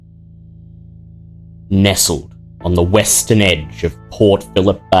Nestled on the western edge of Port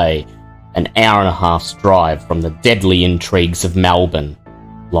Phillip Bay, an hour and a half's drive from the deadly intrigues of Melbourne,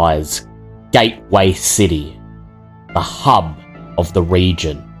 lies Gateway City, the hub of the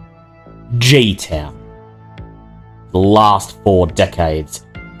region, G-Town. For the last 4 decades,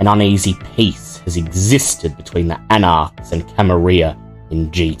 an uneasy peace has existed between the Anarchs and Camarilla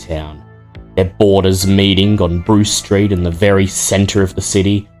in G-Town, their borders meeting on Bruce Street in the very centre of the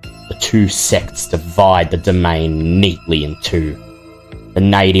city. The two sects divide the domain neatly in two. The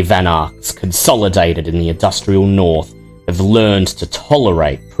native Anarchs, consolidated in the industrial north, have learned to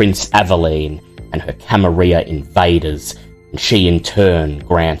tolerate Prince Aveline and her Camarilla invaders, and she in turn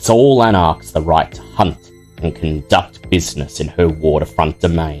grants all Anarchs the right to hunt and conduct business in her waterfront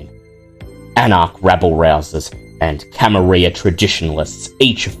domain. Anarch rabble-rousers and Camarilla traditionalists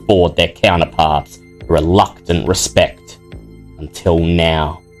each afford their counterparts a reluctant respect. Until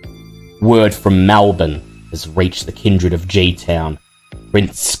now. Word from Melbourne has reached the kindred of G-Town.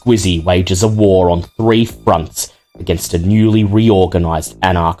 Prince Squizzy wages a war on 3 fronts against a newly reorganised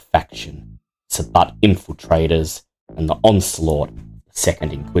Anarch faction, Sabbat infiltrators, and the onslaught of the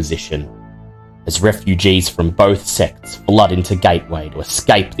Second Inquisition. As refugees from both sects flood into Gateway to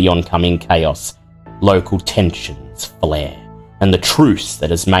escape the oncoming chaos, local tensions flare, and the truce that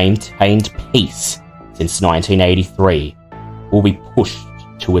has maintained peace since 1983 will be pushed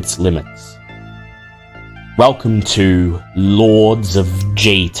to its limits. Welcome to Lords of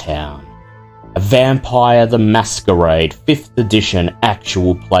G-Town, a Vampire the Masquerade 5th edition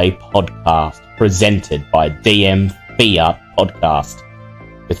actual play podcast presented by DM Fiat Podcast,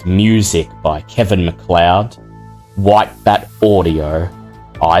 with music by Kevin MacLeod, White Bat Audio,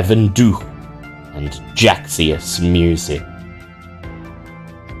 Ivan Duch, and Jaxius Music.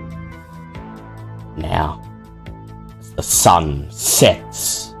 Now, as the sun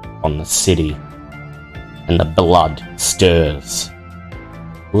sets on the city and the blood stirs,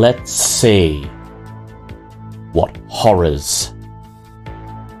 let's see what horrors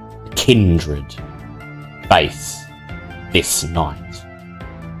the kindred face this night.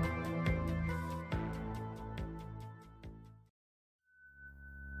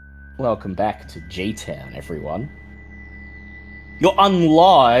 Welcome back to G-Town, everyone. Your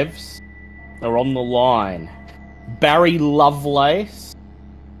unlives are on the line. Barry Lovelace,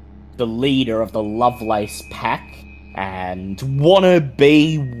 the leader of the Lovelace Pack, and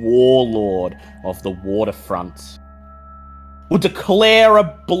wannabe warlord of the waterfront, will declare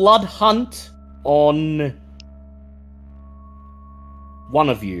a blood hunt on one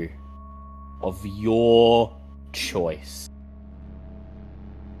of you of your choice.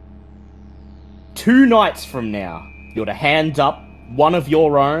 2 nights from now, you're to hand up one of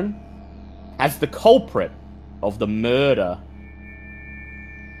your own as the culprit of the murder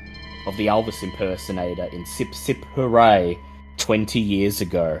of the Elvis impersonator in Sip Sip Hooray 20 years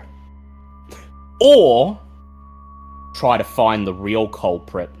ago. Or try to find the real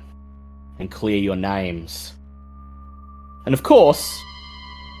culprit and clear your names. And of course,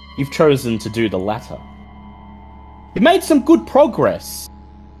 you've chosen to do the latter. You've made some good progress,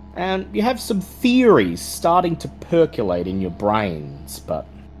 and you have some theories starting to percolate in your brains, but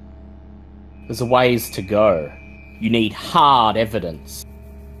there's a ways to go. You need hard evidence.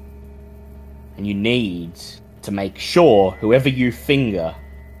 And you need to make sure, whoever you finger,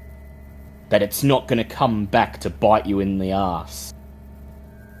 that it's not going to come back to bite you in the ass.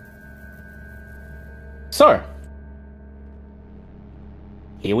 So,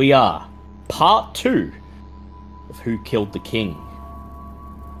 here we are. Part 2 of Who Killed the King.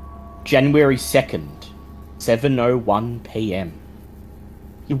 January 2nd, 7:01 PM.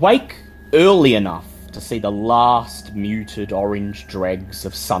 You wake early enough to see the last muted orange dregs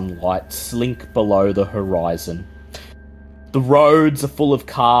of sunlight slink below the horizon. The roads are full of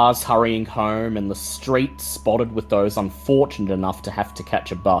cars hurrying home, and the streets spotted with those unfortunate enough to have to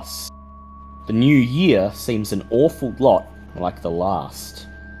catch a bus. The new year seems an awful lot like the last.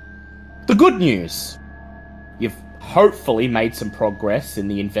 The good news! You've hopefully made some progress in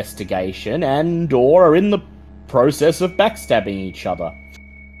the investigation and/or are in the process of backstabbing each other.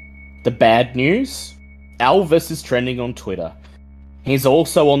 The bad news? Elvis is trending on Twitter. He's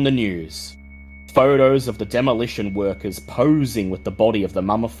also on the news. Photos of the demolition workers posing with the body of the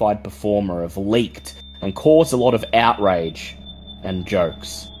mummified performer have leaked and caused a lot of outrage and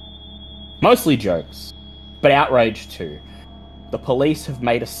jokes. Mostly jokes, but outrage too. The police have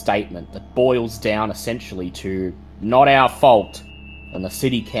made a statement that boils down essentially to "not our fault," and the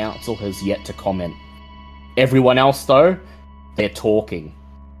city council has yet to comment. Everyone else, though, they're talking.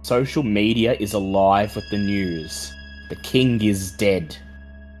 Social media is alive with the news. The king is dead.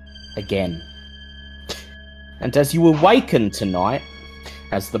 Again. And as you awaken tonight,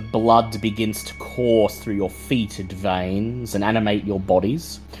 as the blood begins to course through your fetid veins and animate your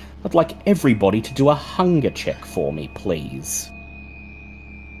bodies, I'd like everybody to do a hunger check for me, please.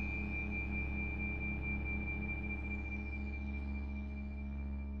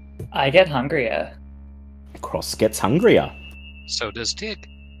 I get hungrier. Cross gets hungrier. So does Tig.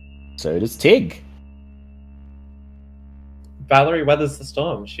 So does Tig. Valerie weathers the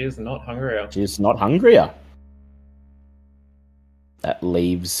storm. She is not hungrier. She's not hungrier. That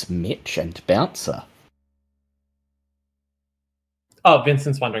leaves Mitch and Bouncer. Oh,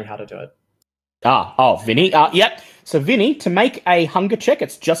 Vincent's wondering how to do it. Vinny. Yep. So Vinny, to make a hunger check,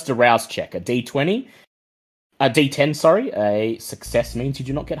 it's just a rouse check. A D20. A D10, sorry. A success means you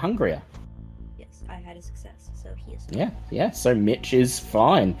do not get hungrier. Yes, I had a success, so he is. Yeah. So Mitch is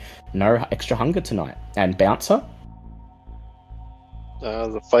fine. No extra hunger tonight. And Bouncer?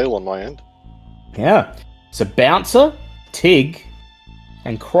 The fail on my end. Yeah. So Bouncer, Tig,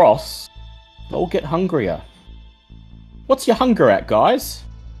 and Cross all get hungrier. What's your hunger at, guys?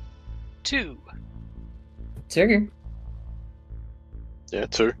 2. Tigger. Yeah,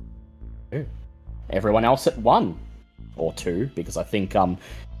 2. Everyone else at 1 or 2, because I think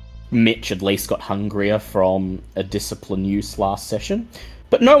Mitch at least got hungrier from a discipline use last session.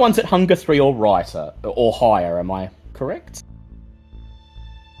 But no one's at hunger 3 or higher, am I correct?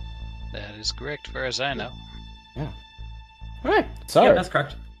 That is correct, as far as I know. Yeah. Alright, so Yeah, that's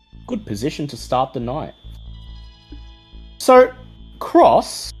correct. good position to start the night. So,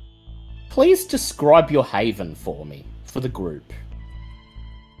 Cross, please describe your haven for me, for the group.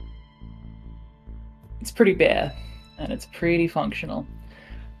 It's pretty bare, and it's pretty functional.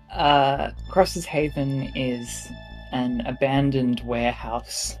 Cross's Haven is an abandoned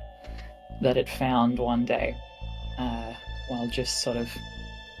warehouse that it found one day while just sort of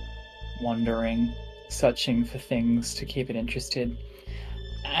wandering, searching for things to keep it interested.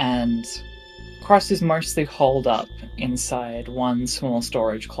 And Cross is mostly holed up inside one small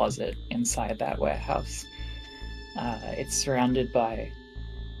storage closet inside that warehouse. It's surrounded by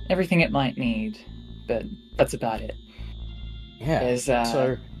everything it might need, but that's about it. Yeah, there's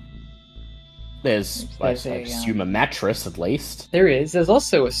I assume a mattress at least. There's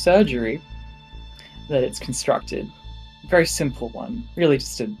also a surgery that it's constructed. Very simple one. Really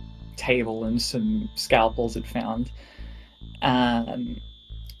just a table and some scalpels it found. And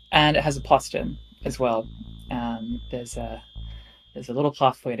it has a postern as well. There's a little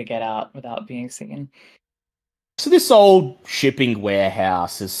pathway to get out without being seen. So this old shipping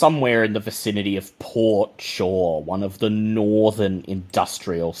warehouse is somewhere in the vicinity of Port Shore, one of the northern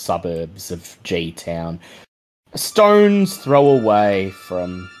industrial suburbs of G-Town. A stone's throw away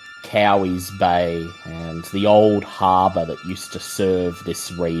from Cowie's Bay and the old harbour that used to serve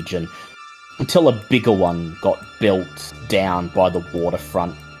this region, until a bigger one got built down by the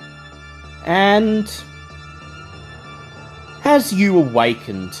waterfront. And as you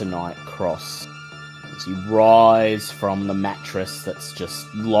awaken tonight, Cross, as you rise from the mattress that's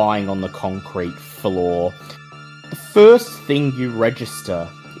just lying on the concrete floor, the first thing you register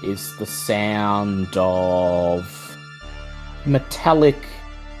is the sound of metallic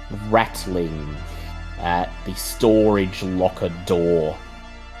rattling at the storage locker door.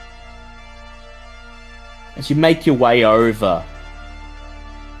 As you make your way over,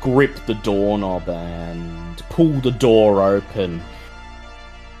 grip the doorknob and pull the door open,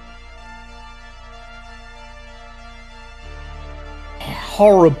 a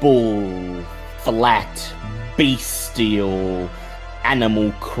horrible, flat, bestial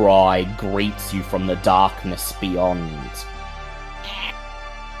animal cry greets you from the darkness beyond.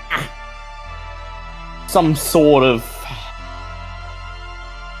 Some sort of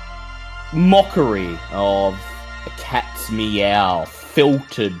mockery of a cat's meow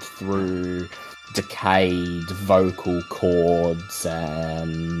filtered through decayed vocal cords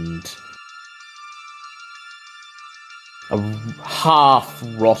and a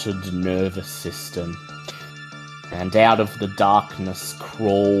half-rotted nervous system. And out of the darkness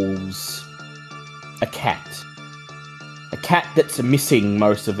crawls a cat. A cat that's missing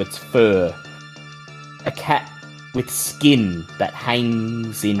most of its fur. A cat with skin that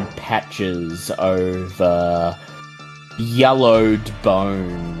hangs in patches over yellowed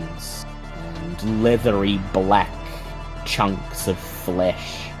bones and leathery black chunks of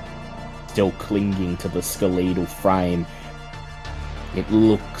flesh still clinging to the skeletal frame. It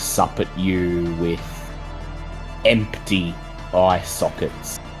looks up at you with empty eye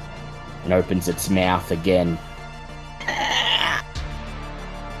sockets and opens its mouth again.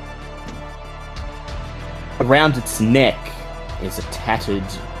 Around its neck is a tattered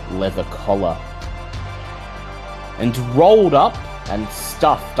leather collar. and rolled up and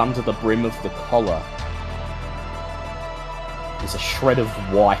stuffed under the brim of the collar is a shred of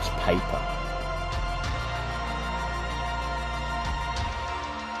white paper.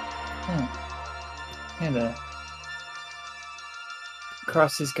 And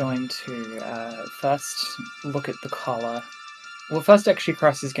Cross is going to first look at the collar. Well, first, actually,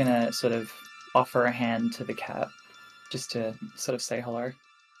 Cross is going to sort of offer a hand to the cat, just to sort of say hello.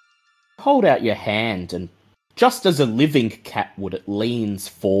 Hold out your hand, and just as a living cat would, it leans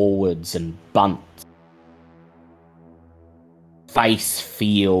forwards and bunts. Face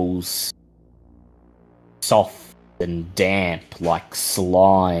feels soft and damp like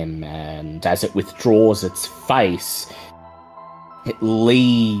slime, and as it withdraws its face, it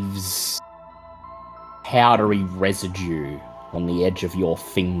leaves powdery residue on the edge of your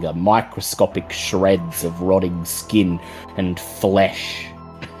finger, microscopic shreds of rotting skin and flesh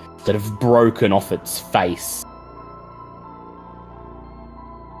that have broken off its face.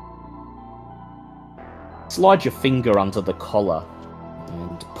 Slide your finger under the collar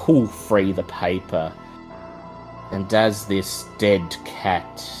and pull free the paper. And as this dead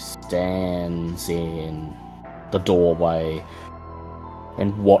cat stands in the doorway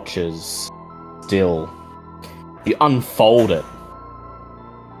and watches still, you unfold it.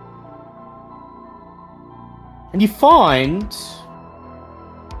 And you find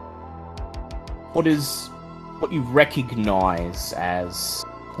what you recognize as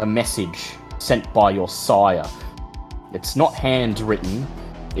a message sent by your sire. It's not handwritten,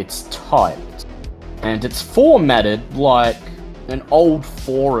 it's typed. And it's formatted like an old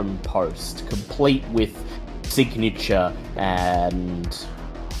forum post, complete with signature and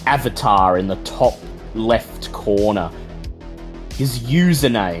avatar in the top left corner. His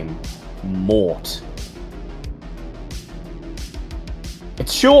username, Mort.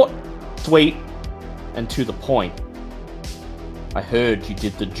 It's short, sweet, and to the point. I heard you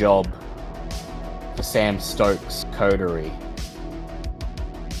did the job for Sam Stokes' coterie.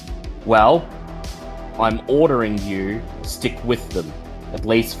 Well, I'm ordering you to stick with them, at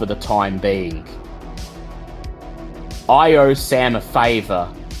least for the time being. I owe Sam a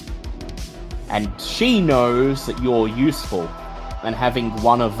favour, and she knows that you're useful, and having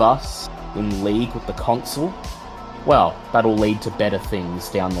one of us in league with the consul, well, that'll lead to better things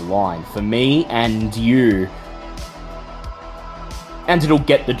down the line for me and you. And it'll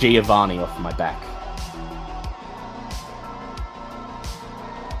get the Giovanni off my back.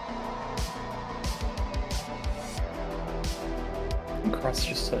 And Cross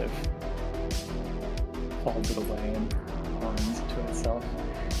just sort of folds it away and runs to itself.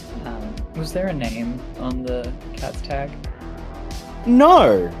 Was there a name on the cat's tag?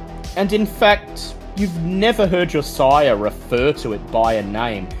 No! And in fact, you've never heard your sire refer to it by a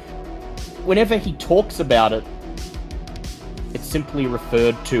name. Whenever he talks about it, it's simply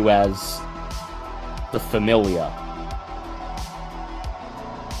referred to as the familiar.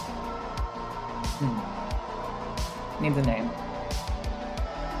 Needs a name.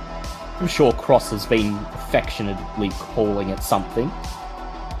 I'm sure Cross has been affectionately calling it something.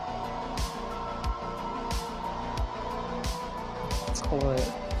 Let's call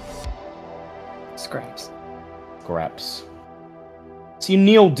it Scraps. Scraps. So you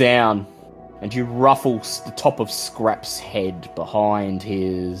kneel down and you ruffle the top of Scraps' head behind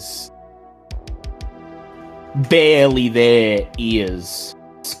his barely there ears,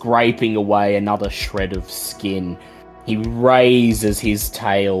 scraping away another shred of skin. He raises his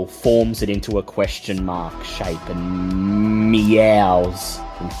tail, forms it into a question mark shape, and meows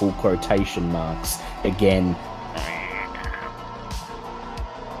in full quotation marks again.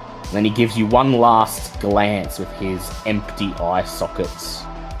 Then he gives you one last glance with his empty eye sockets,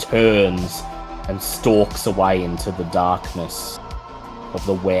 turns, and stalks away into the darkness of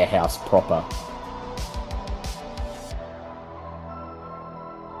the warehouse proper.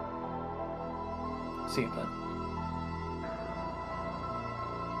 See you, bud.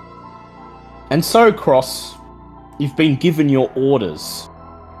 And so, Cross, you've been given your orders.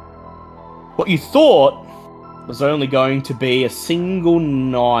 What you thought was only going to be a single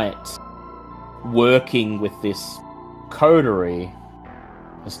night working with this coterie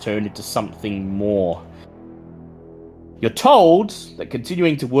has turned into something more. You're told that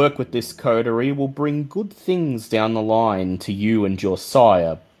continuing to work with this coterie will bring good things down the line to you and your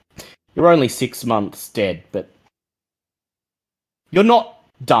sire. You're only 6 months dead, but you're not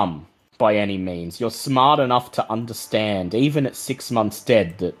dumb by any means. You're smart enough to understand, even at 6 months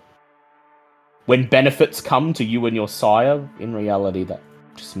dead, that when benefits come to you and your sire, in reality that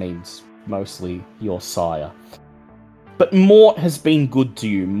just means mostly your sire. But Mort has been good to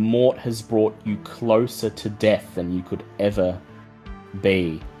you. Mort has brought you closer to death than you could ever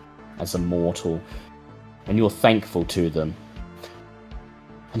be as a mortal. And you're thankful to them.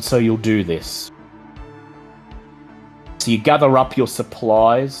 And so you'll do this. So you gather up your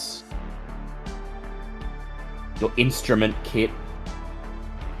supplies, your instrument kit,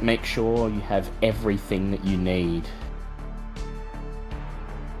 make sure you have everything that you need.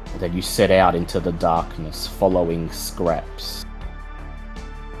 And then you set out into the darkness, following Scraps.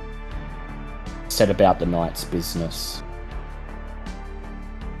 Set about the night's business.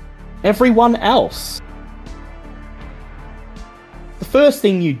 Everyone else. The first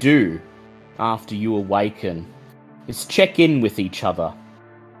thing you do after you awaken is check in with each other.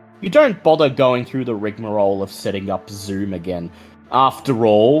 You don't bother going through the rigmarole of setting up Zoom again. After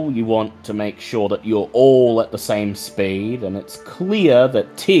all, you want to make sure that you're all at the same speed, and it's clear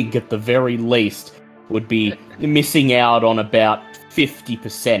that Tig, at the very least, would be missing out on about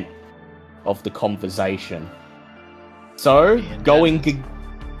 50% of the conversation. So,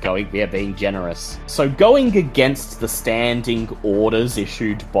 being generous. So going against the standing orders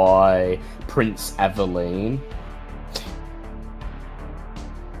issued by Prince Aveline,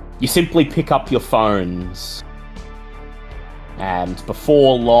 you simply pick up your phones, and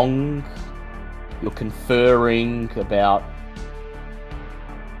before long, you're conferring about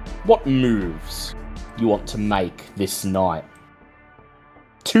what moves you want to make this night.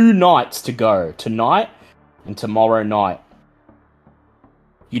 2 nights to go, tonight and tomorrow night.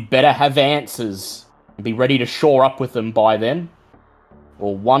 You'd better have answers and be ready to shore up with them by then,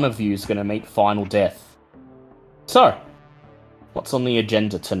 or one of you's going to meet final death. So, what's on the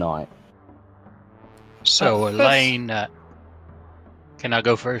agenda tonight? So, Elaine, can I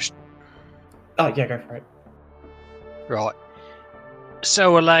go first? Oh, yeah, go for it. Right.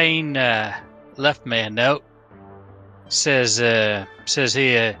 So, Elaine left me a note. Says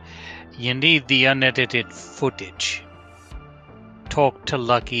here, you need the unedited footage. Talk to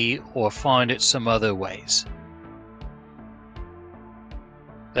Lucky or find it some other ways.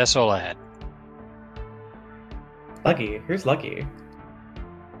 That's all I had. Lucky? Who's Lucky?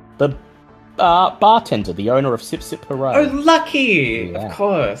 The bartender, the owner of Sip Sip Hooray. Oh, Lucky! Yeah. Of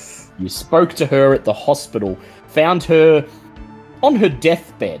course. You spoke to her at the hospital, found her on her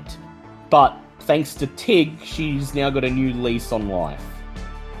deathbed, but thanks to Tig, she's now got a new lease on life.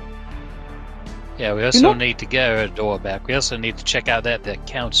 Yeah, we also need to get her door back. We also need to check out that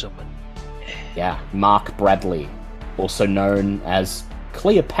councilman. Yeah, Mark Bradley, also known as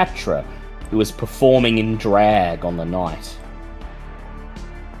Cleopatra, who was performing in drag on the night.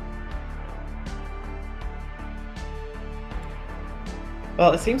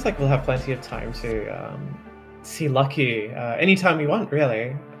 Well, it seems like we'll have plenty of time to see Lucky anytime we want,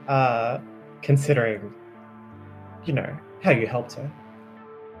 really. Considering, how you helped her.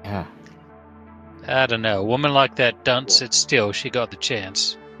 Yeah. I don't know. A woman like that don't sit still. She got the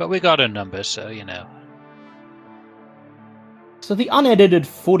chance. But we got her number, so, So the unedited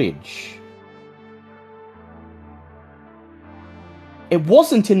footage. It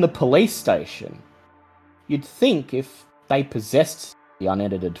wasn't in the police station. You'd think if they possessed the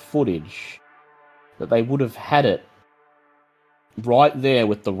unedited footage, that they would have had it right there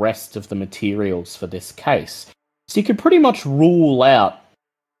with the rest of the materials for this case. So you could pretty much rule out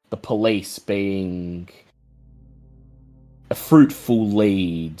the police being a fruitful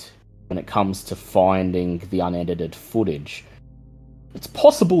lead when it comes to finding the unedited footage. It's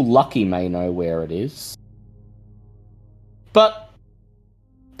possible Lucky may know where it is. But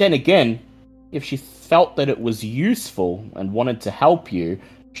then again, if she felt that it was useful and wanted to help you,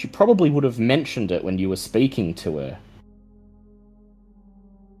 she probably would have mentioned it when you were speaking to her.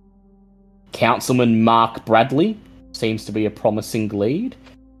 Councilman Mark Bradley seems to be a promising lead,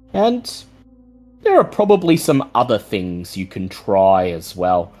 and there are probably some other things you can try as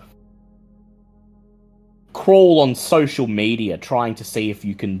well. Crawl on social media trying to see if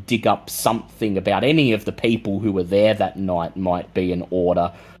you can dig up something about any of the people who were there that night might be in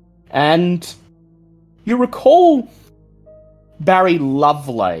order. And you recall Barry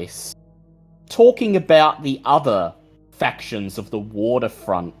Lovelace talking about the other factions of the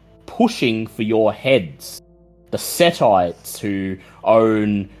waterfront pushing for your heads. The Setites, who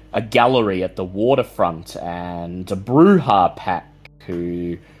own a gallery at the waterfront, and a Brujah pack,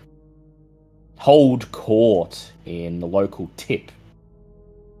 who hold court in the local tip.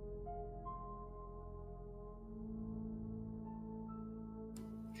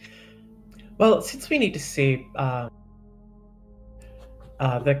 Well, since we need to see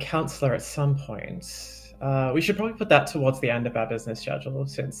the councillor at some point, we should probably put that towards the end of our business schedule,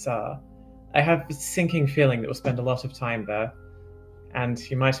 since I have a sinking feeling that we'll spend a lot of time there, and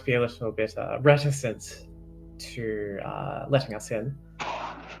you might be a little bit reticent to letting us in.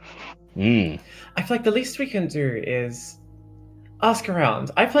 I feel like the least we can do is ask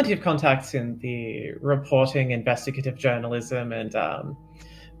around. I have plenty of contacts in the reporting, investigative journalism, and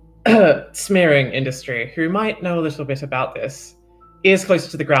smearing industry who might know a little bit about this. Ears closer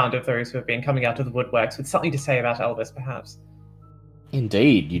to the ground of those who have been coming out of the woodworks with something to say about Elvis, perhaps.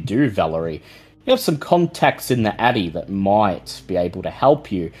 Indeed, you do, Valerie. You have some contacts in the Addy that might be able to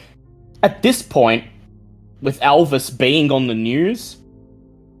help you. At this point, with Elvis being on the news,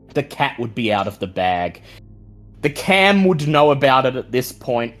 the cat would be out of the bag. The Cam would know about it at this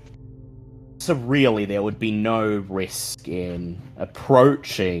point. So really, there would be no risk in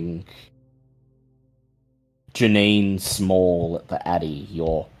approaching Janine Small at the Addy,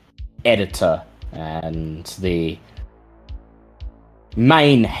 your editor and the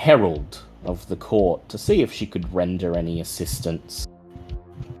main herald of the court, to see if she could render any assistance.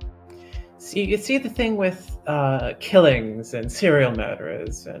 See, you see the thing with killings and serial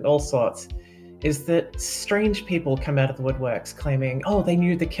murderers and all sorts is that strange people come out of the woodworks claiming, oh, they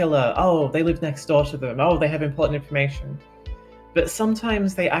knew the killer, oh, they live next door to them, oh, they have important information. But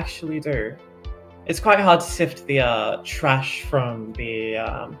sometimes they actually do. It's quite hard to sift the trash from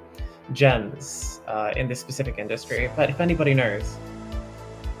the gems in this specific industry, but if anybody knows,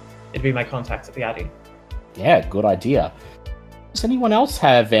 it'd be my contacts at the Addy. Yeah, good idea. Does anyone else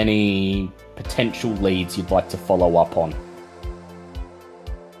have any potential leads you'd like to follow up on?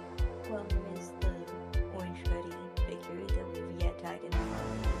 Well, there is the orange hoodie figure that we've yet to identify.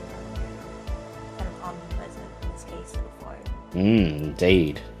 Kind of omnipresent in this case before.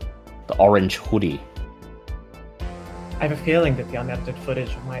 Indeed. The orange hoodie. I have a feeling that the unedited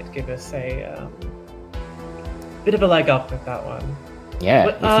footage might give us a bit of a leg up with that one. Yeah,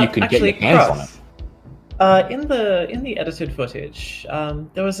 But, if you could actually, get your hands on Cross, it. in the edited footage,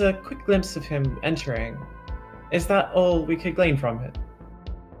 there was a quick glimpse of him entering. Is that all we could glean from it?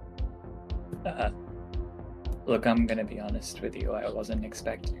 Look, I'm gonna be honest with you. I wasn't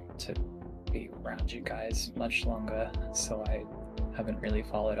expecting to be around you guys much longer, so I haven't really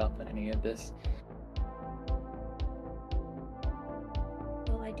followed up on any of this.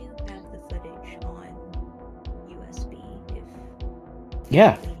 Well, I do have the footage on USB. If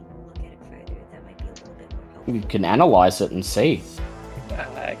Yeah, we look at it further, that might be a little bit more helpful. you can analyze it and see.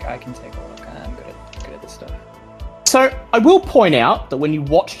 I can take a look. I'm good at this stuff. So, I will point out that when you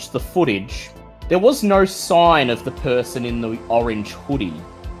watched the footage, there was no sign of the person in the orange hoodie.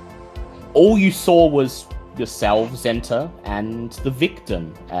 All you saw was yourselves enter and the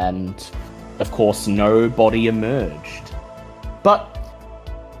victim, and of course nobody emerged. But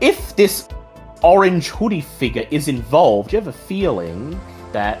if this orange hoodie figure is involved, you have a feeling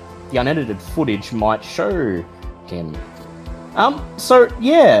that the unedited footage might show him. So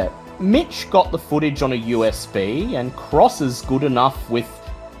yeah, Mitch got the footage on a USB, and Cross is good enough with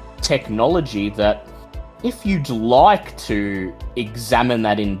technology that if you'd like to examine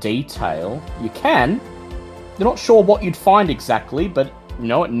that in detail, you can. You're not sure what you'd find exactly, but you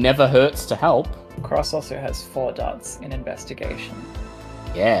know, it never hurts to help. Cross also has 4 dots in investigation.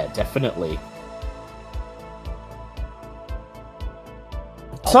 Yeah, definitely.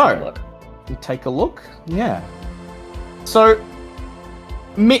 I'll So, take a look. you take a look? Yeah. So,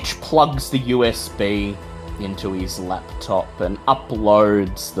 Mitch plugs the USB into his laptop and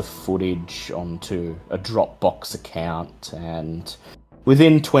uploads the footage onto a Dropbox account, and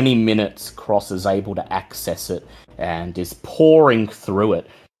within 20 minutes, Cross is able to access it and is pouring through it.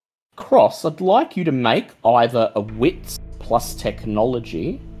 Cross, I'd like you to make either a Wits plus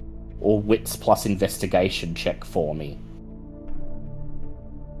technology or Wits plus investigation check for me.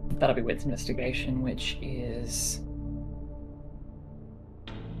 That'll be with investigation, which is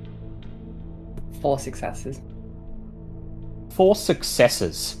 4 successes. 4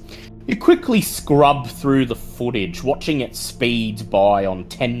 successes. You quickly scrub through the footage, watching it speed by on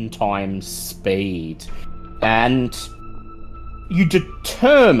 10 times speed, and you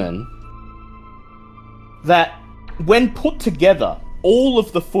determine that when put together, all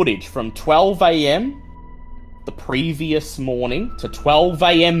of the footage from 12 AM the previous morning to 12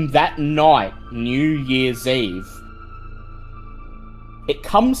 AM that night, New Year's Eve, it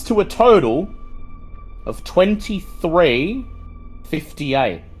comes to a total of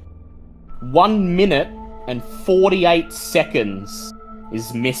 23:58. 1 minute and 48 seconds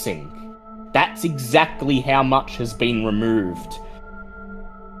is missing. That's exactly how much has been removed.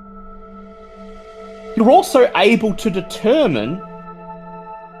 You're also able to determine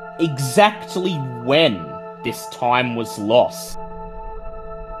exactly when this time was lost.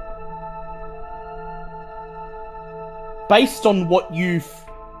 based on what you've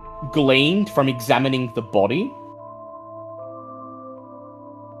gleaned from examining the body,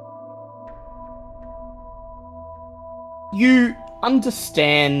 you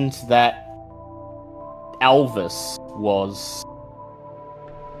understand that Alvis was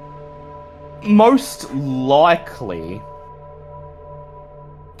most likely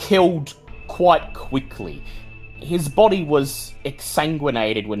killed quite quickly. His body was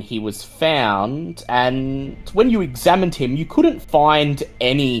exsanguinated when he was found, and when you examined him, you couldn't find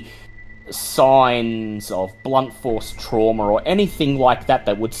any signs of blunt force trauma or anything like that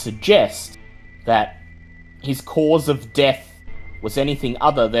that would suggest that his cause of death was anything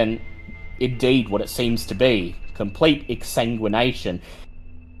other than indeed what it seems to be, complete exsanguination.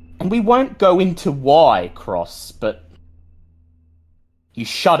 And we won't go into why, Cross, but you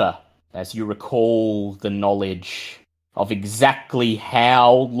shudder as you recall the knowledge of exactly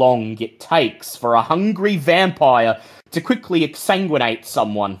how long it takes for a hungry vampire to quickly exsanguinate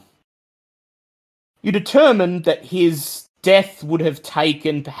someone. You determined that his death would have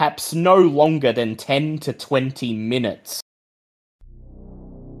taken perhaps no longer than 10 to 20 minutes.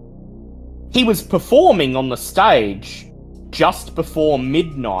 He was performing on the stage just before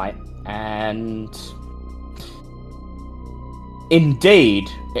midnight, and indeed,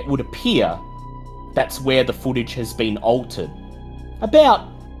 it would appear that's where the footage has been altered. About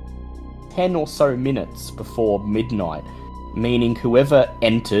 10 or so minutes before midnight, meaning whoever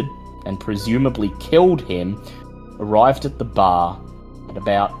entered and presumably killed him arrived at the bar at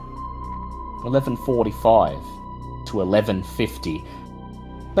about 11:45 to 11:50.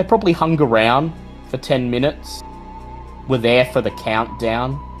 They probably hung around for 10 minutes, were there for the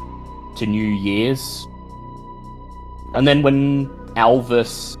countdown to New Year's. And then when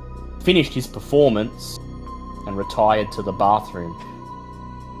Alvis finished his performance and retired to the bathroom,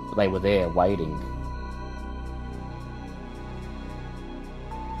 they were there waiting.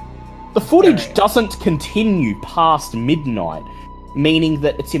 The footage doesn't continue past midnight, meaning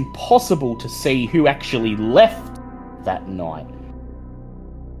that it's impossible to see who actually left that night.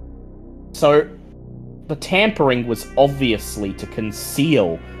 So, the tampering was obviously to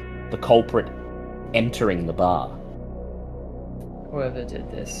conceal the culprit entering the bar. Whoever did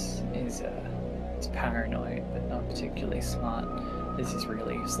this is paranoid, but not particularly smart. This is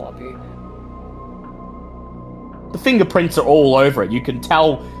really sloppy. The fingerprints are all over it. You can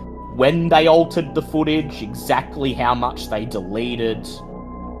tell when they altered the footage, exactly how much they deleted,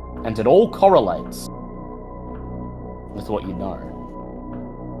 and it all correlates with what you know.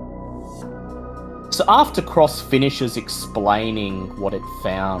 So after Cross finishes explaining what it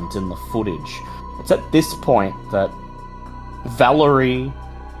found in the footage, it's at this point that Valerie,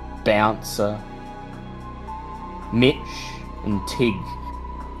 Bouncer, Mitch, and Tig,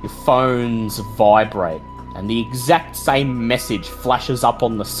 your phones vibrate, and the exact same message flashes up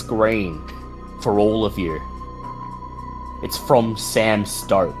on the screen for all of you. It's from Sam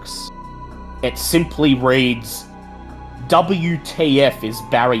Stokes. It simply reads, "WTF is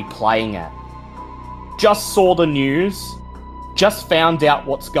Barry playing at? Just saw the news. Just found out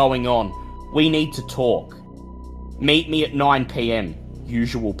what's going on. We need to talk. Meet me at 9 PM.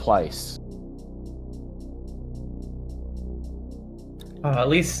 Usual place." At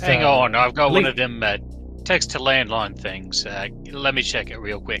least... Hang on, I've got at one least- of them text to landline things. Let me check it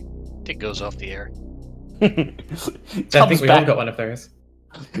real quick. It goes off the air. I think we all got one of those.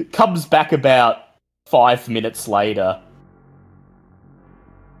 Comes back about 5 minutes later,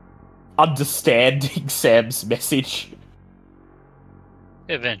 understanding Sam's message.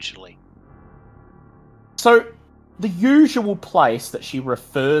 Eventually. So, the usual place that she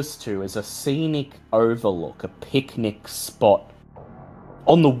refers to is a scenic overlook, a picnic spot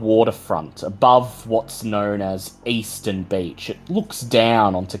on the waterfront above what's known as Eastern Beach. It looks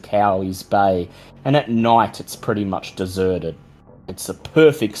down onto Cowie's Bay, and at night it's pretty much deserted. It's a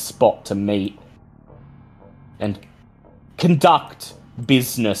perfect spot to meet and conduct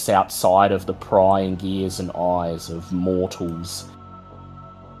business outside of the prying ears and eyes of mortals.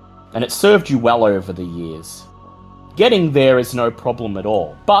 And it served you well over the years. Getting there is no problem at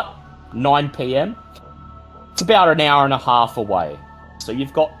all, but 9 PM? It's about an hour and a half away, so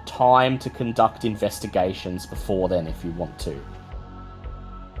you've got time to conduct investigations before then if you want to.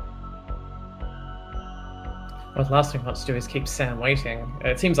 Well, the last thing we want to do is keep Sam waiting.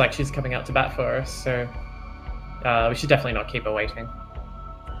 It seems like she's coming out to bat for us, so we should definitely not keep her waiting.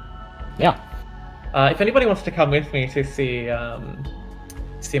 Yeah. If anybody wants to come with me to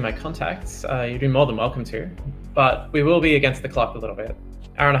see my contacts, you'd be more than welcome to. But we will be against the clock a little bit.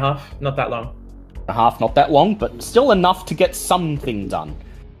 Hour and a half, not that long. A half, not that long, but still enough to get something done.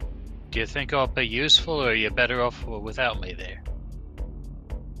 Do you think I'll be useful, or are you better off without me there?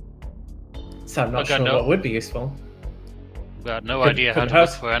 So I'm not Okay, sure no. what would be useful. I've got no Could- idea how could to look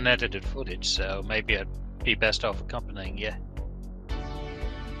hurt. for unedited footage, so maybe I'd be best off accompanying you.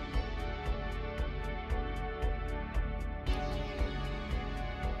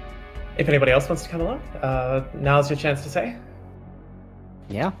 If anybody else wants to come along, now's your chance to say.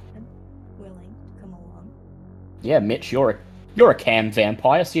 Yeah. I'm willing to come along. Yeah, Mitch, you're a cam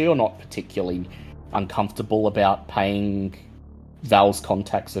vampire, so you're not particularly uncomfortable about paying Val's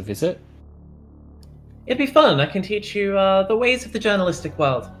contacts a visit. It'd be fun. I can teach you the ways of the journalistic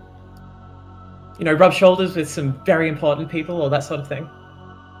world. You know, rub shoulders with some very important people, or that sort of thing.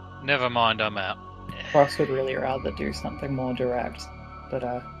 Never mind, I'm out. Cross would really rather do something more direct, but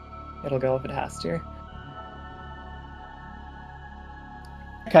it'll go if it has to.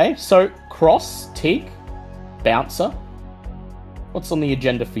 Okay, so Cross, Tig, Bouncer. What's on the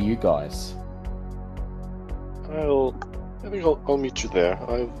agenda for you guys? I think I'll meet you there.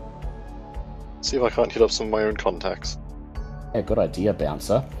 I'll see if I can't hit up some of my own contacts. Yeah, good idea,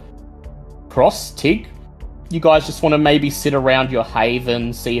 Bouncer. Cross, Tig, you guys just want to maybe sit around your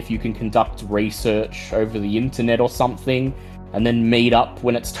haven, see if you can conduct research over the internet or something, and then meet up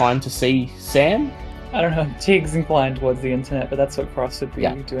when it's time to see Sam? I don't know, Tig's inclined towards the internet, but that's what Cross would be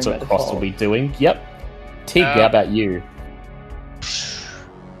Yeah, doing that's what by Cross default. will be doing. Yep. Tig, how about you?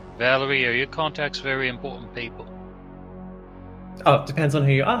 Valerie, are your contacts very important people? Oh, it depends on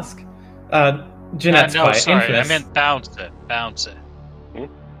who you ask. Jeanette's no, quite sorry, infamous. I meant Bouncer. Bouncer. Hmm?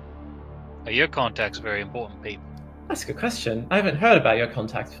 Are your contacts very important people? That's a good question. I haven't heard about your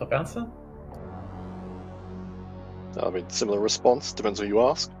contact for Bouncer. I mean, similar response, depends who you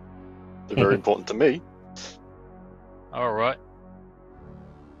ask. They're very important to me. Alright.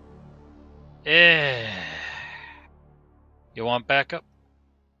 Yeah. You want backup?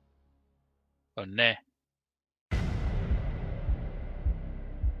 Or nah?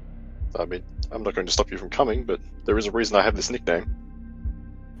 I mean, I'm not going to stop you from coming, but there is a reason I have this nickname.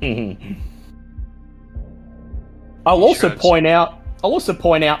 I'll also Shrugs. point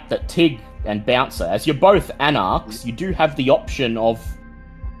out that Tig and Bouncer, as you're both anarchs, you do have the option of,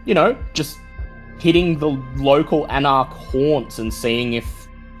 you know, just hitting the local anarch haunts and seeing if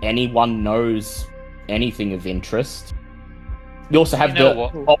anyone knows anything of interest. You also have You know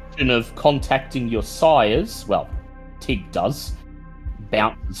the what? option of contacting your sires. Well, Tig does.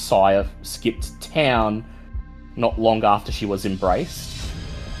 Bouncer's sire skipped town not long after she was embraced.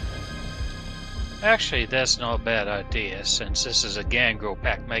 Actually, that's not a bad idea. Since this is a gangrel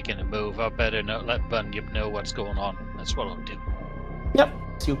pack making a move, I better not let Bunyip know what's going on. That's what I'll do. Yep,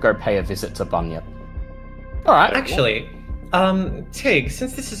 so you'll go pay a visit to Bunyip. Alright. Actually, Tig,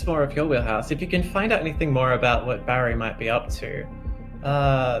 since this is more of your wheelhouse, if you can find out anything more about what Barry might be up to,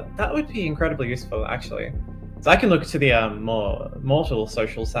 that would be incredibly useful, actually. So I can look to the more mortal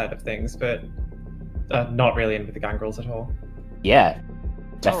social side of things, but not really into the gangrels at all. Yeah,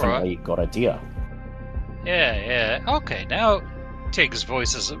 definitely good idea. Yeah. Okay, now Tig's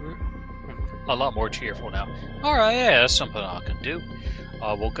voice is a lot more cheerful now. Alright, yeah, that's something I can do.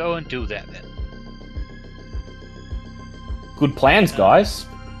 I will go and do that then. Good plans, guys.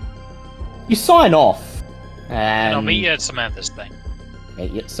 You sign off, And I'll and meet you at Samantha's thing.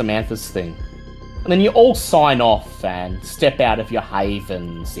 at Samantha's thing. And then you all sign off and step out of your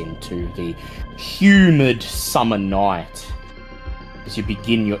havens into the humid summer night as you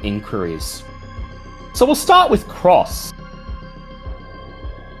begin your inquiries. So we'll start with Cross.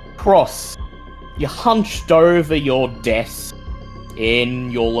 Cross, you're hunched over your desk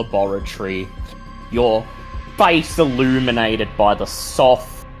in your laboratory, your face illuminated by the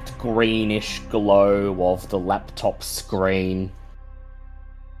soft greenish glow of the laptop screen.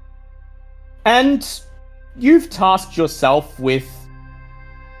 And you've tasked yourself with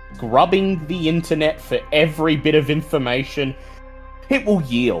scrubbing the internet for every bit of information it will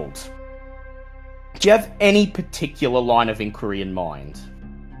yield. Do you have any particular line of inquiry in mind?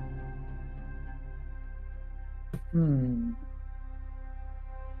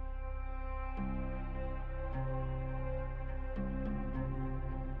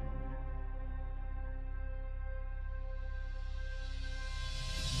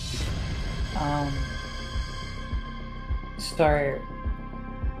 So,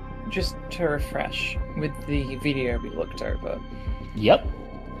 just to refresh, with the video we looked over, Yep.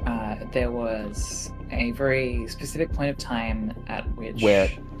 there was a very specific point of time at which Where,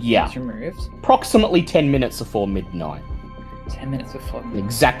 it yeah, was removed. approximately 10 minutes before midnight. 10 minutes before.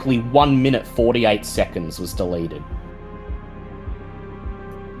 Exactly 1 minute 48 seconds was deleted.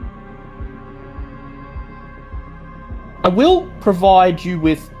 I will provide you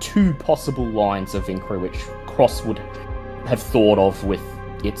with 2 possible lines of inquiry which Cross would have thought of with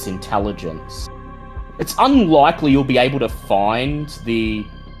its intelligence. It's unlikely you'll be able to find the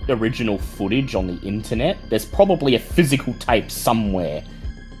original footage on the internet. There's probably a physical tape somewhere,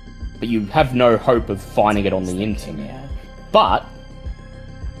 but you have no hope of finding it on the internet. Yeah. But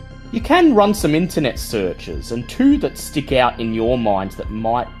you can run some internet searches, and 2 that stick out in your mind that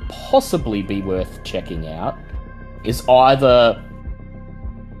might possibly be worth checking out is either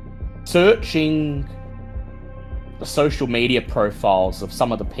searching the social media profiles of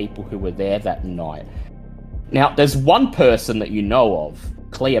some of the people who were there that night. Now, there's one person that you know of,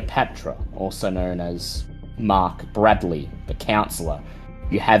 Cleopatra, also known as Mark Bradley, the counsellor.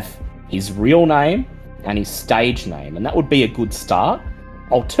 You have his real name and his stage name, and that would be a good start.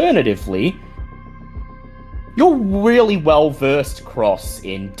 Alternatively, you're really well versed, Cross,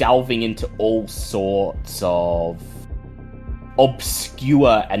 in delving into all sorts of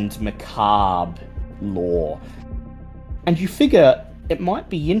obscure and macabre lore. And you figure it might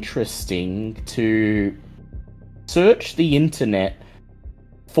be interesting to search the internet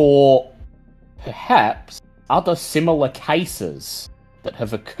for perhaps other similar cases that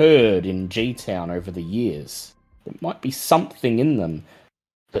have occurred in G-Town over the years. There might be something in them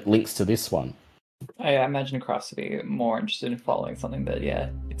that links to this one. I imagine Cross to be more interested in following something that,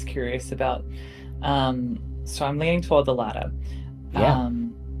 it's curious about. So I'm leaning toward the latter.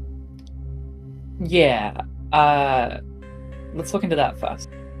 Let's look into that first.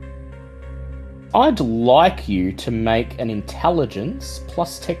 I'd like you to make an intelligence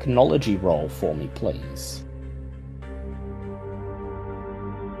plus technology roll for me, please.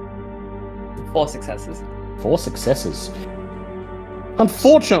 4 successes. 4 successes.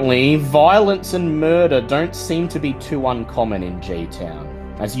 Unfortunately, violence and murder don't seem to be too uncommon in G-Town.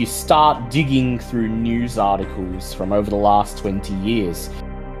 As you start digging through news articles from over the last 20 years,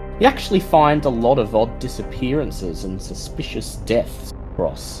 you actually find a lot of odd disappearances and suspicious deaths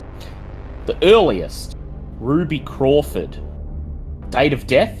across. The earliest, Ruby Crawford. Date of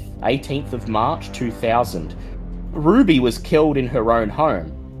death, 18th of March 2000. Ruby was killed in her own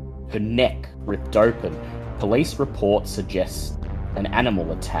home. Her neck ripped open. Police reports suggest an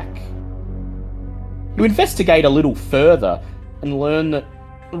animal attack. You investigate a little further and learn that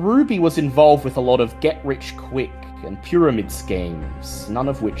Ruby was involved with a lot of get-rich-quick and pyramid schemes, none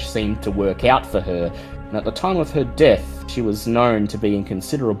of which seemed to work out for her, and at the time of her death, she was known to be in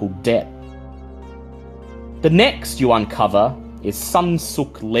considerable debt. The next you uncover is Sun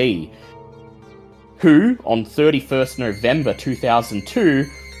Suk Lee, who, on 31st November 2002,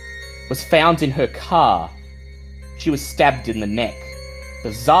 was found in her car. She was stabbed in the neck.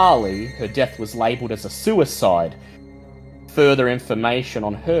 Bizarrely, her death was labelled as a suicide. Further information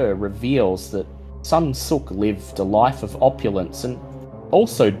on her reveals that Sun Suk lived a life of opulence and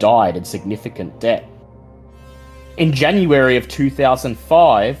also died in significant debt. In January of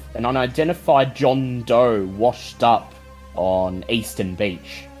 2005, an unidentified John Doe washed up on Eastern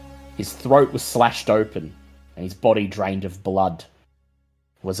Beach. His throat was slashed open and his body drained of blood.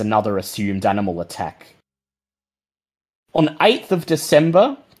 It was another assumed animal attack. On 8th of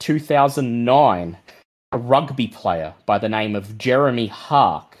December 2009, a rugby player by the name of Jeremy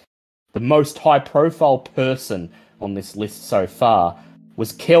Hark, the most high-profile person on this list so far,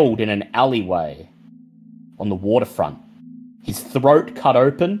 was killed in an alleyway on the waterfront. His throat cut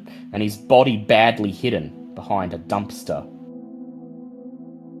open and his body badly hidden behind a dumpster.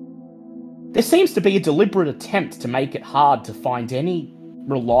 There seems to be a deliberate attempt to make it hard to find any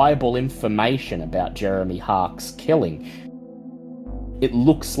reliable information about Jeremy Hark's killing. It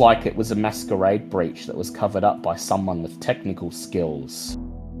looks like it was a masquerade breach that was covered up by someone with technical skills.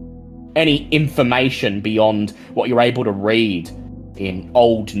 Any information beyond what you're able to read in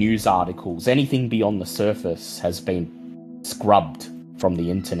old news articles, anything beyond the surface, has been scrubbed from the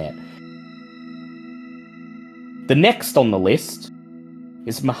internet. The next on the list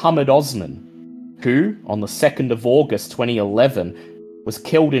is Muhammad Osman, who, on the 2nd of August 2011, was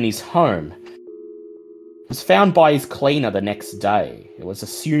killed in his home. He was found by his cleaner the next day. It was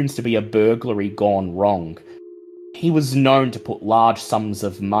assumed to be a burglary gone wrong. He was known to put large sums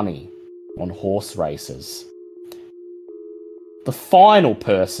of money on horse races. The final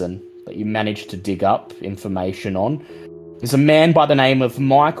person that you managed to dig up information on is a man by the name of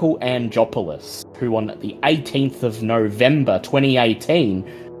Michael Angelopoulos, who on the 18th of November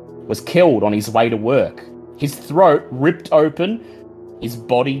 2018 was killed on his way to work. His throat ripped open, his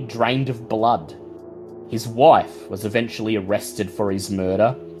body drained of blood. His wife was eventually arrested for his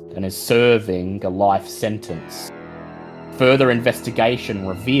murder and is serving a life sentence. Further investigation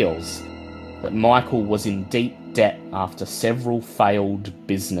reveals that Michael was in deep debt after several failed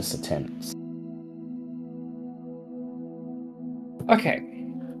business attempts. Okay,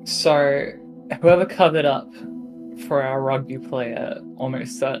 so whoever covered up for our rugby player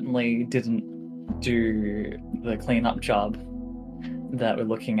almost certainly didn't do the cleanup job that we're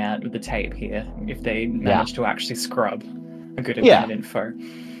looking at with the tape here, if they managed to actually scrub a good amount of info.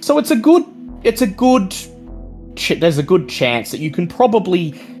 So there's a good chance that you can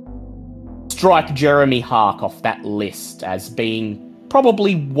probably strike Jeremy Hark off that list as being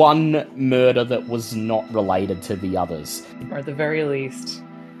probably one murder that was not related to the others. Or at the very least,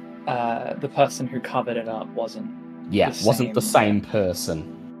 the person who covered it up wasn't the same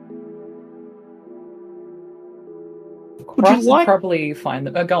person. Would you like probably find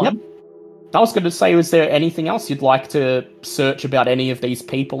them? Go on. I was going to say, is there anything else you'd like to search about any of these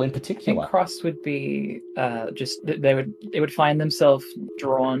people in I particular? think Cross would be they would find themselves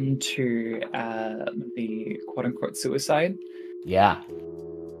drawn to the quote unquote suicide. Yeah.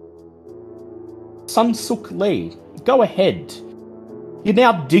 Sun Suk Lee, go ahead. You're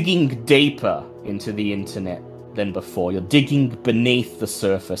now digging deeper into the internet than before. You're digging beneath the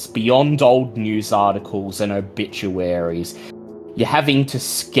surface, beyond old news articles and obituaries. You're having to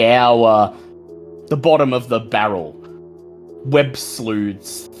scour the bottom of the barrel. Web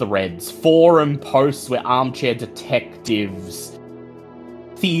sleuths threads, forum posts where armchair detectives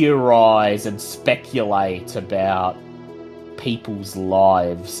theorize and speculate about people's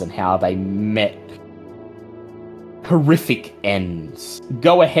lives and how they met horrific ends.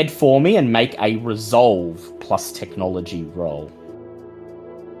 Go ahead for me and make a resolve plus technology roll.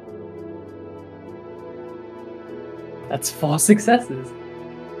 That's 4 successes.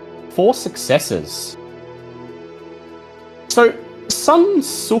 4 successes. So, Sun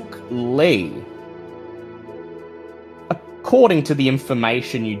Suk Lee, according to the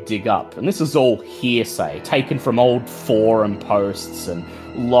information you dig up, and this is all hearsay, taken from old forum posts and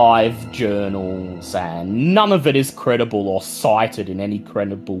live journals, and none of it is credible or cited in any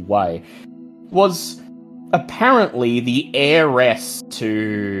credible way, was apparently the heiress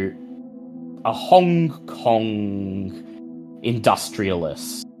to a Hong Kong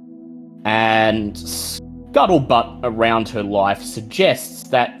industrialist. And scuttlebutt around her life suggests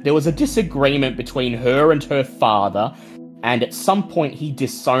that there was a disagreement between her and her father, and at some point he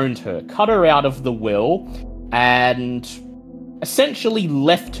disowned her, cut her out of the will, and essentially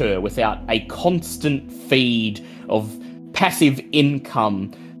left her without a constant feed of passive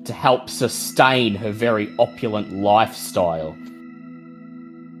income to help sustain her very opulent lifestyle.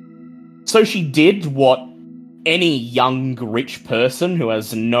 So she did what any young rich person who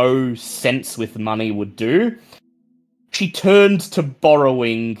has no sense with money would do. She turned to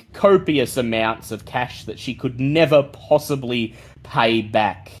borrowing copious amounts of cash that she could never possibly pay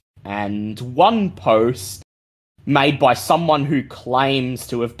back. And one post made by someone who claims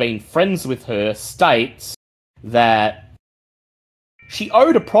to have been friends with her states that she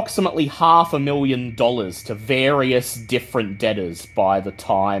owed approximately $500,000 to various different debtors by the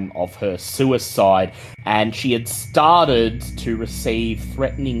time of her suicide, and she had started to receive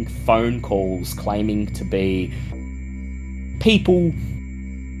threatening phone calls claiming to be people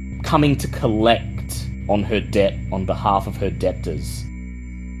coming to collect on her debt on behalf of her debtors.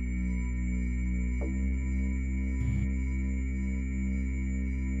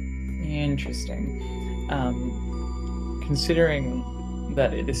 Interesting. Considering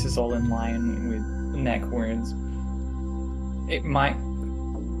that this is all in line with neck wounds, it might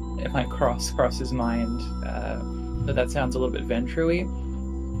cross his mind that sounds a little bit ventry.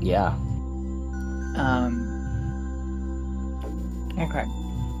 Yeah. Okay.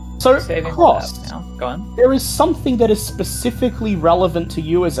 So, Saving Cross, now. Go on. there is something that is specifically relevant to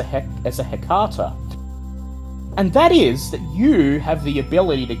you as a Hecata. And that is that you have the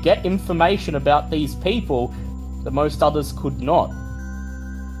ability to get information about these people that most others could not.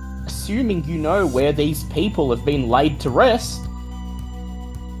 Assuming you know where these people have been laid to rest,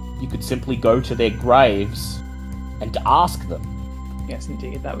 you could simply go to their graves and ask them. Yes,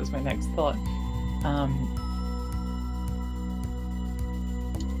 indeed. That was my next thought.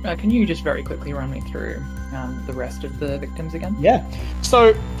 Can you just very quickly run me through the rest of the victims again? Yeah.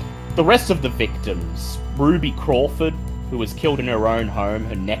 So, the rest of the victims, Ruby Crawford, who was killed in her own home,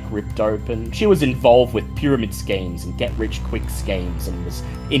 her neck ripped open. She was involved with pyramid schemes and get-rich-quick schemes and was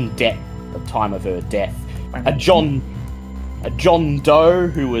in debt at the time of her death. A John Doe,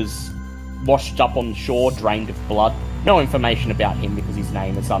 who was washed up on shore, drained of blood. No information about him because his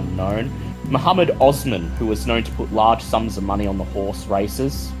name is unknown. Muhammad Osman, who was known to put large sums of money on the horse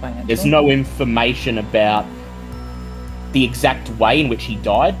races. There's no information about the exact way in which he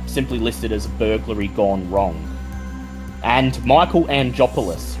died, simply listed as a burglary gone wrong. and Michael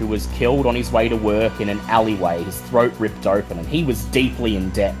Angelopoulos, who was killed on his way to work in an alleyway, his throat ripped open, and he was deeply in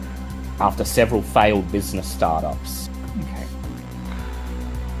debt after several failed business startups. Okay.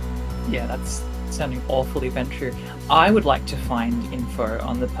 Yeah, that's sounding awfully venture. I would like to find info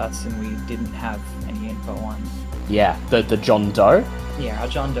on the person we didn't have any info on. Yeah, the John Doe. Yeah, our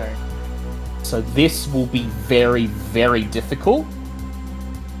John Doe. So this will be very, very difficult.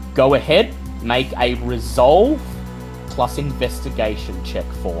 Go ahead, make a resolve plus investigation check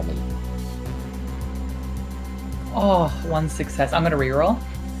for me. Oh, 1 success. I'm going to reroll.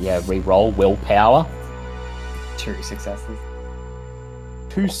 Yeah, re-roll willpower. 2 successes.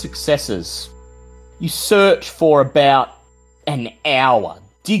 2 successes. You search for about an hour,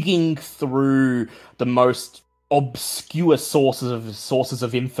 digging through the most obscure sources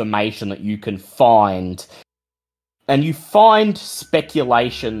of information that you can find, and you find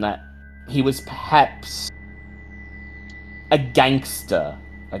speculation that he was perhaps a gangster,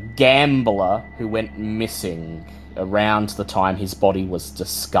 a gambler who went missing around the time his body was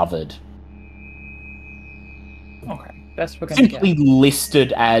discovered. Okay, best we're going to get.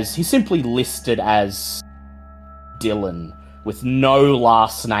 He's simply listed as Dylan, with no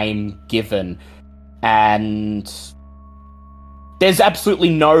last name given, and there's absolutely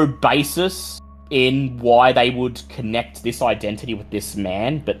no basis in why they would connect this identity with this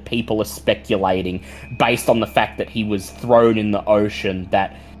man, but people are speculating, based on the fact that he was thrown in the ocean,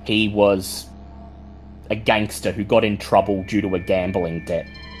 that he was a gangster who got in trouble due to a gambling debt.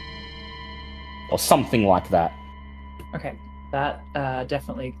 Or something like that. Okay, that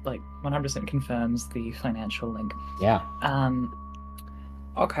definitely, 100% confirms the financial link. Yeah.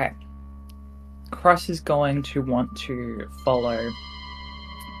 Okay. Cross is going to want to follow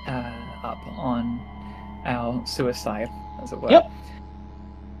up on our suicide, as it were. Yep.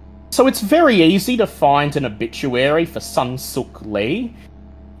 So it's very easy to find an obituary for Sun Suk Lee,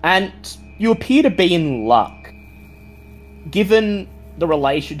 and you appear to be in luck. Given the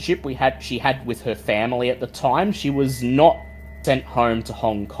relationship she had with her family at the time, she was not sent home to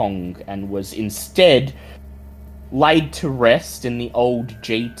Hong Kong and was instead laid to rest in the old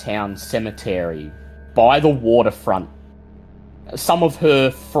G-Town cemetery by the waterfront. Some of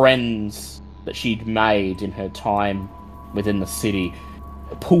her friends that she'd made in her time within the city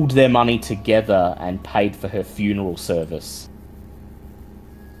pulled their money together and paid for her funeral service.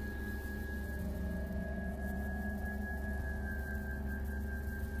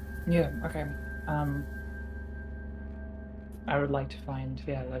 Yeah, okay. I would like to find,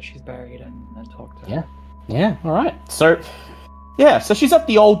 that she's buried and talk to her. Yeah, alright. So she's at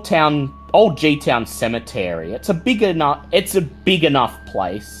the old G-Town cemetery. It's a big enough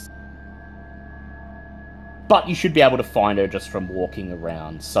place. But you should be able to find her just from walking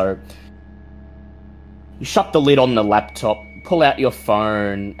around. So you shut the lid on the laptop, pull out your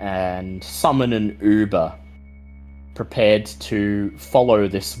phone, and summon an Uber, prepared to follow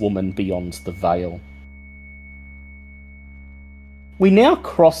this woman beyond the veil. We now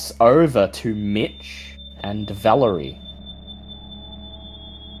cross over to Mitch and Valerie.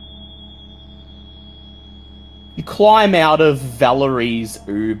 You climb out of Valerie's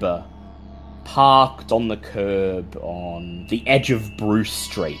Uber, parked on the curb on the edge of Bruce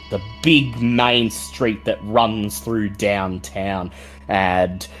Street, the big main street that runs through downtown,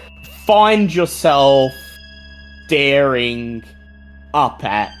 and find yourself staring up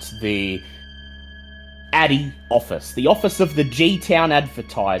at the Addy office, the office of the G-Town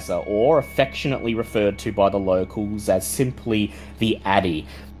Advertiser, or affectionately referred to by the locals as simply the Addy.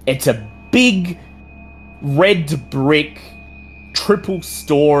 It's a big red brick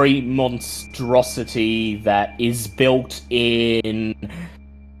triple-story monstrosity that is built in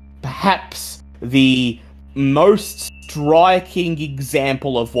perhaps the most striking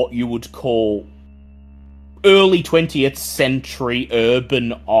example of what you would call early 20th century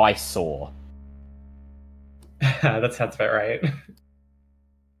urban eyesore. That sounds about right.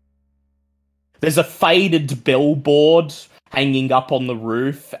 There's a faded billboard hanging up on the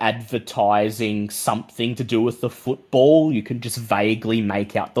roof advertising something to do with the football. You can just vaguely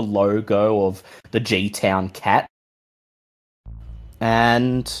make out the logo of the G-Town Cat.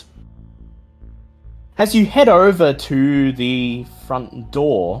 And as you head over to the front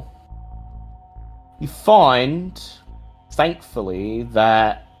door, you find, thankfully,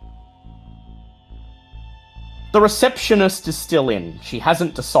 that the receptionist is still in. She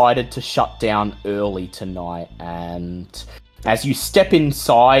hasn't decided to shut down early tonight, and as you step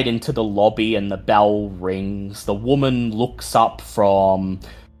inside into the lobby and the bell rings, the woman looks up from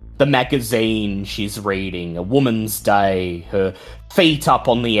the magazine she's reading, A Woman's Day, her feet up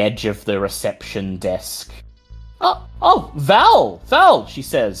on the edge of the reception desk, Oh, Val, she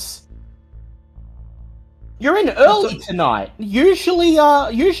says. You're in early tonight. Usually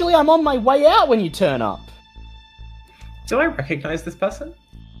I'm on my way out when you turn up. Do I recognize this person?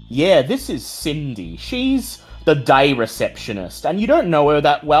 Yeah, this is Cindy. She's the day receptionist, and you don't know her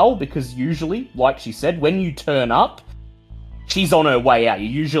that well because usually, like she said, when you turn up, she's on her way out. You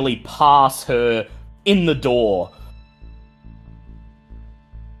usually pass her in the door.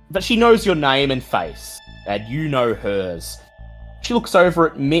 But she knows your name and face, and you know hers. She looks over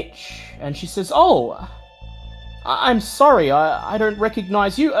at Mitch, and she says, "Oh, I'm sorry, I don't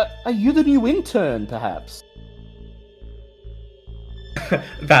recognize you. Are you the new intern, perhaps?"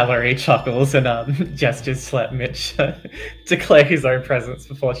 Valerie chuckles and gestures to let Mitch declare his own presence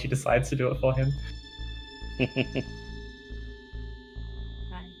before she decides to do it for him. Hi,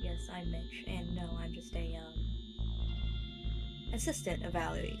 yes, I'm Mitch, and no, I'm just a assistant of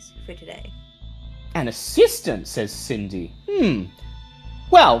Valerie's for today. An assistant, says Cindy.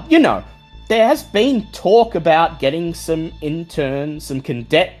 Well, you know, there has been talk about getting some interns, some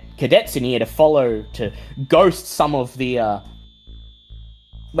cadets in here to ghost some of the,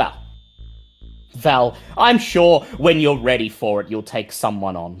 well, Val, I'm sure when you're ready for it, you'll take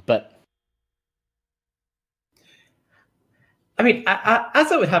someone on, but... I mean, as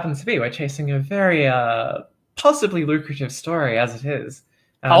it would happen to be, we're chasing a very, possibly lucrative story as it is.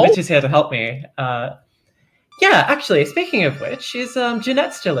 Mitch is here to help me. Yeah, actually, speaking of which, is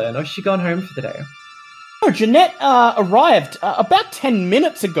Jeanette still in, or has she gone home for the day? Oh, Jeanette arrived about 10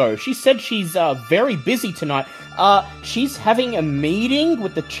 minutes ago. She said she's very busy tonight. She's having a meeting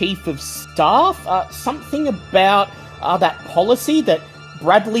with the chief of staff. Something about that policy that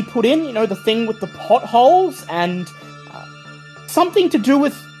Bradley put in, you know, the thing with the potholes, and something to do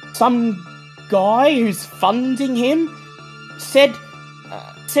with some guy who's funding him. Said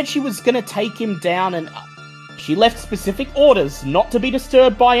she was going to take him down, and she left specific orders not to be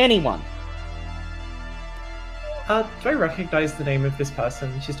disturbed by anyone. Do I recognize the name of this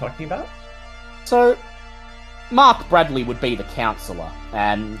person she's talking about? So, Mark Bradley would be the counsellor,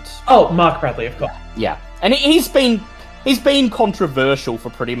 and... Oh, Mark Bradley, of course. Yeah. And he's been controversial for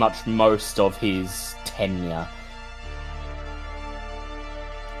pretty much most of his tenure.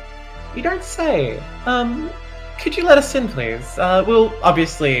 You don't say. Could you let us in, please? We'll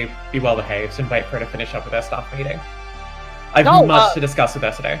obviously be well behaved and wait for her to finish up with our staff meeting. I've much to discuss with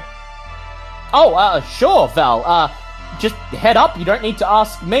her today. Sure, Val. Just head up. You don't need to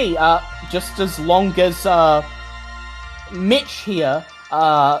ask me. Just as long as, Mitch here,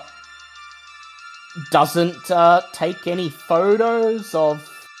 doesn't, take any photos of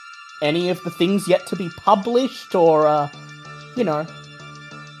any of the things yet to be published, or, you know.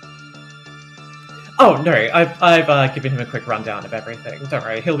 Oh, no, I've given him a quick rundown of everything. Don't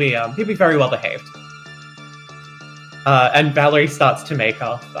worry, he'll be very well behaved. And Valerie starts to make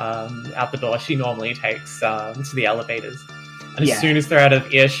off out the door she normally takes to the elevators. And as soon as they're out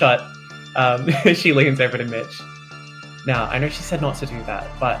of earshot, she leans over to Mitch. Now, I know she said not to do that,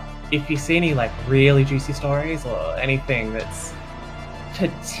 but if you see any like really juicy stories or anything that's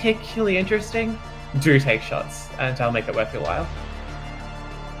particularly interesting, do take shots, and I'll make it worth your while.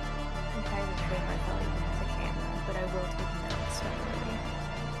 I'm trying to train my colleague with the camera, but I will take notes definitely.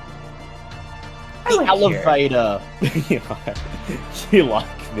 The elevator. You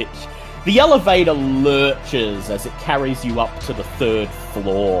like Mitch. The elevator lurches as it carries you up to the 3rd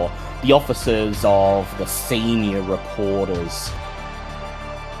floor. The offices of the senior reporters.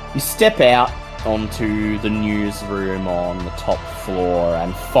 You step out onto the newsroom on the top floor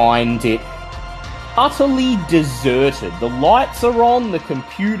and find it utterly deserted. The lights are on, the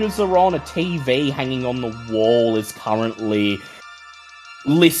computers are on, a TV hanging on the wall is currently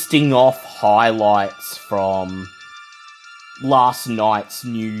listing off highlights from last night's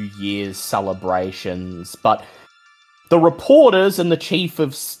New Year's celebrations, but the reporters and the chief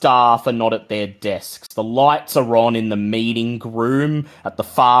of staff are not at their desks. The lights are on in the meeting room at the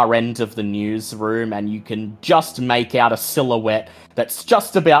far end of the newsroom, and you can just make out a silhouette that's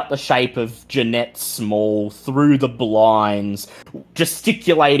just about the shape of Jeanette Small through the blinds,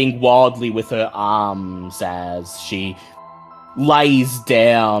 gesticulating wildly with her arms as she lays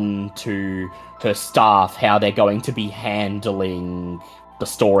down to her staff how they're going to be handling the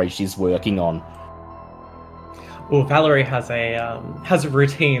story she's working on. Well, Valerie has a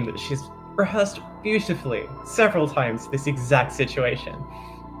routine that she's rehearsed beautifully several times. This exact situation.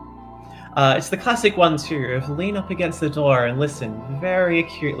 It's the classic 1-2 of lean up against the door and listen very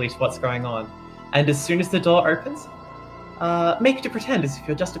acutely to what's going on, and as soon as the door opens, make it to pretend as if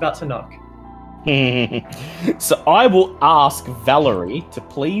you're just about to knock. So I will ask Valerie to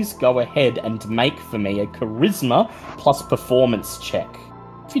please go ahead and make for me a charisma plus performance check.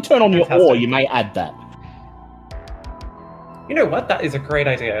 If you turn on your Fantastic. ore, you may add that. You know what? That is a great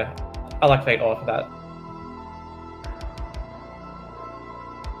idea. I'll activate all for that.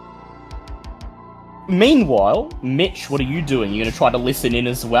 Meanwhile, Mitch, what are you doing? You gonna try to listen in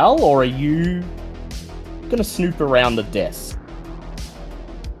as well, or are you gonna snoop around the desk?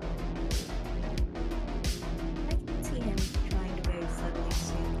 I can see him trying to very subtly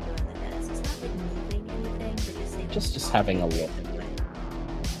snoop doing the desk. It's not like moving anything, but just saying. Just having a look.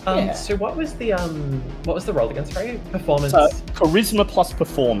 Yeah. So what was the roll again? Sorry, performance. Charisma plus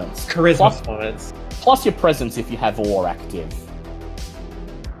performance. Charisma Plus, performance. plus your presence if you have ore active.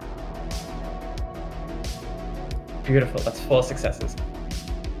 Beautiful. That's 4 successes.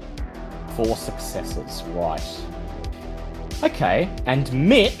 4 successes, right. Okay, and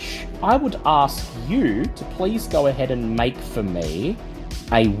Mitch, I would ask you to please go ahead and make for me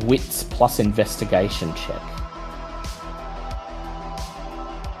a wits plus investigation check.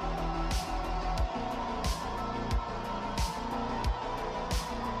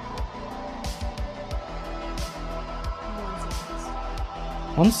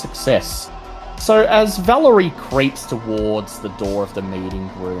 One success. So as Valerie creeps towards the door of the meeting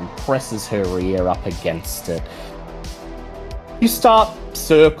room, presses her ear up against it, you start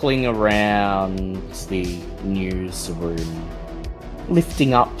circling around the newsroom,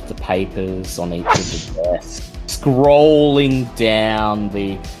 lifting up the papers on each of the desks, scrolling down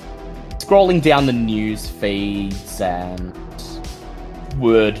the news feeds and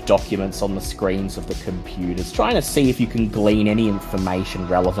Word documents on the screens of the computers, trying to see if you can glean any information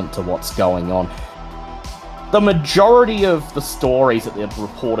relevant to what's going on. The majority of the stories that the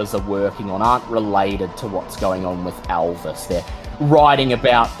reporters are working on aren't related to what's going on with Alvis. They're writing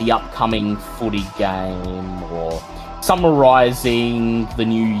about the upcoming footy game, or summarising the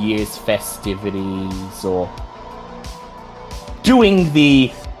New Year's festivities, or doing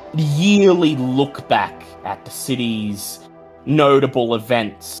the yearly look back at the city's notable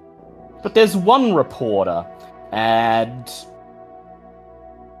events. But there's one reporter, and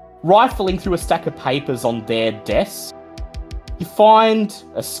rifling through a stack of papers on their desk, you find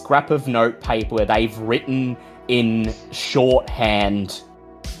a scrap of notepaper where they've written in shorthand,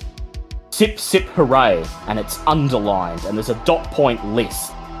 "Sip Sip Hooray," and it's underlined, and there's a dot point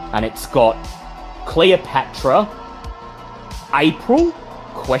list, and it's got Cleopatra, April, ?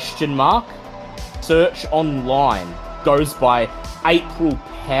 Search online, goes by April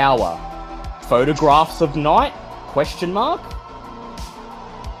Power, photographs of night, ?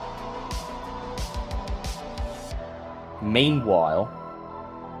 Meanwhile,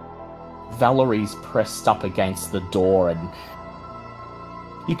 Valerie's pressed up against the door, and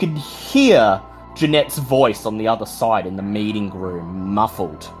you can hear Jeanette's voice on the other side in the meeting room,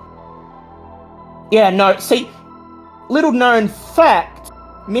 muffled. Yeah, no, see, little known fact,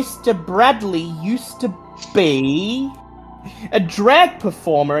 Mr. Bradley used to be a drag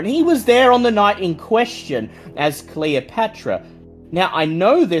performer, and he was there on the night in question as Cleopatra. Now, I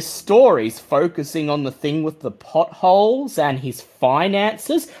know there's stories focusing on the thing with the potholes and his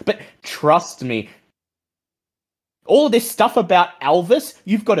finances, but trust me, all this stuff about Alvis,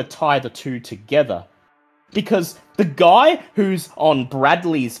 you've got to tie the two together. Because the guy who's on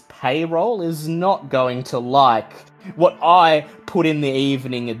Bradley's payroll is not going to like what I put in the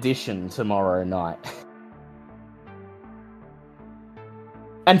evening edition tomorrow night.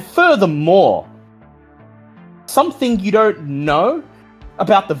 And furthermore, something you don't know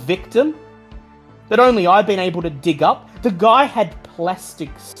about the victim that only I've been able to dig up, the guy had plastic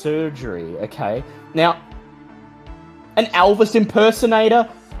surgery, okay? Now, an Elvis impersonator,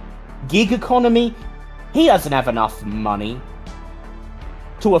 gig economy, he doesn't have enough money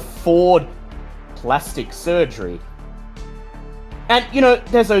to afford plastic surgery. And, you know,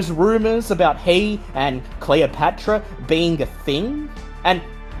 there's those rumours about he and Cleopatra being a thing. And,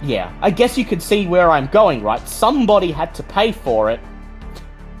 yeah, I guess you could see where I'm going, right? Somebody had to pay for it.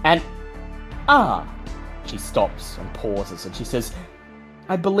 And, she stops and pauses and she says,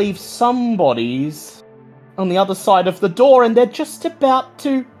 I believe somebody's on the other side of the door and they're just about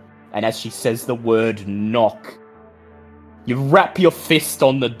to... And as she says the word knock, you rap your fist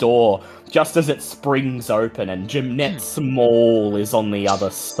on the door just as it springs open and Jeanette Small is on the other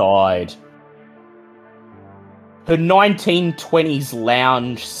side. Her 1920s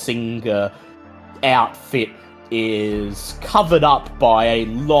lounge singer outfit is covered up by a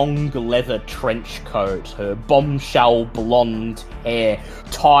long leather trench coat, her bombshell blonde hair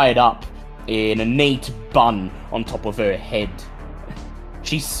tied up in a neat bun on top of her head.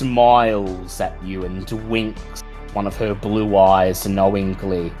 She smiles at you and winks one of her blue eyes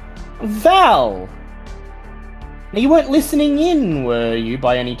knowingly. Val! Now, you weren't listening in, were you,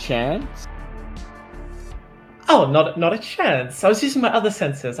 by any chance? Oh, not a chance. I was using my other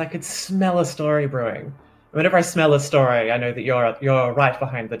senses. I could smell a story brewing. Whenever I smell a story, I know that you're right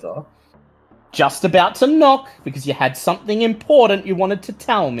behind the door. Just about to knock, because you had something important you wanted to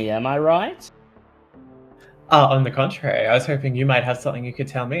tell me, am I right? On the contrary, I was hoping you might have something you could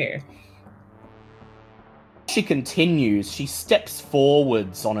tell me. She continues. She steps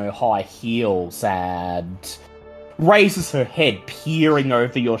forwards on her high heels and raises her head, peering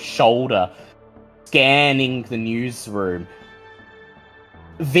over your shoulder, scanning the newsroom.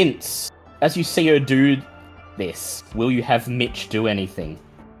 Vince, as you see her do this, will you have Mitch do anything?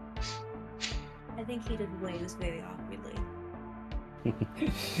 I think he did waves very awkwardly.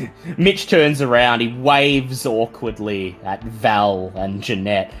 Mitch turns around, he waves awkwardly at Val and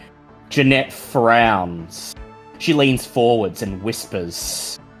Jeanette. Jeanette frowns. She leans forwards and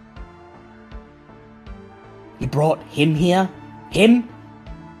whispers. You brought him here? Him?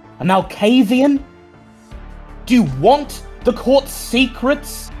 A Malkavian? Do you want the court's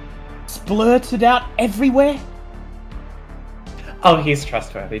secrets splurted out everywhere? Oh, he's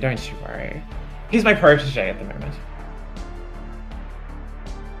trustworthy, don't you worry. He's my protege at the moment.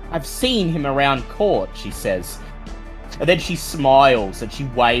 I've seen him around court, she says. And then she smiles and she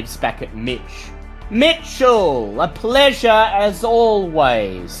waves back at Mitch. Mitchell, a pleasure as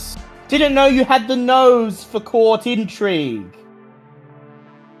always. Didn't know you had the nose for court intrigue.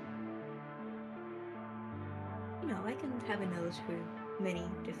 You know, I can have a nose for many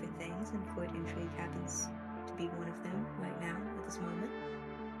different things, and court intrigue happens to be one of them right now, at this moment.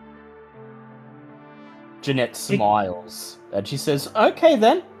 Jeanette smiles and she says, okay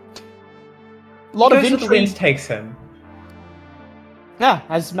then. Lot He of goes where the intrigue. wind takes him. Yeah,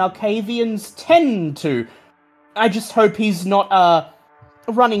 as Malkavians tend to. I just hope he's not,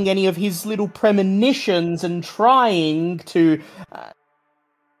 running any of his little premonitions and trying on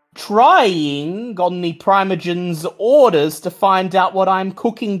the Primogen's orders to find out what I'm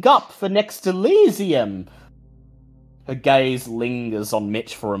cooking up for next Elysium. Her gaze lingers on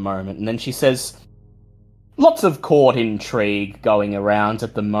Mitch for a moment, and then she says, lots of court intrigue going around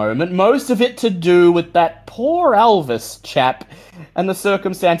at the moment, most of it to do with that poor Elvis chap and the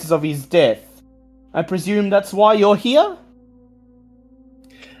circumstances of his death. I presume that's why you're here?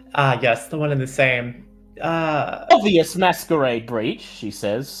 Yes, the one and the same. Obvious masquerade breach, she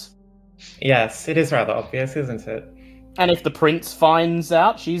says. Yes, it is rather obvious, isn't it? And if the prince finds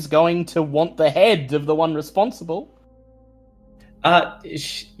out, she's going to want the head of the one responsible.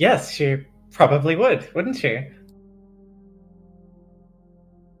 Yes, she probably would, wouldn't she?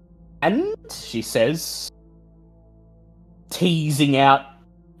 And, she says,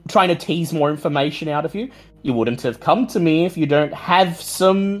 trying to tease more information out of you, you wouldn't have come to me if you don't have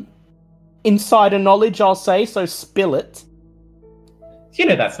some insider knowledge, I'll say, so spill it. You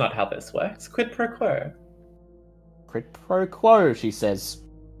know that's not how this works. Quid pro quo. Quid pro quo, she says.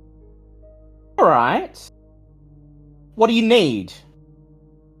 Alright. What do you need?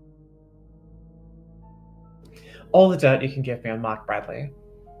 All the dirt you can give me on Mark Bradley.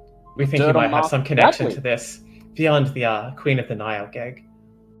 We think Dirt you on might have Mark some connection Bradley? to this beyond the Queen of the Nile gig.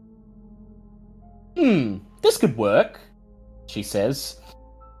 This could work, she says.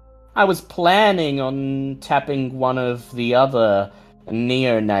 I was planning on tapping one of the other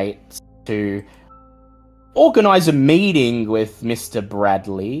neonates to organize a meeting with Mr.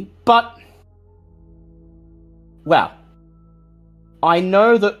 Bradley, but, well, I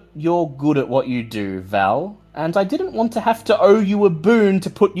know that you're good at what you do, Val, and I didn't want to have to owe you a boon to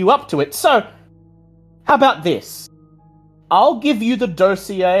put you up to it, so how about this? I'll give you the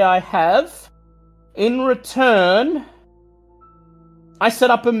dossier I have. In return, I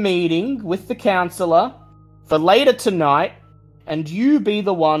set up a meeting with the councillor for later tonight, and you be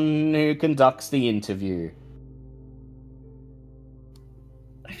the one who conducts the interview.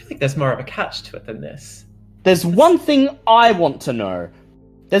 I feel like there's more of a catch to it than this. There's one thing I want to know.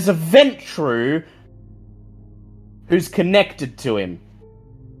 There's a Ventrue who's connected to him.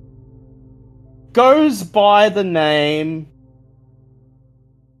 Goes by the name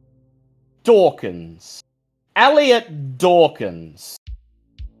Dawkins. Elliot Dawkins.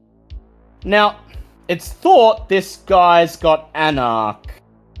 Now, it's thought this guy's got Anarch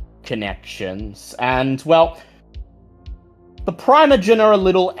connections, and, well, the Primogen are a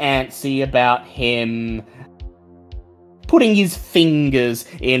little antsy about him putting his fingers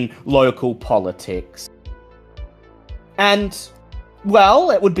in local politics. And,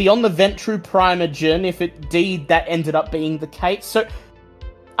 well, it would be on the Ventrue Primogen if indeed that ended up being the case, so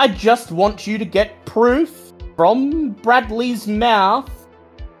I just want you to get proof from Bradley's mouth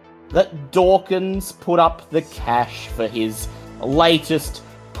that Dawkins put up the cash for his latest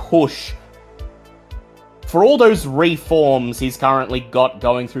push. For all those reforms he's currently got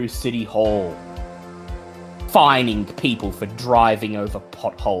going through City Hall. Fining people for driving over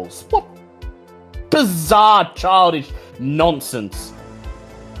potholes. What bizarre, childish nonsense.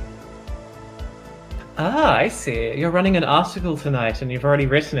 Ah, I see. You're running an article tonight and you've already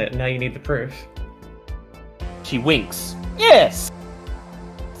written it and now you need the proof. She winks. Yes!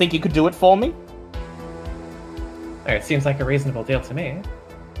 Think you could do it for me? Oh, it seems like a reasonable deal to me.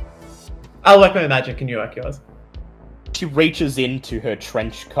 I'll work my magic and you work yours. She reaches into her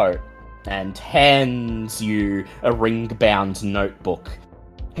trench coat and hands you a ring-bound notebook.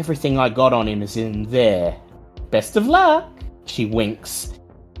 Everything I got on him is in there. Best of luck! She winks.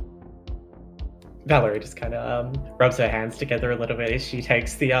 Valerie just kind of rubs her hands together a little bit as she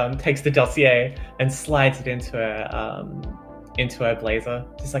takes the dossier and slides it into her blazer,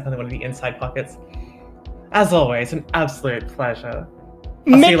 just like on one of the inside pockets. As always, an absolute pleasure.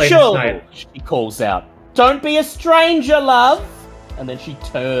 I'll see you later Mitchell! tonight. She calls out. Don't be a stranger, love! And then she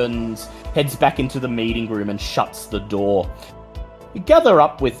turns, heads back into the meeting room and shuts the door. You gather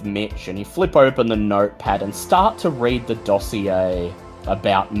up with Mitch and you flip open the notepad and start to read the dossier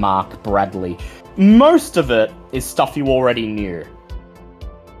about Mark Bradley. Most of it is stuff you already knew.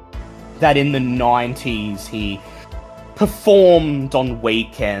 That in the 90s he performed on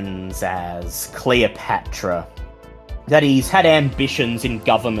weekends as Cleopatra. That he's had ambitions in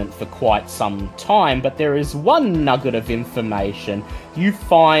government for quite some time, but there is one nugget of information you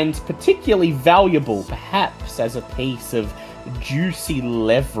find particularly valuable, perhaps as a piece of juicy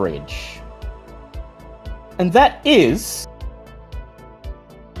leverage. And that is...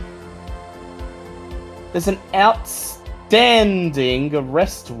 there's an outstanding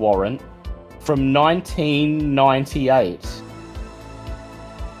arrest warrant from 1998.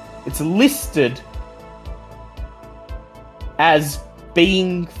 It's listed as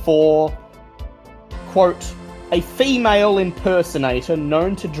being for, quote, a female impersonator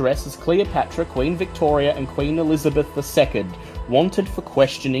known to dress as Cleopatra, Queen Victoria, and Queen Elizabeth II, wanted for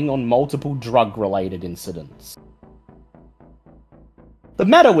questioning on multiple drug-related incidents. The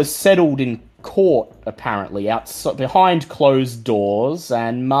matter was settled in court, apparently, outside, behind closed doors,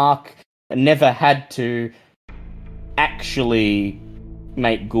 and Mark never had to actually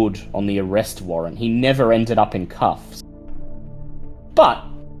make good on the arrest warrant. He never ended up in cuffs. But,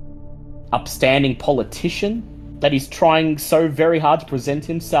 upstanding politician that he's trying so very hard to present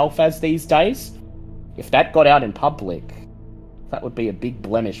himself as these days, if that got out in public, that would be a big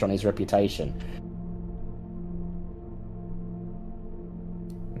blemish on his reputation.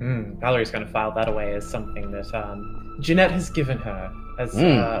 Valerie's going to file that away as something that Jeanette has given her, as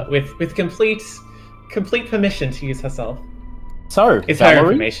with complete permission to use herself. So, It's Valerie,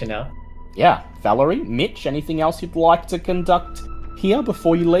 her information now. Yeah, Valerie, Mitch, anything else you'd like to conduct here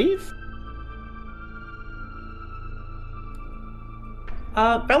before you leave?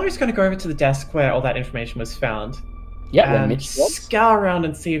 Valerie's going to go over to the desk where all that information was found. Yeah, where and Mitch was. scour around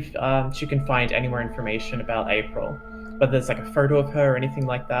and see if she can find any more information about April. Whether there's like a photo of her or anything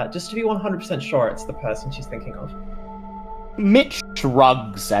like that, just to be 100% sure it's the person she's thinking of. Mitch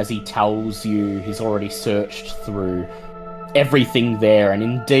shrugs as he tells you he's already searched through everything there, and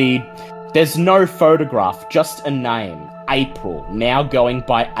indeed, there's no photograph, just a name. April, now going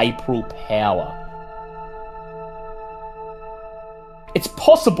by April Power. It's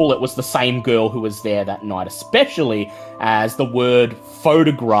possible it was the same girl who was there that night, especially as the word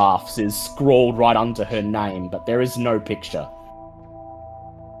photographs is scrawled right under her name, but there is no picture.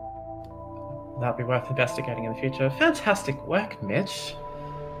 That'll be worth investigating in the future. Fantastic work, Mitch.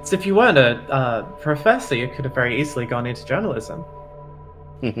 So if you weren't a professor, you could have very easily gone into journalism.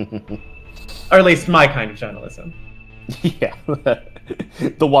 Or at least my kind of journalism. Yeah,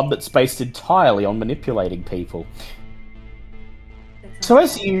 the one that's based entirely on manipulating people. So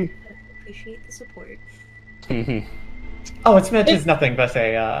as you... appreciate the support. Oh, it's meant as nothing but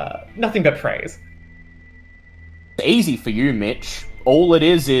praise. It's easy for you, Mitch. All it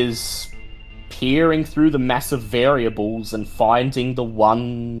is peering through the massive variables and finding the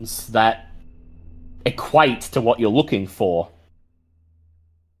ones that equate to what you're looking for.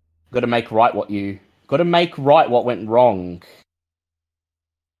 Gotta make right what went wrong.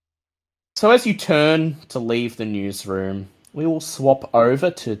 So as you turn to leave the newsroom, we will swap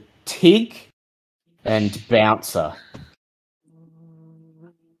over to Tig and Bouncer.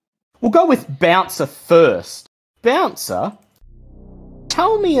 We'll go with Bouncer first. Bouncer,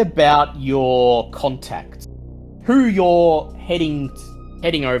 tell me about your contact. Who you're heading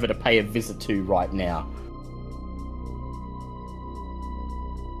heading over to pay a visit to right now.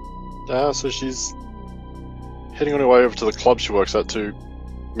 So she's heading on her way over to the club she works at to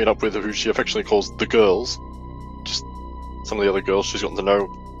meet up with who she affectionately calls the girls. Just some of the other girls she's gotten to know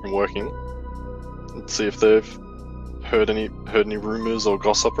from working. And see if they've heard any rumours or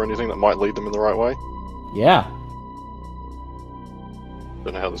gossip or anything that might lead them in the right way. Yeah.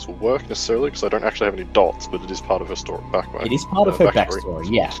 Don't know how this will work necessarily, because I don't actually have any dots, but it is part of her story background. It is part of her backstory,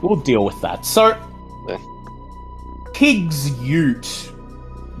 yeah. We'll deal with that. So, Yeah. Tig's ute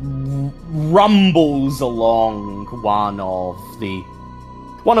rumbles along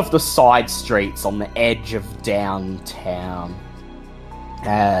one of the side streets on the edge of downtown.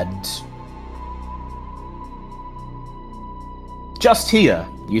 And just here,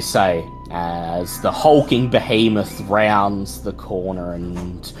 you say, as the hulking behemoth rounds the corner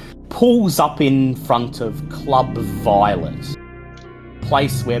and pulls up in front of Club Violet,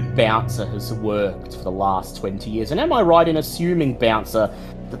 place where Bouncer has worked for the last 20 years. And am I right in assuming, Bouncer,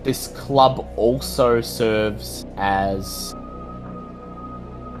 that this club also serves as...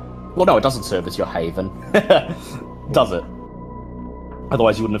 Well, no, it doesn't serve as your haven. Does it?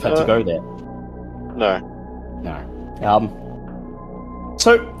 Otherwise you wouldn't have had to go there. No. No.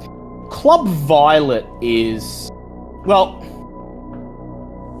 So, Club Violet is... Well,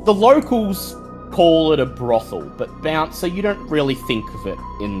 the locals call it a brothel, but Bouncer, you don't really think of it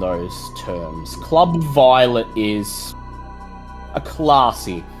in those terms. Club Violet is a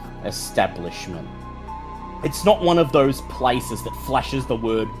classy establishment. It's not one of those places that flashes the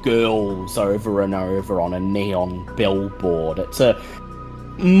word girls over and over on a neon billboard. It's a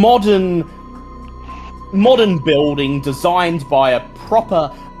modern building designed by a proper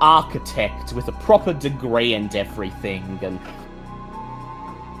architect with a proper degree and everything, and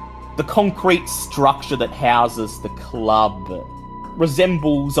the concrete structure that houses the club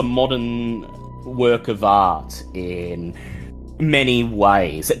resembles a modern work of art in many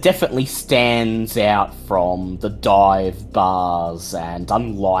ways. It definitely stands out from the dive bars and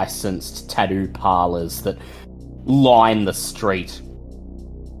unlicensed tattoo parlors that line the street.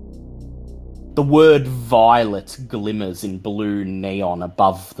 The word Violet glimmers in blue neon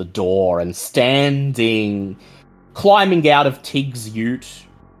above the door, and climbing out of Tig's ute,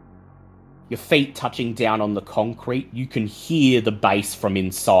 your feet touching down on the concrete, you can hear the bass from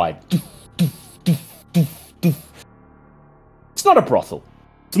inside. It's not a brothel.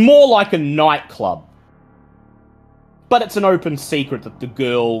 It's more like a nightclub. But it's an open secret that the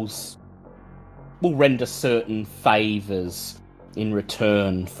girls will render certain favours in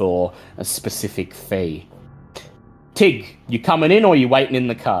return for a specific fee. Tig, you coming in or you waiting in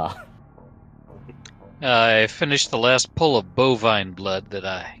the car? I finished the last pull of bovine blood that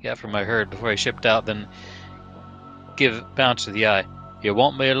I got from my herd before I shipped out, then give Bouncer the eye. You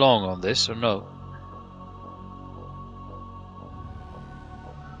want me along on this or no?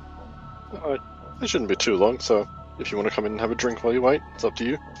 It shouldn't be too long, so if you want to come in and have a drink while you wait, it's up to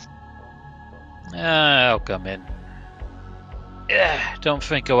you. I'll come in. Don't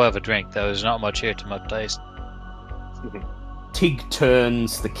think I'll have a drink, though. There's not much here to my taste. Tig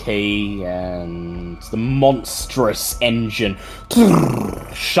turns the key and the monstrous engine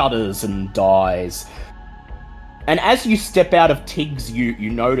shudders and dies. And as you step out of Tig's ute, you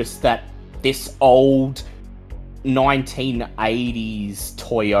notice that this old 1980s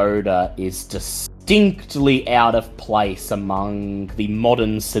Toyota is distinctly out of place among the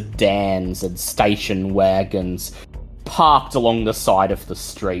modern sedans and station wagons parked along the side of the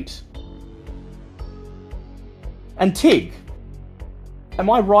street. And Tig, am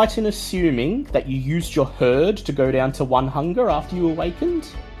I right in assuming that you used your herd to go down to One Hunger after you awakened?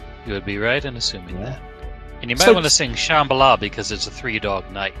 You would be right in assuming that. And you might want to sing Shambhala because it's a 3-dog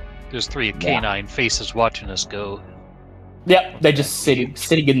night. There's 3 canine faces watching us go. Yep, they're just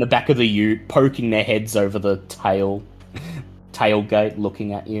sitting in the back of the ute, poking their heads over the tailgate,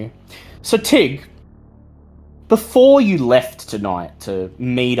 looking at you. So Tig, before you left tonight to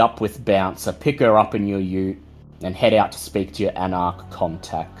meet up with Bouncer, pick her up in your ute, and head out to speak to your Anarch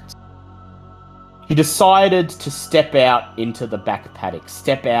contact, you decided to step out into the back paddock,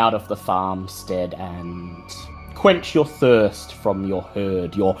 step out of the farmstead, and quench your thirst from your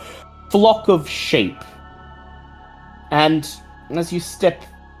herd, your flock of sheep. And as you step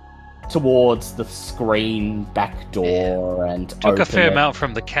towards the screen back door and took a fair open it, amount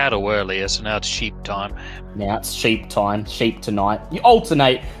from the cattle earlier, so now it's sheep time. Now it's sheep time, sheep tonight. You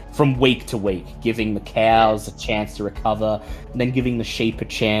alternate from week to week, giving the cows a chance to recover, and then giving the sheep a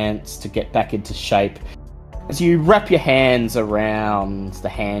chance to get back into shape. As you wrap your hands around the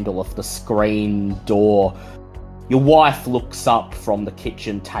handle of the screen door, Your wife looks up from the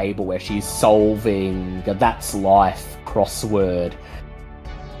kitchen table where she's solving a That's Life crossword.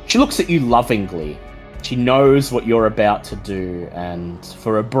 She looks at you lovingly. She knows what you're about to do, and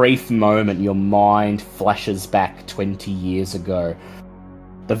for a brief moment your mind flashes back 20 years ago.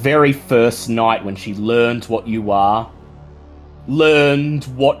 The very first night when she learned what you are, learned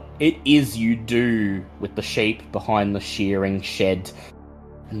what it is you do with the sheep behind the shearing shed,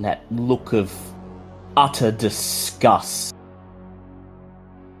 and that look of utter disgust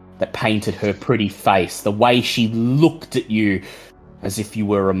that painted her pretty face, the way she looked at you as if you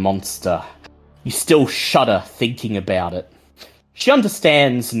were a monster. You still shudder thinking about it. She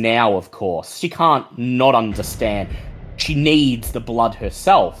understands now, of course. She can't not understand. She needs the blood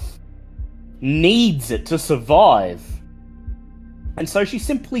herself. Needs it to survive. And so she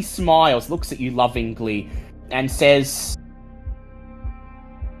simply smiles, looks at you lovingly, and says,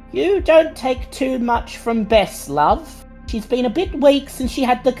 "You don't take too much from Bess, love. She's been a bit weak since she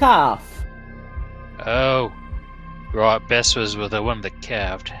had the calf." Oh, right, Bess was with the one that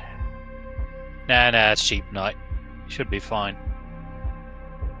calved. Nah, it's sheep night. Should be fine.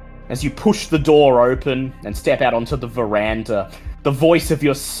 As you push the door open and step out onto the veranda, the voice of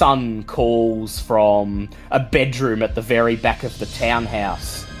your son calls from a bedroom at the very back of the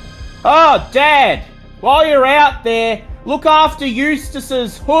townhouse. "Oh, Dad! While you're out there, look after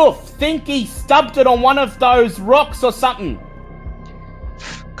Eustace's hoof. Think he stubbed it on one of those rocks or something."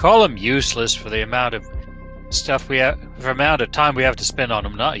 Call him useless for the amount of amount of time we have to spend on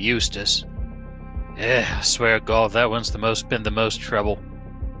him, not Eustace. Yeah, I swear to God, that one's been the most trouble.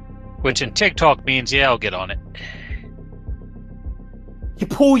 Which in TikTok means, yeah, I'll get on it. You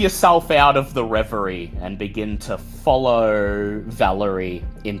pull yourself out of the reverie and begin to follow Valerie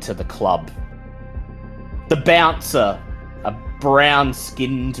into the club. The bouncer, a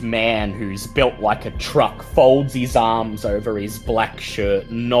brown-skinned man who's built like a truck, folds his arms over his black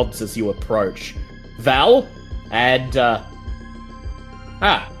shirt, nods as you approach. "Val? And,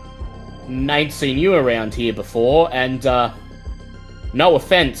 ain't seen you around here before, and, no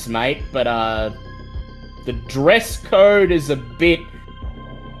offense, mate, but, the dress code is a bit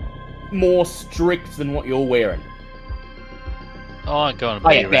more strict than what you're wearing." Oh, I'm going to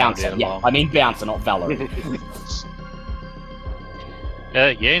be around bouncer, here yeah. long. I mean bouncer, not Valerie.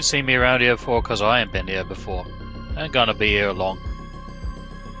 You ain't seen me around here before because I ain't been here before. I ain't gonna be here long.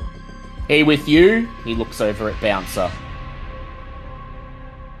 "He with you?" He looks over at Bouncer.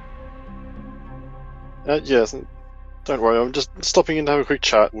 Yes, don't worry. I'm just stopping in to have a quick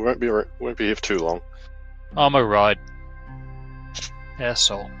chat. We won't be here for too long. I'm a ride. That's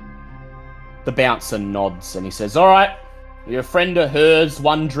all. The bouncer nods and he says, "Alright, you're a friend of hers,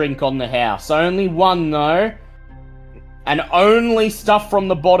 one drink on the house. Only one, though. And only stuff from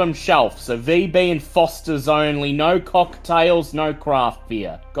the bottom shelf. So VB and Foster's only. No cocktails, no craft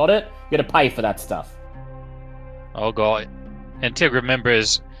beer. Got it? You gotta pay for that stuff." Oh, got it. And Tig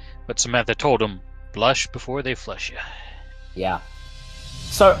remembers what Samantha told him. Blush before they flush you. Yeah.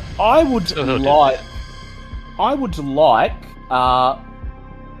 So I would like,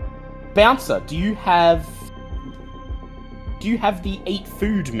 Bouncer, do you have the eat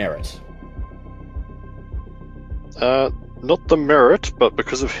food merit? Not the merit, but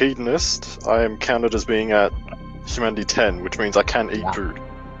because of hedonist, I am counted as being at humanity 10, which means I can eat food.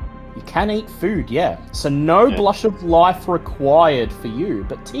 You can eat food, yeah. So no blush of life required for you,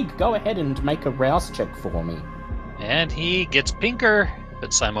 but Tig, go ahead and make a rouse check for me. And he gets pinker,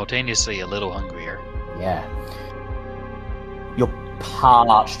 but simultaneously a little hungrier. Yeah. Your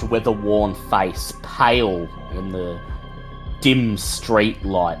parched, weather-worn face, pale in the dim street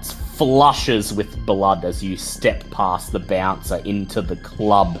lights, flushes with blood as you step past the bouncer into the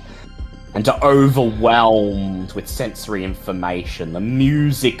club and are overwhelmed with sensory information. The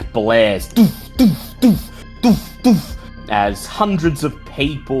music blares, doof, doof, doof, doof, doof, as hundreds of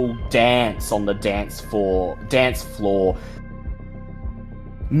people dance on the dance floor,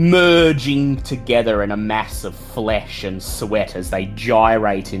 merging together in a mass of flesh and sweat as they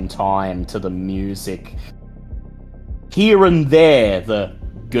gyrate in time to the music. Here and there, the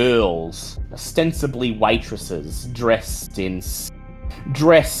girls, ostensibly waitresses, dressed in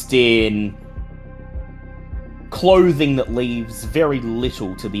clothing that leaves very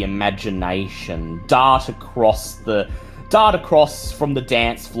little to the imagination, dart across from the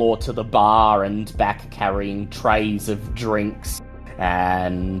dance floor to the bar and back, carrying trays of drinks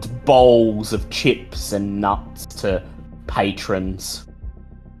and bowls of chips and nuts to patrons.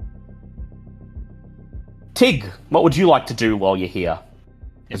 Tig, what would you like to do while you're here?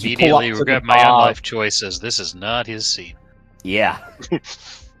 As you pull up Immediately to the regret my own bar- life choices. This is not his seat. Yeah.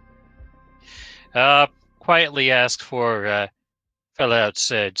 Quite quietly ask for fella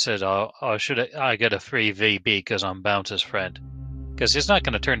outside. Said, "Oh, should I get a free VB because I'm Bounce's friend? Because he's not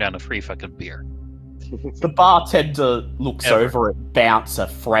going to turn down a free fucking beer." The bartender looks Ever. over at Bouncer,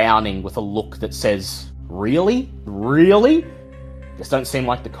 frowning with a look that says, "Really? Really? Just don't seem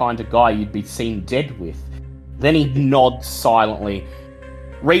like the kind of guy you'd be seen dead with." Then he nods silently,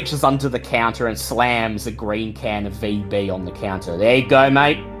 reaches under the counter and slams a green can of VB on the counter. "There you go,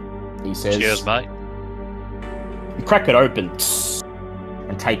 mate," he says. Cheers, mate. You crack it open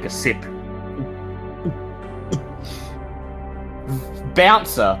and take a sip.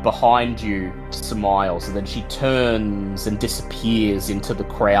 Bouncer behind you smiles, and then she turns and disappears into the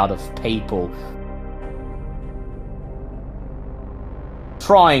crowd of people,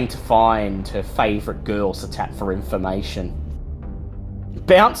 trying to find her favourite girls to tap for information.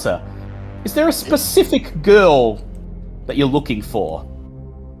 Bouncer, is there a specific girl that you're looking for?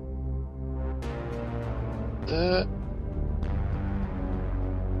 I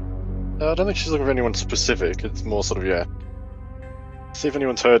don't think she's looking for anyone specific. It's more sort of, yeah, see if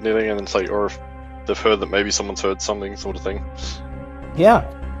anyone's heard anything, and then say, or if they've heard that maybe someone's heard something, sort of thing. Yeah.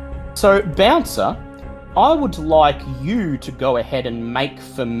 So, Bouncer, I would like you to go ahead and make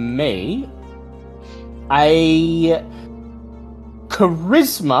for me a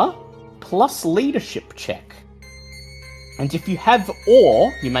charisma plus leadership check. And if you have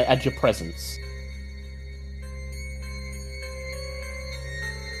awe, you may add your presence.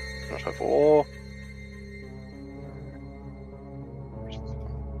 Not have all.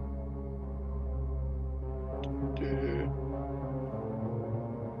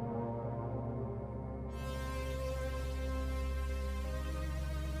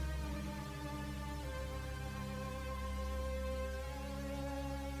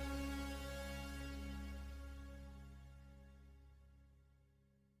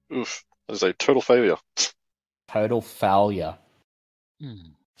 Oof, that is a total failure. Total failure. Hmm.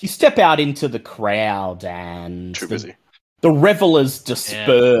 You step out into the crowd and Too busy. the revelers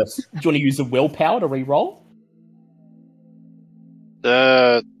disperse. Do you want to use a willpower to re-roll?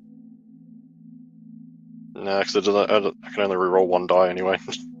 No, because I can only reroll one die anyway.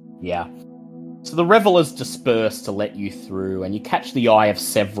 Yeah. So the revelers disperse to let you through, and you catch the eye of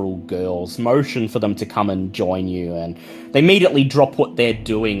several girls, motion for them to come and join you, and they immediately drop what they're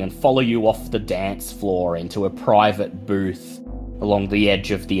doing and follow you off the dance floor into a private booth along the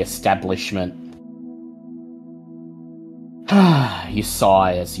edge of the establishment. You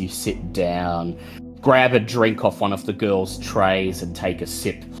sigh as you sit down, grab a drink off one of the girls' trays and take a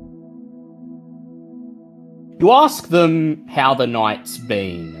sip. You ask them how the night's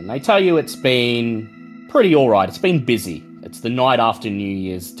been, and they tell you it's been pretty alright. It's been busy. It's the night after New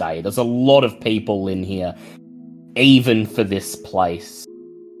Year's Day. There's a lot of people in here, even for this place.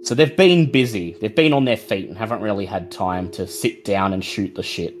 So they've been busy. They've been on their feet and haven't really had time to sit down and shoot the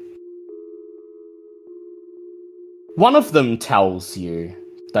shit. One of them tells you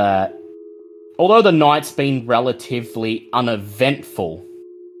that although the night's been relatively uneventful,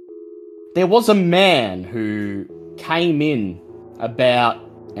 there was a man who came in about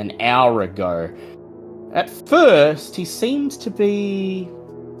an hour ago. At first, he seemed to be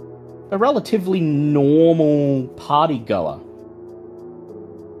a relatively normal partygoer.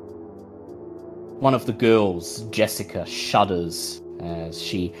 One of the girls, Jessica, shudders as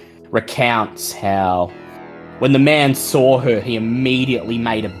she recounts how when the man saw her, he immediately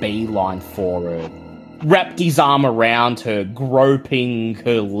made a beeline for her, wrapped his arm around her, groping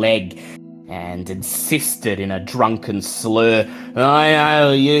her leg, and insisted in a drunken slur, "I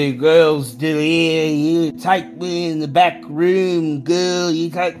know you girls still here, you take me in the back room, girl, you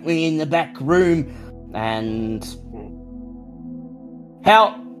take me in the back room," and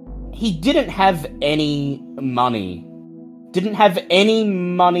how he didn't have any money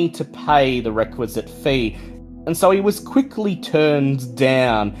to pay the requisite fee, and so he was quickly turned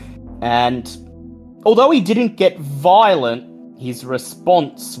down, and although he didn't get violent, his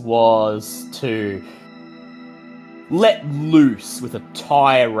response was to let loose with a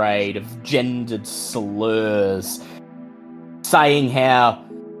tirade of gendered slurs, saying how,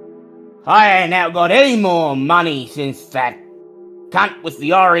 "I ain't now got any more money since that cunt with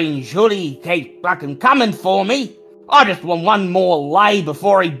the orange hoodie keeps fucking coming for me. I just want one more lay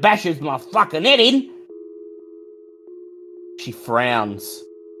before he bashes my fucking head in." She frowns.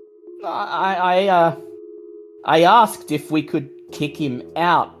 I asked if we could kick him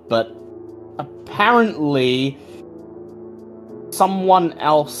out, but apparently someone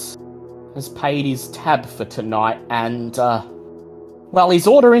else has paid his tab for tonight, and, well, he's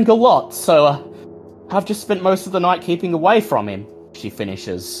ordering a lot, so, I've just spent most of the night keeping away from him, she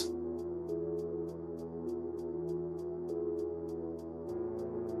finishes.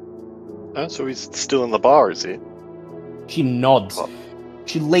 Oh, so he's still in the bar, is he? She nods. Oh.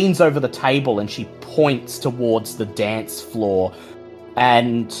 She leans over the table and she points towards the dance floor.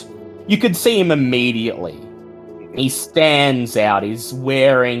 And you could see him immediately. He stands out. He's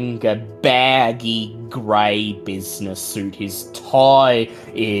wearing a baggy grey business suit. His tie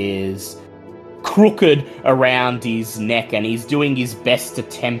is crooked around his neck, and he's doing his best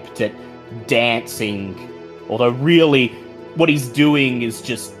attempt at dancing. Although really, what he's doing is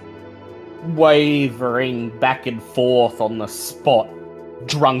just wavering back and forth on the spot,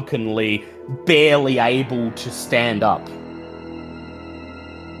 drunkenly, barely able to stand up.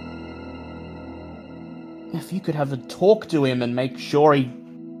 If you could have a talk to him and make sure he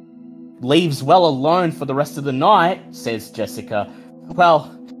leaves well alone for the rest of the night, says Jessica,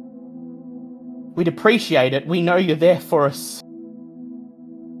 well, we'd appreciate it. We know you're there for us.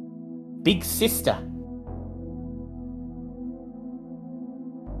 Big sister.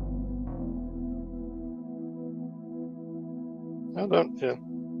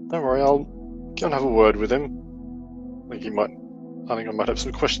 Don't worry, I'll go and have a word with him. I think I might have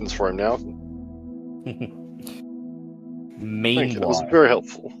some questions for him now. Meanwhile, Thank you, that was very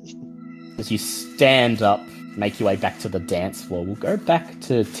helpful. as you stand up, make your way back to the dance floor, we'll go back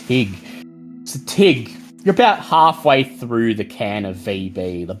to Tig. So Tig, you're about halfway through the can of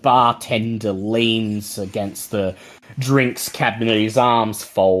VB. The bartender leans against the drinks cabinet, his arms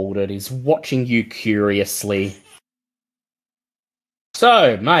folded. He's watching you curiously.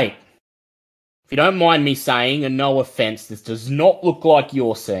 So, mate, if you don't mind me saying, and no offence, this does not look like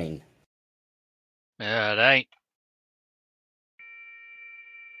your scene. Yeah, it ain't.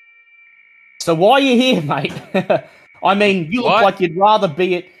 So why are you here, mate? I mean, you look What? like you'd rather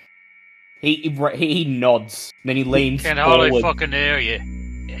be at... He nods, then he leans Can forward. hardly fucking hear you.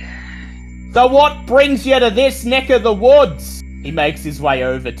 So what brings you to this neck of the woods? He makes his way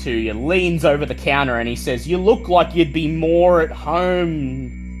over to you, leans over the counter, and he says, you look like you'd be more at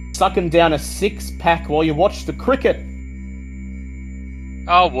home sucking down a six-pack while you watch the cricket.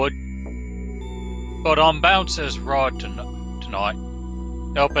 I would. But on Bouncer's ride tonight,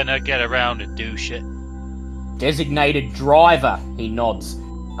 helping her get around and do shit. Designated driver, he nods.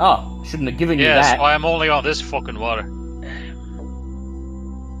 Oh, shouldn't have given you Yes, that. I am only on this fucking water.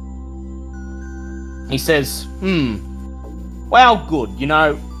 He says, well, good, you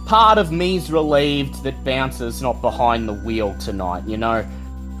know, part of me's relieved that Bouncer's not behind the wheel tonight, you know.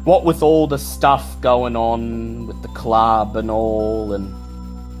 What with all the stuff going on with the club and all, and...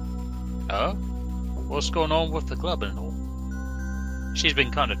 Oh? What's going on with the club and all? She's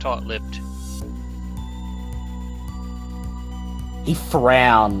been kind of tight-lipped. He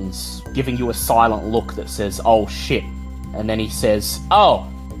frowns, giving you a silent look that says, oh shit. And then he says, right.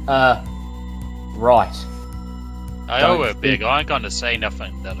 I owe her big. I ain't gonna say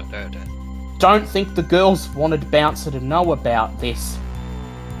nothing. Don't think the girls wanted Bouncer to know about this.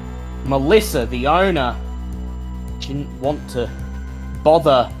 Melissa, the owner, didn't want to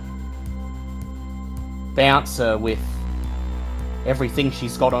bother Bouncer with everything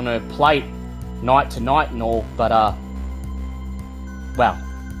she's got on her plate, night to night and all, but, well,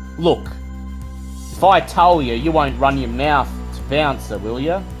 look, if I tell you, you won't run your mouth to Bouncer, will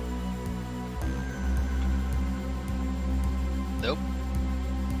you? Nope.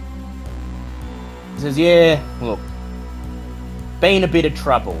 He says, yeah, look, been a bit of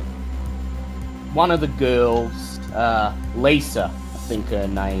trouble. One of the girls, Lisa, I think her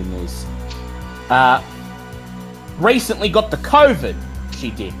name is, recently got the COVID,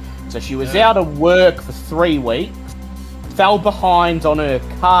 she did. So she was out of work for 3 weeks, fell behind on her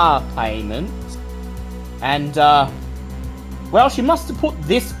car payments, and, well, she must have put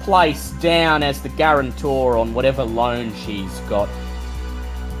this place down as the guarantor on whatever loan she's got.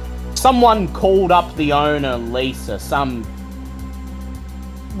 Someone called up the owner, Lisa, some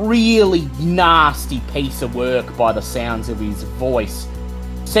really nasty piece of work by the sounds of his voice.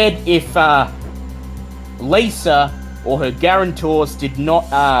 Said if, Lisa or her guarantors did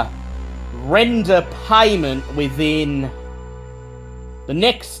not, render payment within the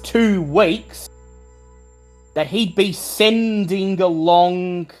next 2 weeks, that he'd be sending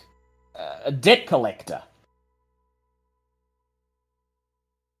along a debt collector.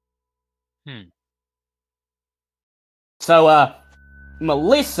 So,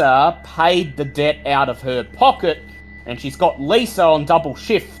 Melissa paid the debt out of her pocket, and she's got Lisa on double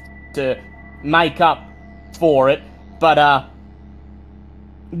shift to make up for it, but,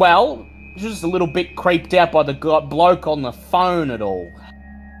 well, she's just a little bit creeped out by the bloke on the phone at all.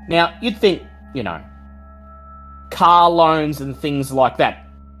 Now, you'd think, you know, car loans and things like that.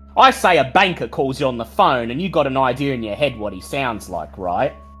 I say a banker calls you on the phone and you got an idea in your head what he sounds like,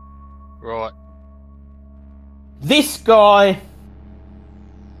 right? Right. This guy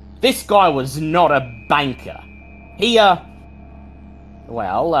was not a banker. He, no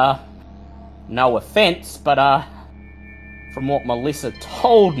offense, but, from what Melissa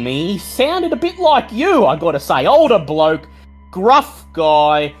told me, he sounded a bit like you, I gotta say. Older bloke, gruff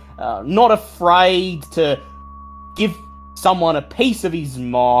guy, not afraid to give someone a piece of his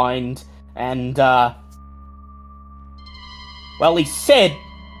mind, and, well, he said,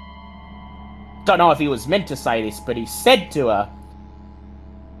 don't know if he was meant to say this, but he said to her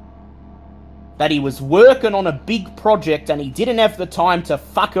that he was working on a big project and he didn't have the time to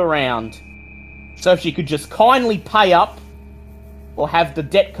fuck around. So if she could just kindly pay up, or have the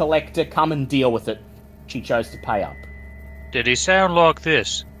debt collector come and deal with it, she chose to pay up. Did he sound like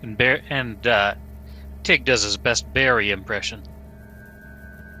this? And Tig does his best Barry impression.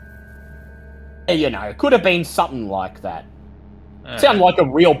 You know, it could have been something like that. Sounded like a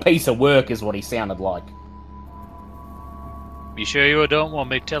real piece of work is what he sounded like. You sure you don't want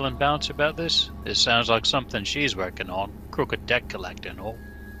me telling Bouncer about this? This sounds like something she's working on. Crooked debt collector and all.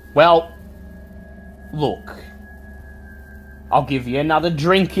 Well, look. I'll give you another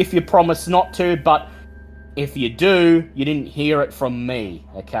drink if you promise not to, but if you do, you didn't hear it from me,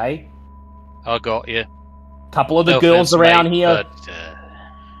 okay? I got you. Couple of the No girls offense, around mate, here... But,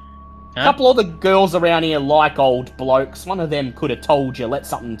 A couple of the girls around here like old blokes. One of them could have told you, let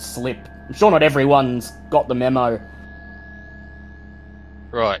something slip. I'm sure not everyone's got the memo.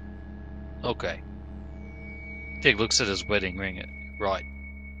 Right. Okay. Tig looks at his wedding ring. Right.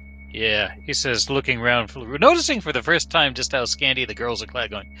 Yeah, he says, looking around, noticing for the first time just how scanty the girls are clad,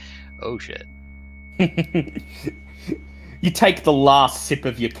 going, oh shit. You take the last sip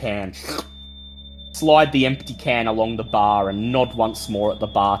of your can. Slide the empty can along the bar and nod once more at the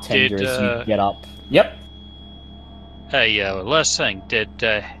bartender as you get up. Yep. Hey, last thing, did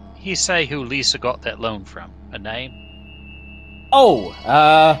he say who Lisa got that loan from? A name? Oh,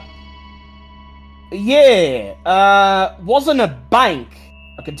 yeah, wasn't a bank.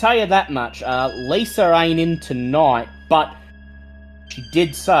 I can tell you that much. Lisa ain't in tonight, but she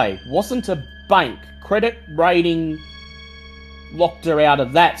did say, wasn't a bank. Credit rating locked her out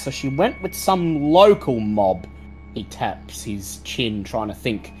of that, so she went with some local mob. He taps his chin, trying to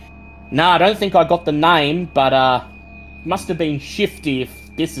think. Nah, I don't think I got the name, but, must have been shifty if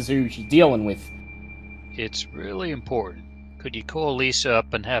this is who she's dealing with. It's really important. Could you call Lisa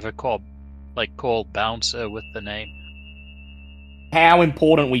up and have her call Bouncer with the name? How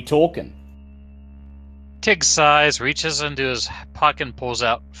important we talking? Tig sighs, reaches into his pocket and pulls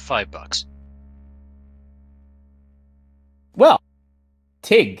out $5. Well,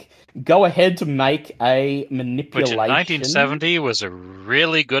 Tig, go ahead to make a manipulation. Which in 1970 was a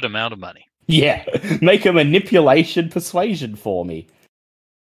really good amount of money. Yeah, make a manipulation persuasion for me.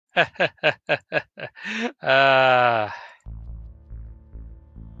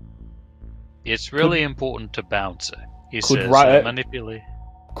 It's really important to Bouncer. He Could says, manipulate.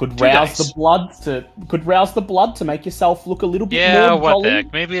 Could Two rouse dice. the blood to make yourself look a little bit Yeah, more what jolly. the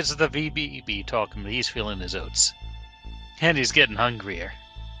heck? Maybe it's the VBB talking, but he's feeling his oats. And he's getting hungrier.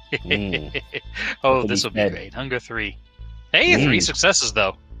 Oh, Look at this his will be head. great. Hunger 3. Hey, 3 successes,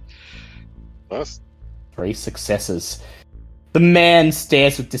 though. Nice. 3 successes. The man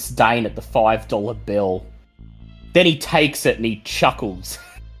stares with disdain at the $5 bill. Then he takes it and he chuckles.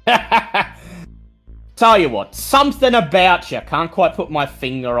 Tell you what, something about you. Can't quite put my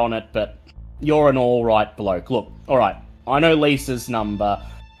finger on it, but you're an alright bloke. Look, alright, I know Lisa's number.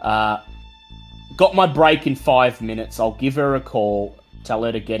 Got my break in 5 minutes. I'll give her a call. Tell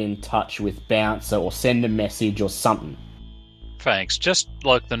her to get in touch with Bouncer or send a message or something. Thanks. Just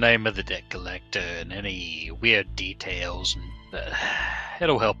like the name of the debt collector and any weird details. And,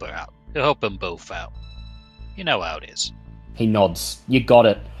 it'll help her out. It'll help them both out. You know how it is. He nods. You got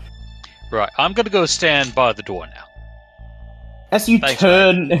it. Right, I'm gonna go stand by the door now. As you Thanks,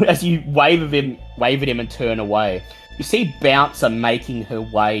 as you wave at him and turn away, you see Bouncer making her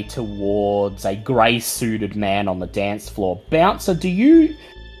way towards a grey-suited man on the dance floor. Bouncer, do you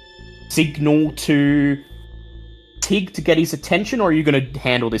signal to Tig to get his attention, or are you going to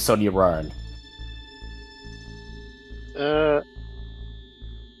handle this on your own?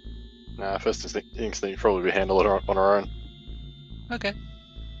 First instinct probably we handle it on our own. Okay.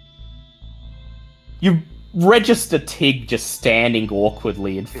 You register Tig just standing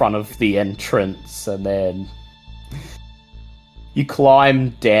awkwardly in front of the entrance, and then you climb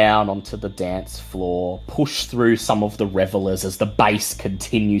down onto the dance floor, push through some of the revelers as the bass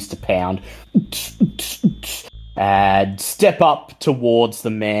continues to pound, and step up towards the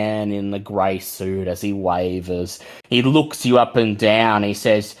man in the grey suit as he wavers. He looks you up and down. He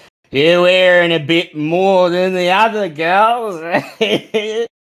says, You're wearing a bit more than the other girls.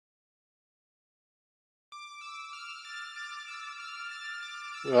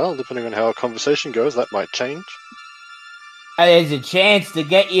 Well, depending on how our conversation goes, that might change. There's a chance to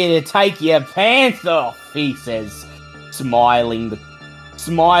get you to take your pants off, he says, smiling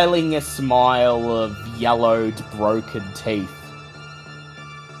a smile of yellowed, broken teeth.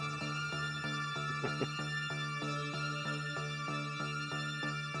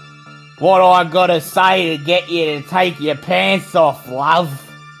 What I gotta say to get you to take your pants off, love?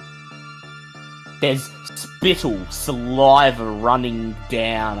 There's spittle, saliva running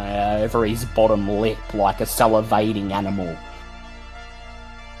down over his bottom lip like a salivating animal.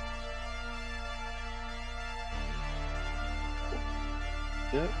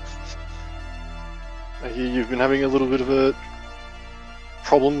 Yeah. I hear you've been having a little bit of a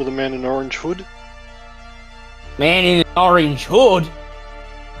problem with a man in an orange hood. Man in an orange hood?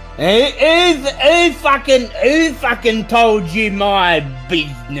 Who fucking told you my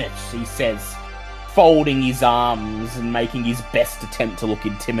business, he says, folding his arms and making his best attempt to look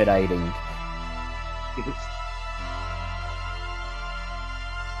intimidating.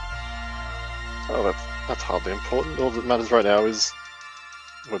 Oh, that's hardly important. All that matters right now is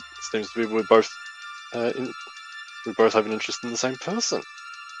what seems to be we both have an interest in the same person.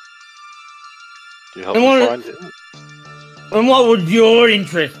 Do you help me find him? And what would your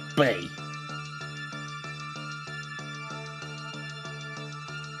interest be?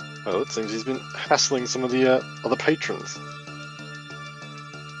 Well, it seems he's been hassling some of the other patrons.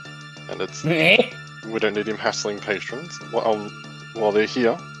 And it's... we don't need him hassling patrons while they're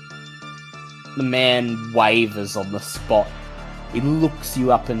here. The man wavers on the spot. He looks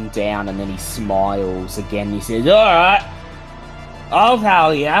you up and down and then he smiles again. He says, "Alright, I'll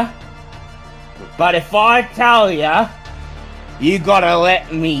tell ya. But if I tell ya, you gotta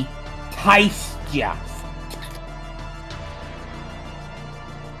let me taste ya."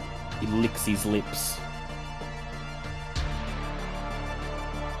 He licks his lips.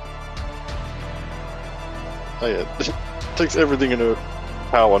 Oh yeah, it takes everything in her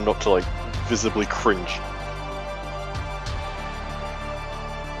power not to, like, visibly cringe.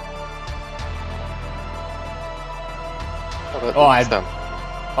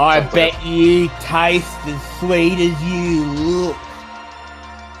 I bet you taste as sweet as you look.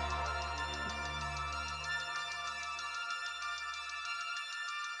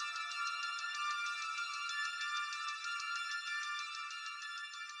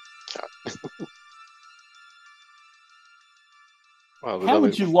 Well, How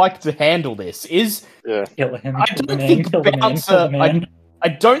would you like to handle this? Yeah. Kill him. I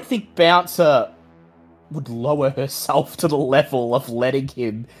don't think Bouncer would lower herself to the level of letting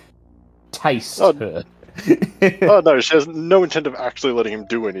him taste her. Oh no, she has no intent of actually letting him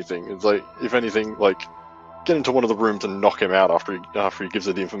do anything. It's like, if anything, like, get into one of the rooms and knock him out after he gives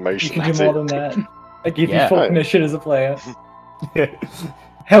her the information. You can do more than that. I give you full Right. permission as a player.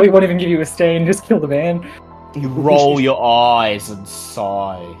 Hell, he won't even give you a stain, just kill the man. You roll your eyes and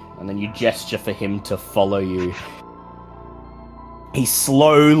sigh, and then you gesture for him to follow you. He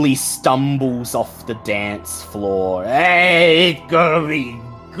slowly stumbles off the dance floor. "Hey, it's gonna be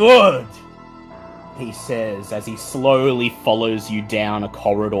good," he says as he slowly follows you down a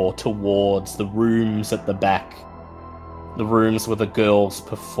corridor towards the rooms at the back. The rooms where the girls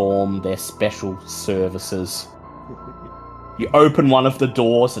perform their special services. You open one of the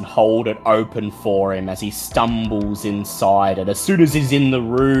doors and hold it open for him as he stumbles inside, and as soon as he's in the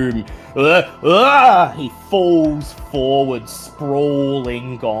room, he falls forward,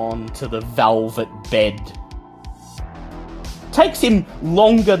 sprawling onto the velvet bed. Takes him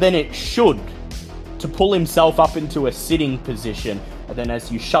longer than it should to pull himself up into a sitting position, and then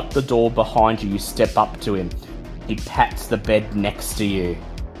as you shut the door behind you, you step up to him. He pats the bed next to you.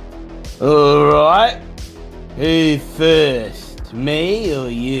 "Alright. Who first, me or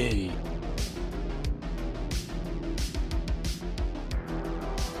you?"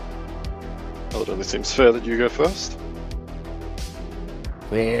 Well, it only seems fair that you go first.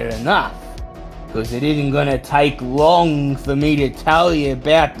 Fair enough, because it isn't gonna take long for me to tell you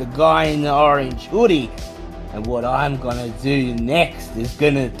about the guy in the orange hoodie, and what I'm gonna do next is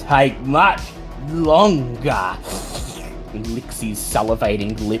gonna take much longer. He licks his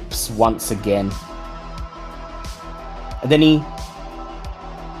salivating lips once again. And then he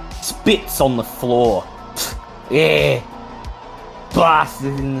spits on the floor. "Yeah,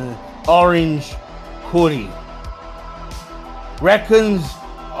 bastard in the orange hoodie. Reckons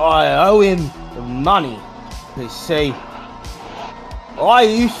I owe him the money. You see, I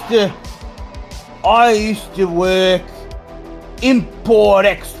used to work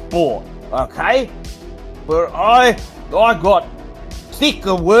import-export, okay? But I got sick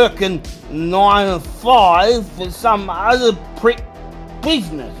of working 9 to 5 for some other prick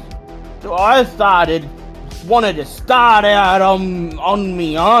business. So I wanted to start out on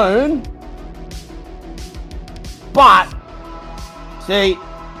me own. But, see,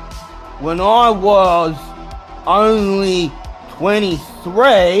 when I was only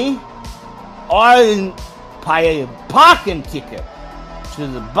 23, I didn't pay a parking ticket. So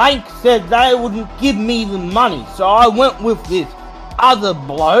the bank said they wouldn't give me the money. So I went with this other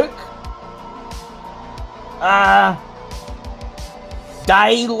bloke.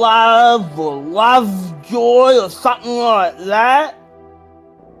 Daylove or Lovejoy or something like that.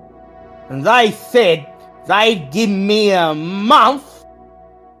 And they said they'd give me a month,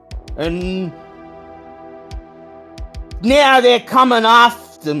 and now they're coming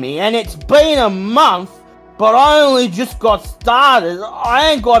after me, and it's been a month, but I only just got started.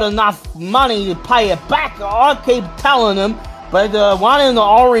 I ain't got enough money to pay it back. I keep telling them, but the one in the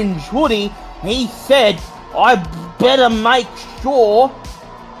orange hoodie, he said I better make sure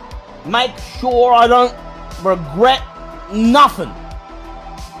I don't regret nothing.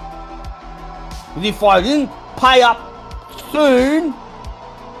 But if I didn't pay up soon,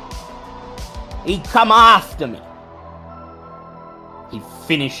 he'd come after me. He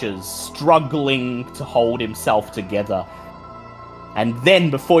finishes, struggling to hold himself together. And then,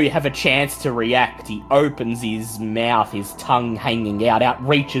 before you have a chance to react, he opens his mouth, his tongue hanging out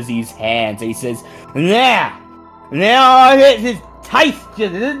reaches his hands. He says, Now I get to taste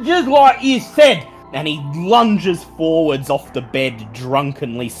it, just like you said. And he lunges forwards off the bed,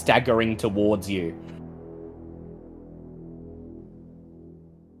 drunkenly staggering towards you.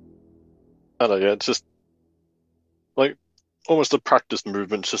 I don't know, yeah, it's just like almost a practice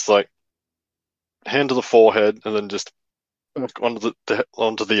movement, just like hand to the forehead and then just onto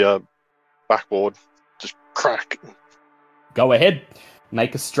the backboard, just crack. Go ahead,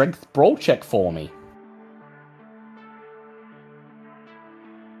 make a strength brawl check for me.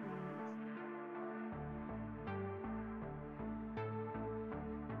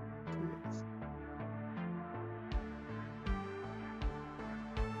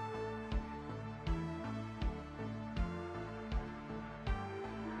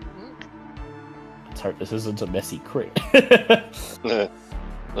 Let's hope this isn't a messy crit. Yeah.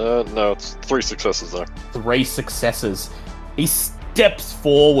 No, it's 3 successes though. 3 successes. He steps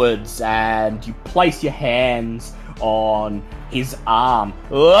forwards and you place your hands on his arm.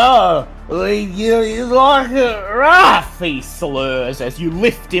 Oh, you like it rough, he slurs as you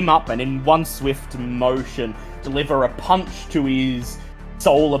lift him up and in one swift motion deliver a punch to his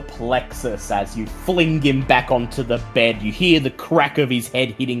solar plexus as you fling him back onto the bed. You hear the crack of his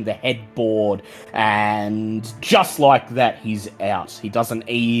head hitting the headboard, and just like that, he's out. He doesn't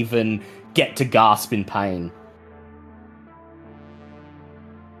even get to gasp in pain.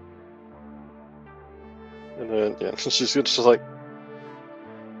 And then, yeah, she's just like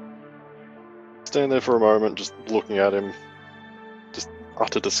stand there for a moment, just looking at him, just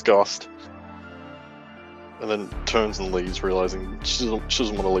utter disgust. And then turns and leaves, realizing she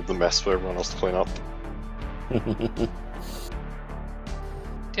doesn't want to leave the mess for everyone else to clean up.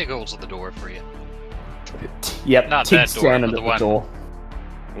 Tig holds the door for you. Yep, Not Tig's that door, standing but at the the door.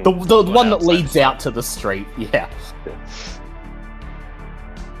 Mm. The One one that outside. leads out to the street, yeah.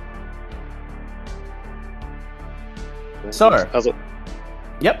 So- As it,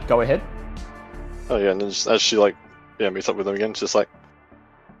 Yep, go ahead. oh yeah, and then just, as she meets up with him again, it's just like,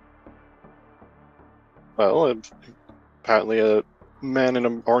 well, apparently a man in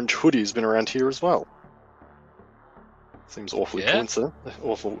an orange hoodie has been around here as well. Seems awful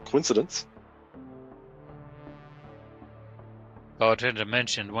coincidence. Bartender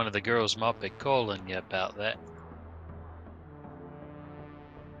mentioned one of the girls might be calling you about that.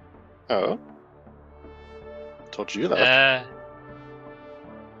 Oh. Told you that.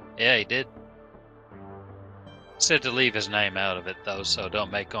 Yeah, he did. Said to leave his name out of it, though, so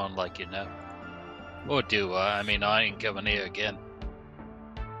don't make on like you know. Or do I? I mean, I ain't coming here again.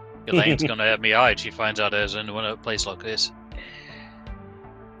 Elaine's gonna have me eyed. She finds out there's anyone at a place like this.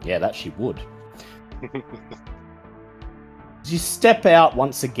 Yeah, that she would. You step out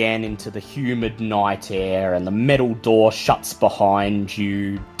once again into the humid night air and the metal door shuts behind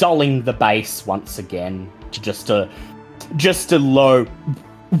you, dulling the bass once again to just a low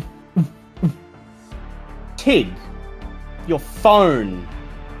Tig, your phone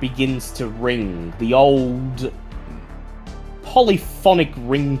begins to ring, the old polyphonic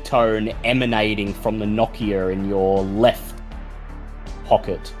ringtone emanating from the Nokia in your left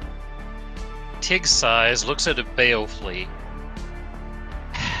pocket. Tig sighs, looks at it balefully,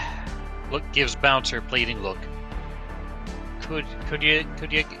 gives Bouncer a pleading look. Could you?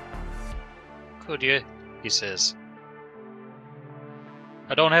 He says.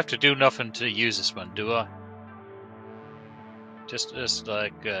 I don't have to do nothing to use this one, do I? Just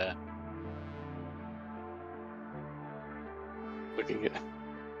like, Looking at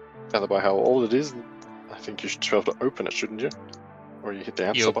either by how old it is, I think you should be able to open it, shouldn't you? Or you hit the he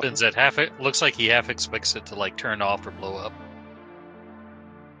answer button. opens it half. It looks like he half expects it to like turn off or blow up.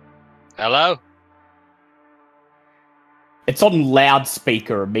 Hello? It's on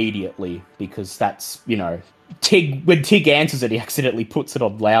loudspeaker immediately because that's, you know, Tig. When Tig answers it, he accidentally puts it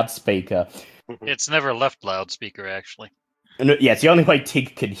on loudspeaker. It's never left loudspeaker, actually. And yeah, it's the only way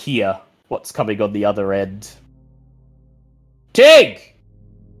Tig can hear what's coming on the other end. Tig!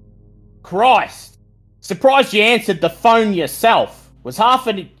 Christ! Surprised you answered the phone yourself. Was half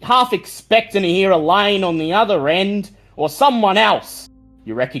expecting to hear Elaine on the other end, or someone else.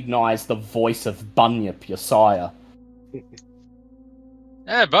 You recognise the voice of Bunyip, your sire.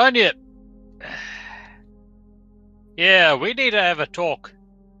 Hey, Bunyip! Yeah, we need to have a talk.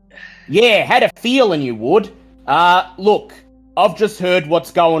 Yeah, had a feeling you would. Look, I've just heard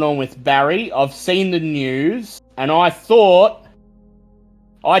what's going on with Barry. I've seen the news, and I thought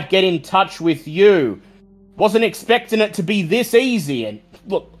I'd get in touch with you. Wasn't expecting it to be this easy, and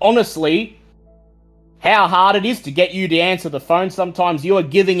look, honestly, how hard it is to get you to answer the phone. Sometimes you are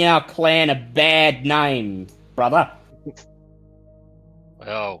giving our clan a bad name, brother.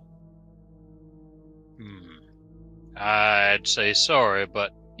 Well, I'd say sorry,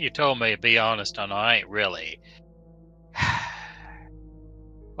 but you told me to be honest, and I ain't really.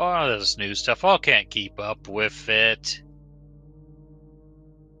 All this new stuff, I can't keep up with it.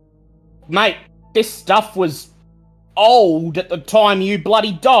 Mate, this stuff was old at the time you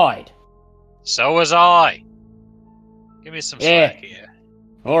bloody died. So was I. Give me some slack here.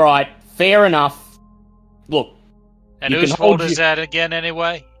 Alright, fair enough. Look. And whose fault is that again,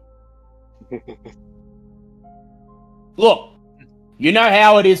 anyway? Look, you know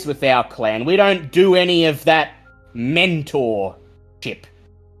how it is with our clan. We don't do any of that mentorship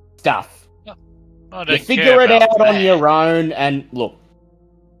stuff. You figure it out on your own, and look,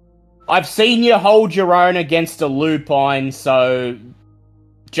 I've seen you hold your own against a lupine, so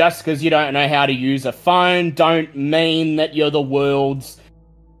just because you don't know how to use a phone don't mean that you're the world's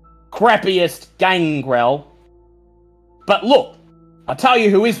crappiest gangrel. But look, I'll tell you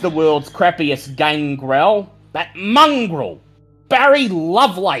who is the world's crappiest gangrel. That mongrel, Barry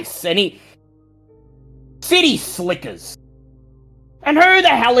Lovelace, and he... City Slickers. And who the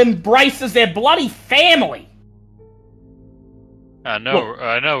hell embraces their bloody family? I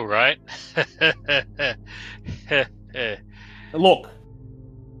know, right? Look,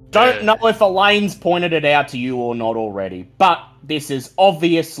 don't know if Elaine's pointed it out to you or not already, but this is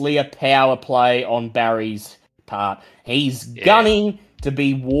obviously a power play on Barry's part. He's gunning to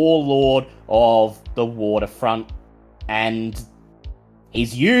be warlord of the waterfront, and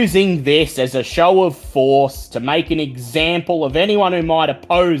he's using this as a show of force to make an example of anyone who might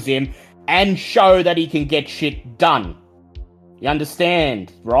oppose him and show that he can get shit done. You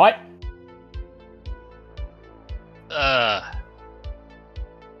understand, right?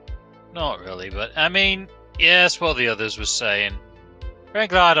 Not really, but I mean, yes, what the others were saying.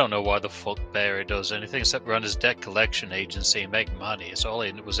 Frankly, I don't know why the fuck Barry does anything except run his debt collection agency and make money. It's all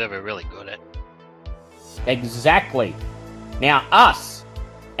he was ever really good at. Exactly. Now us,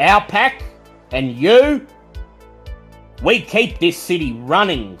 our pack, and you, we keep this city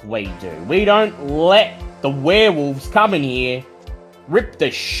running, we do. We don't let the werewolves come in here, rip the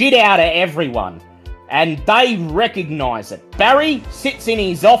shit out of everyone. And they recognise it. Barry sits in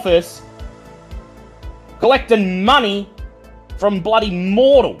his office collecting money from bloody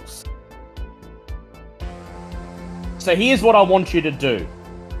mortals. So here's what I want you to do.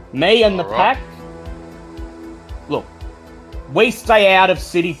 Me and the pack, look, we stay out of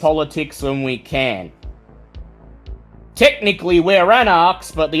city politics when we can. Technically we're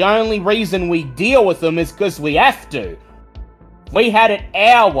anarchs, but the only reason we deal with them is because we have to. If we had it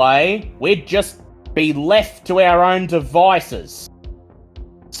our way, we'd just be left to our own devices.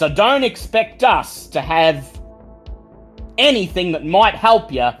 So don't expect us to have anything that might help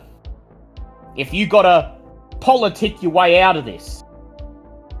you if you gotta politic your way out of this.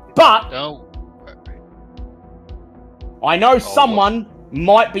 But I know someone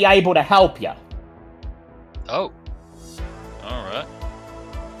might be able to help you. Oh. Alright.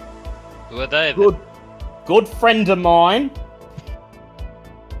 Who are they then? Good friend of mine.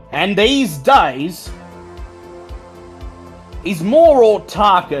 And these days, he's more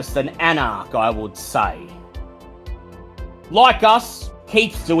autarkist than anarch, I would say. Like us,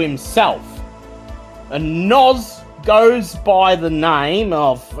 keeps to himself. And Noz goes by the name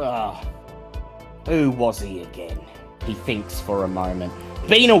of... who was he again? He thinks for a moment.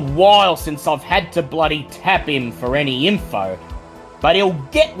 Been a while since I've had to bloody tap him for any info, but he'll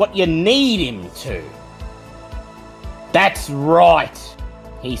get what you need him to. That's right,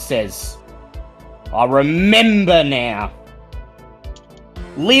 he says. I remember now.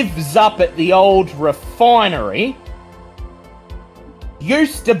 Lives up at the old refinery.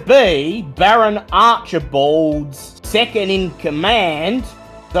 Used to be Baron Archibald's second in command,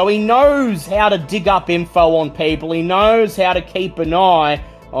 so he knows how to dig up info on people. He knows how to keep an eye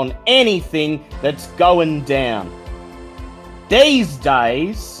on anything that's going down. These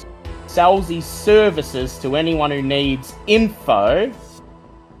days, sells his services to anyone who needs info,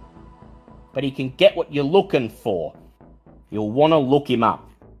 but he can get what you're looking for. You'll want to look him up.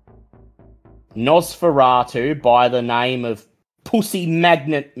 Nosferatu by the name of Pussy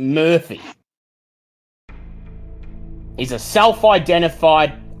Magnet Murphy. He's a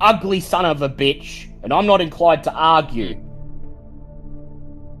self-identified, ugly son of a bitch, and I'm not inclined to argue.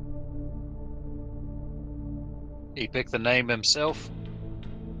 He picked the name himself?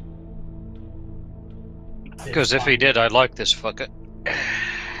 Because if he did, I'd like this fucker.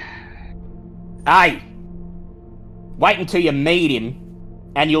 Hey! Wait until you meet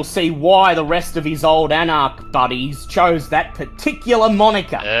him, and you'll see why the rest of his old Anarch buddies chose that particular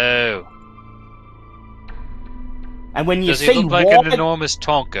moniker. Oh. And when you Does see he look like why... an enormous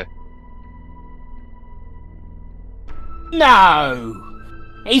Tonka? No!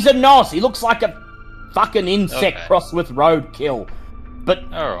 He's a Nos. He looks like a fucking insect Okay. crossed with roadkill. But,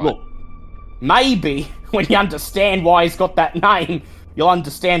 Alright. look, maybe when you understand why he's got that name, you'll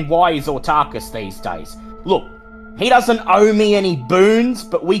understand why he's Autarkus these days. Look, he doesn't owe me any boons,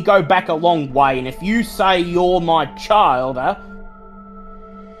 but we go back a long way, and if you say you're my child,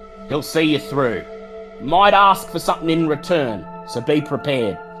 he'll see you through. Might ask for something in return, so be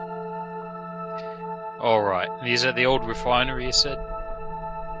prepared. Alright. He's at the old refinery, you said?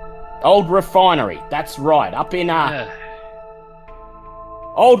 Old refinery, that's right, up in, Yeah.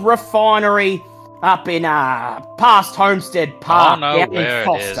 Old refinery up in, past Homestead Park, I know down where in it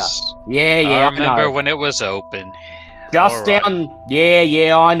Foster. is. Yeah, I I remember know. when it was open. Just Alright. down,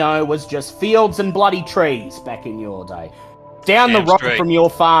 yeah, I know, it was just fields and bloody trees back in your day. Down Damn the road straight. from your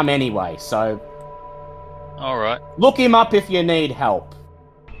farm anyway, so Alright. look him up if you need help.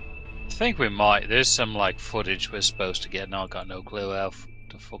 I think we might. There's some, like, footage we're supposed to get, and I've got no clue how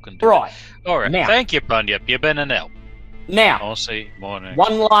to fucking do Right, it. Alright. now- Thank you, Bunyip. You've been an help. now, I'll see you morning.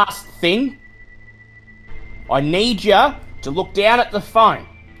 one last thing. I need you to look down at the phone,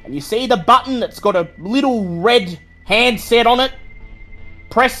 and you see the button that's got a little red handset on it?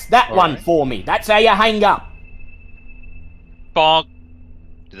 Press that one Alright. for me. That's how you hang up. Bonk.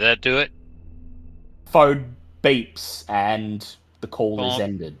 Did that do it? Phone beeps, and the call is Bonk.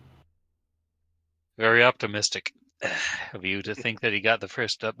 ended. Very optimistic of you to think that he got the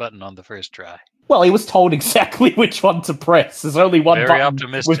first button on the first try. Well, he was told exactly which one to press. There's only one Very button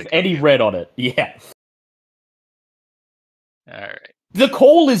optimistic with of any you. red on it. Yeah. Alright. The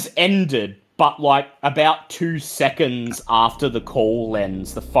call is ended, but like about 2 seconds after the call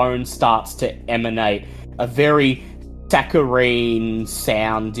ends, the phone starts to emanate a very saccharine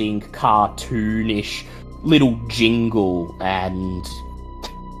sounding, cartoonish little jingle, and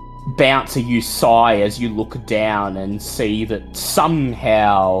Bouncer, you sigh as you look down and see that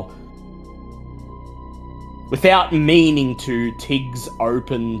somehow, without meaning to, Tiggs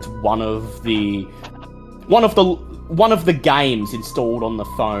opened one of the games installed on the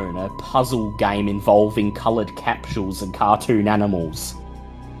phone, a puzzle game involving coloured capsules and cartoon animals.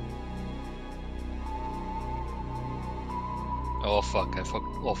 Oh fuck, I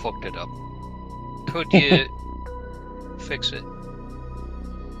fucked it up. Could you fix it,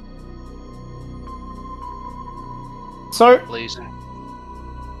 So, please?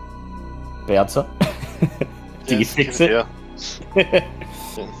 Bouncer, do you Yes, fix give it? here.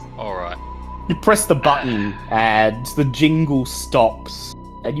 Alright. You press the button and the jingle stops,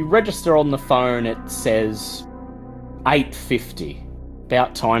 and you register on the phone. It says 8:50.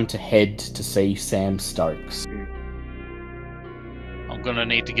 About time to head to see Sam Stokes. I'm gonna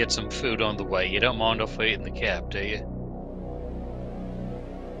need to get some food on the way. You don't mind if I eat in the cab, do you?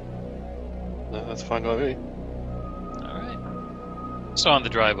 No, that's fine by me. Alright. So on the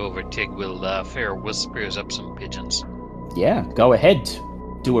drive over, Tig will fair whispers up some pigeons. Yeah, go ahead.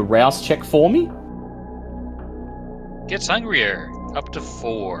 Do a rouse check for me. Gets hungrier. Up to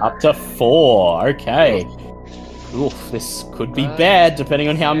 4. Up to 4. Okay. Oof, this could be bad depending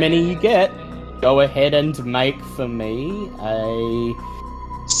on how many you get. Go ahead and make for me a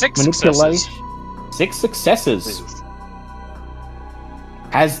 6 successes. 6 successes. Jesus.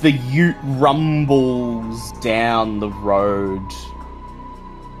 As the ute rumbles down the road,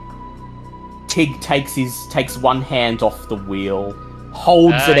 Tig takes one hand off the wheel,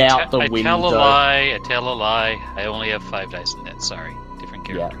 holds it out the window. I tell a lie. I only have 5 dice in that. Sorry. Different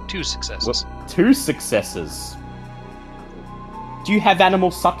character. Yeah. 2 successes. 2 successes. Do you have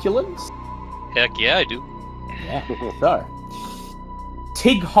animal succulents? Heck yeah, I do. Yeah. So,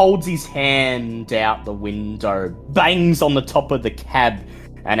 Tig holds his hand out the window, bangs on the top of the cab,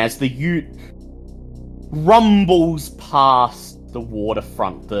 and as the ute rumbles past the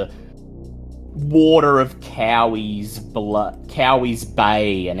waterfront, the water of Cowie's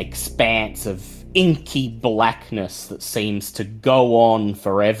Bay, an expanse of inky blackness that seems to go on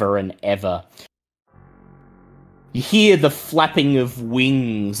forever and ever. You hear the flapping of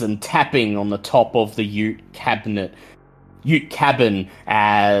wings and tapping on the top of the ute cabin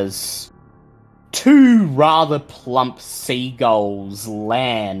as 2 rather plump seagulls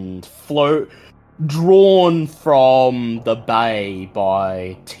land, drawn from the bay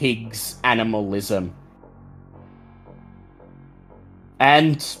by Tig's animalism.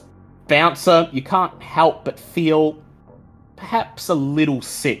 And, Bouncer, you can't help but feel perhaps a little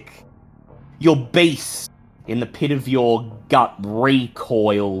sick. Your beast, in the pit of your gut,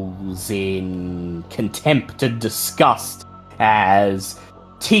 recoils in contempt and disgust as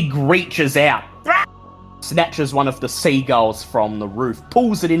Tig reaches out, snatches one of the seagulls from the roof,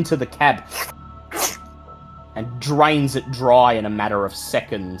 pulls it into the cab, and drains it dry in a matter of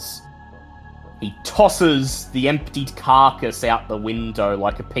seconds. He tosses the emptied carcass out the window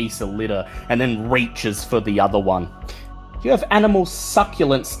like a piece of litter, and then reaches for the other one. You have animal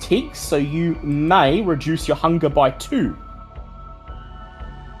succulents, Tig, so you may reduce your hunger by 2.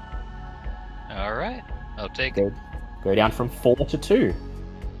 Alright, I'll take it. Go down from 4 to 2.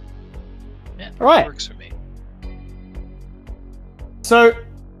 Yeah, All right. works for me. So,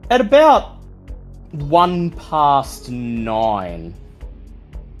 at about 9:01,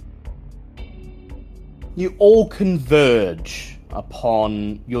 you all converge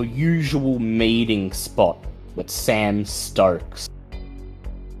upon your usual meeting spot with Sam Stokes.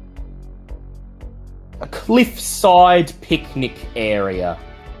 A cliffside picnic area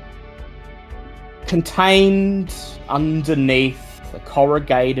contained underneath a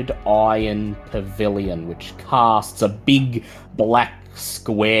corrugated iron pavilion which casts a big black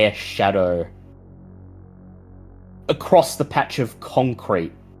square shadow across the patch of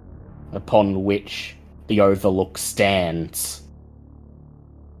concrete upon which the overlook stands.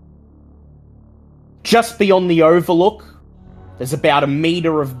 Just beyond the overlook, there's about 1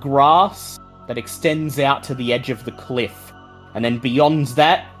 meter of grass that extends out to the edge of the cliff. And then beyond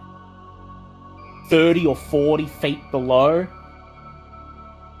that, 30 or 40 feet below,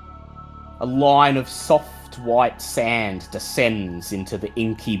 a line of soft white sand descends into the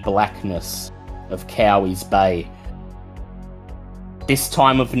inky blackness of Cowie's Bay. This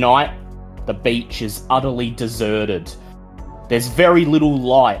time of night, the beach is utterly deserted. There's very little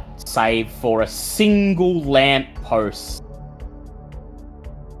light, save for a single lamppost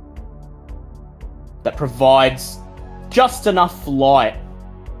that provides just enough light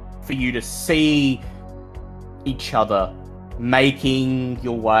for you to see each other making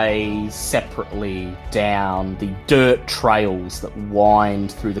your way separately down the dirt trails that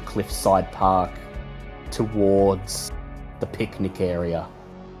wind through the cliffside park towards the picnic area.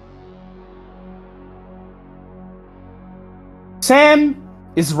 Sam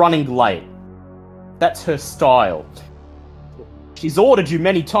is running late. That's her style. She's ordered you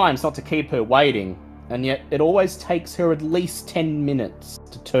many times not to keep her waiting, and yet it always takes her at least 10 minutes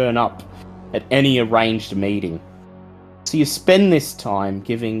to turn up at any arranged meeting. So you spend this time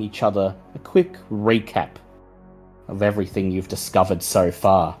giving each other a quick recap of everything you've discovered so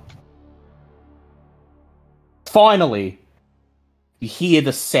far. Finally, you hear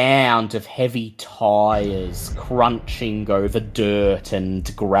the sound of heavy tires crunching over dirt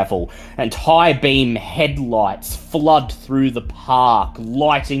and gravel, and high-beam headlights flood through the park,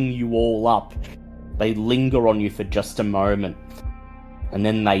 lighting you all up. They linger on you for just a moment, and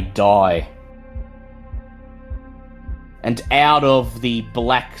then they die. And out of the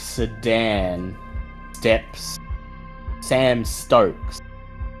black sedan steps Sam Stokes,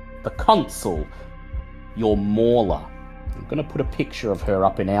 the consul, your mauler. I'm going to put a picture of her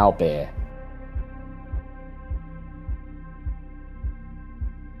up in Owlbear.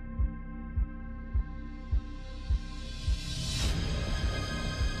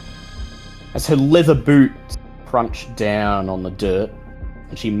 As her leather boots crunch down on the dirt,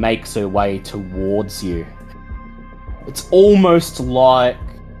 and she makes her way towards you. It's almost like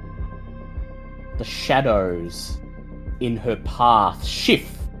the shadows in her path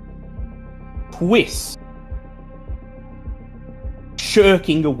shift, twist,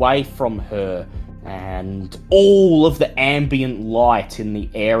 shirking away from her, and all of the ambient light in the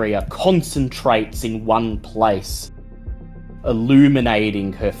area concentrates in one place,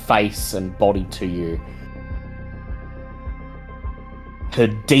 illuminating her face and body to you. Her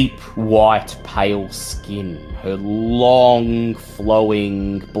deep white pale skin, her long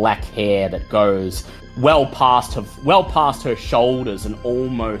flowing black hair that goes well past her shoulders and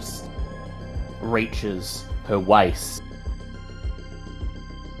almost reaches her waist.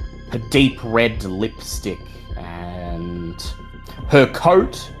 Her deep red lipstick and her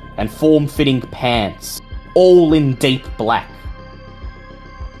coat and form-fitting pants, all in deep black.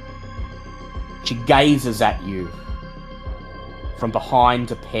 She gazes at you from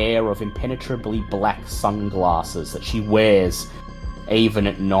behind a pair of impenetrably black sunglasses that she wears even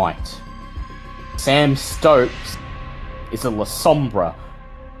at night. Sam Stokes is a La Sombra,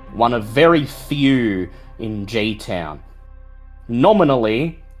 one of very few in G-Town.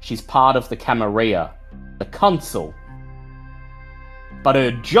 Nominally, she's part of the Camarilla, the Council. But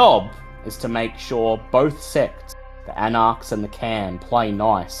her job is to make sure both sects, the Anarchs and the Cam, play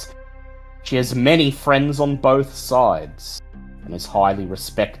nice. She has many friends on both sides, and is highly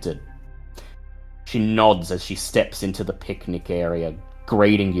respected. She nods as she steps into the picnic area,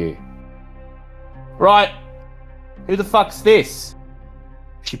 greeting you. Right, who the fuck's this?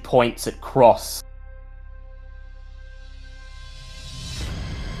 She points at Cross.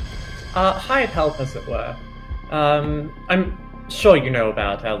 Hired help, as it were. I'm sure you know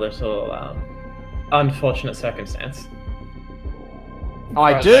about our little, unfortunate circumstance.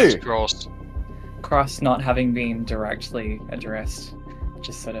 I do! Cross. Cross, not having been directly addressed,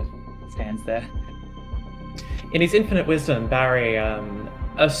 just sort of stands there. In his infinite wisdom, Barry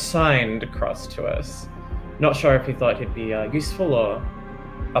assigned Cross to us. Not sure if he thought he'd be useful or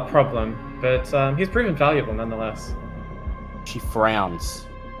a problem, but he's proven valuable nonetheless. She frowns.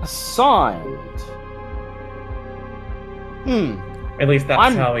 Assigned? At least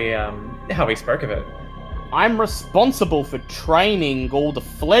that's how he spoke of it. I'm responsible for training all the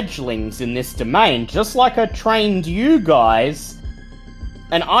fledglings in this domain, just like I trained you guys.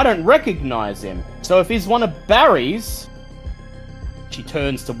 And I don't recognize him. So if he's one of Barry's... She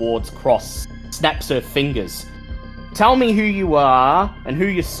turns towards Cross, snaps her fingers. Tell me who you are and who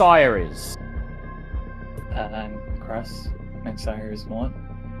your sire is. I'm Cross. My sire is Mort.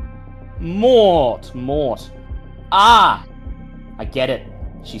 Mort. Ah! I get it.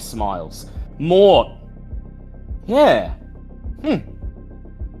 She smiles. Mort. Yeah.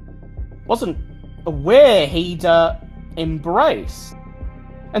 Wasn't aware he'd, embrace.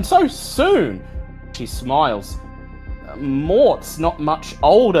 And so soon. She smiles. Mort's not much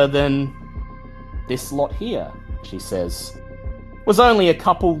older than this lot here, she says. Was only a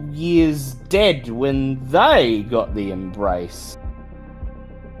couple years dead when they got the embrace.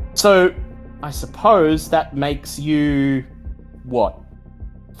 So, I suppose that makes you... what?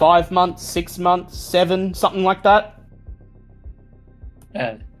 5 months, 6 months, 7, something like that?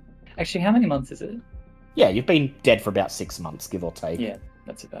 Actually, how many months is it? Yeah, you've been dead for about 6 months, give or take. Yeah,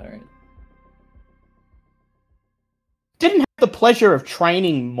 that's about right. Didn't have the pleasure of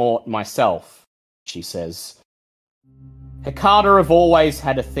training Mort myself, she says. Hecata have always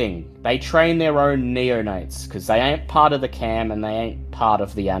had a thing. They train their own neonates, because they ain't part of the Cam and they ain't part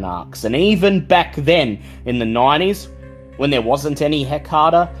of the Anarchs. And even back then, in the 90s, when there wasn't any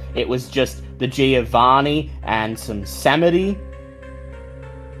Hecata, it was just the Giovanni and some Samedi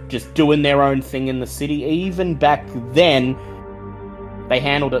just doing their own thing in the city. Even back then, they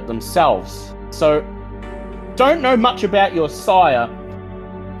handled it themselves. So, don't know much about your sire,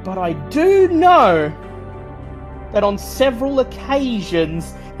 but I do know that on several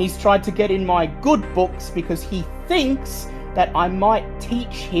occasions he's tried to get in my good books because he thinks that I might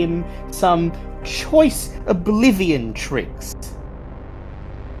teach him some choice oblivion tricks.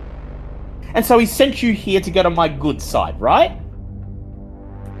 And so he sent you here to get on my good side, right?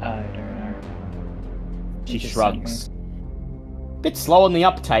 I don't know. She He just shrugs. sent Bit slow on the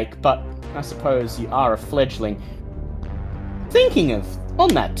uptake, but I suppose you are a fledgling. Thinking of, on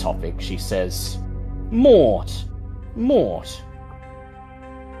that topic, she says, Mort.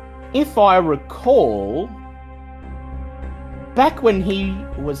 If I recall, back when he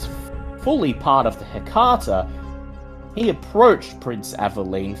was fully part of the Hecata, he approached Prince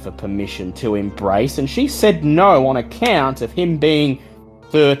Aveline for permission to embrace, and she said no on account of him being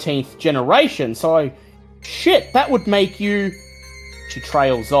 13th generation, so shit, that would make you... She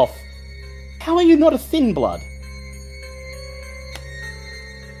trails off. How are you not a thin blood?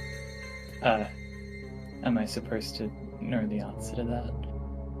 Am I supposed to know the answer to that?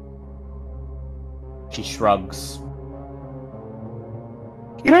 She shrugs.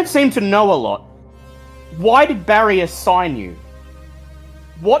 You don't seem to know a lot. Why did Barry assign you?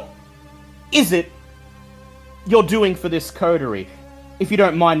 What is it you're doing for this coterie? If you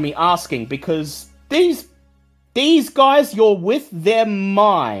don't mind me asking, because these guys you're with, they're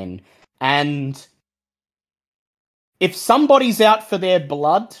mine. And if somebody's out for their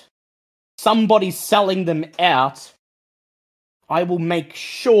blood, somebody's selling them out, I will make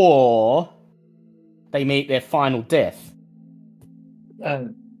sure they meet their final death.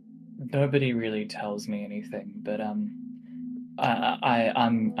 Nobody really tells me anything, but I'm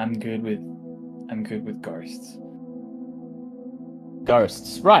good with ghosts.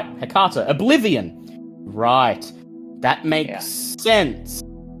 Ghosts. Right, Hecata. Oblivion. Right. That makes sense.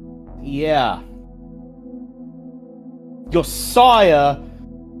 Yeah. Your sire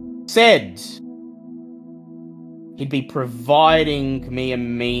said he'd be providing me a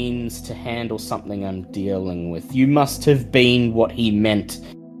means to handle something I'm dealing with. You must have been what he meant.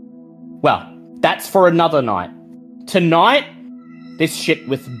 Well, that's for another night. Tonight, this shit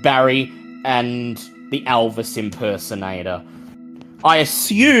with Barry and the Elvis impersonator. I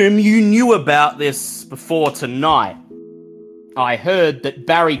assume you knew about this before tonight. I heard that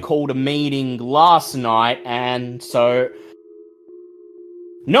Barry called a meeting last night, and so...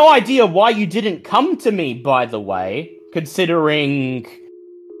 No idea why you didn't come to me, by the way, considering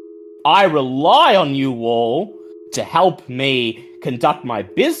I rely on you all to help me conduct my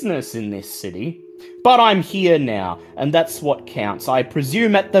business in this city. But I'm here now, and that's what counts. I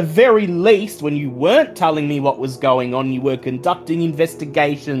presume at the very least, when you weren't telling me what was going on, you were conducting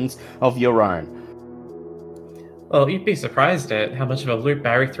investigations of your own. Well, you'd be surprised at how much of a loop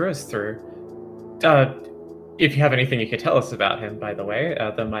Barry threw us through. If you have anything you could tell us about him, by the way,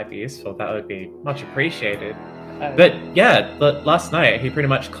 that might be useful, that would be much appreciated. But yeah, last night he pretty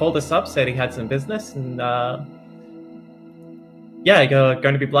much called us up, said he had some business, and yeah, you're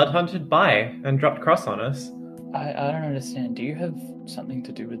going to be blood hunted by, and dropped cross on us. I don't understand. Do you have something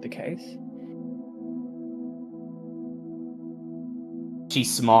to do with the case? She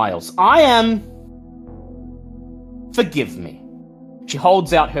smiles. I am... Forgive me. She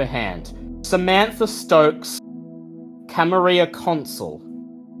holds out her hand. Samantha Stokes, Camarilla Consul.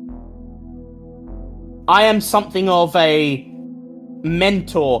 I am something of a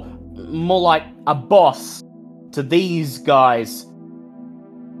mentor, more like a boss to these guys.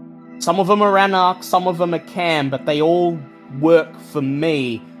 Some of them are Anarch, some of them are Cam, but they all work for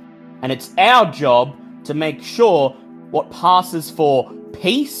me. And it's our job to make sure what passes for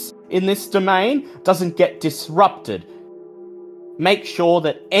peace in this domain doesn't get disrupted. Make sure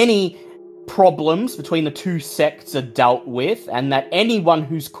that any problems between the two sects are dealt with, and that anyone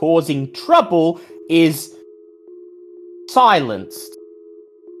who's causing trouble is silenced.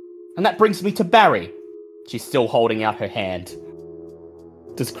 And that brings me to Barry. She's still holding out her hand.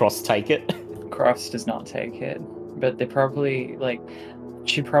 Does Cross take it? Cross does not take it, but they probably,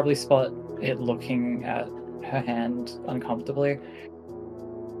 she'd probably spot it looking at her hand uncomfortably.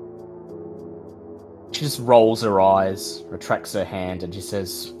 She just rolls her eyes, retracts her hand, and she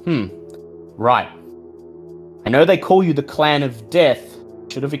says, right. I know they call you the Clan of Death.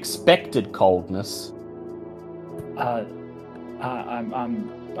 Should have expected coldness. I'm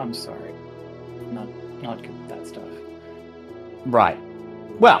sorry. Not good with that stuff. Right.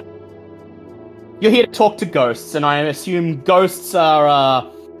 Well, you're here to talk to ghosts, and I assume ghosts are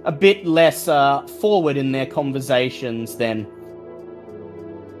a bit less forward in their conversations than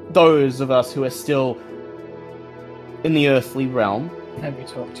those of us who are still in the earthly realm. Have you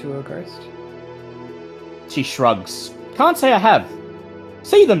talked to a ghost? She shrugs. Can't say I have.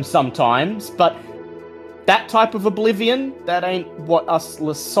 See them sometimes, but that type of oblivion, that ain't what us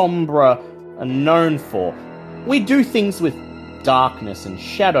La Sombra are known for. We do things with darkness and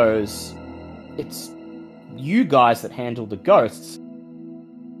shadows. It's you guys that handle the ghosts.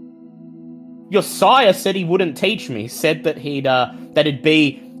 Your sire said he wouldn't teach me. Said that that'd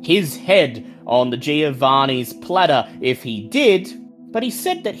be his head on the Giovanni's platter if he did, but he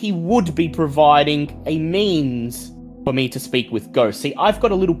said that he would be providing a means for me to speak with ghosts. See, I've got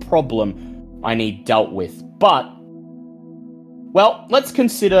a little problem I need dealt with, but... Well, let's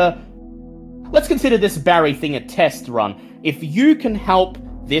consider this Barry thing a test run. If you can help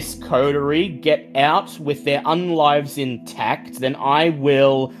this coterie get out with their unlives intact, then I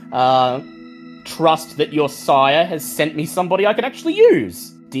will, trust that your sire has sent me somebody I can actually use.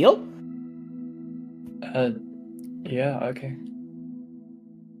 Deal? Yeah, okay.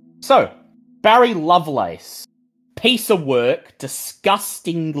 So, Barry Lovelace. Piece of work,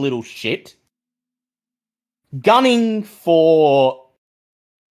 disgusting little shit. gunning for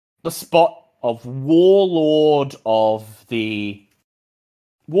the spot of warlord of the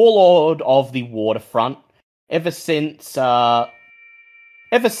waterfront ever since the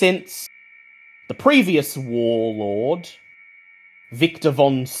previous warlord, Victor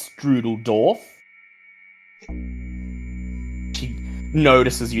von Strudeldorf. She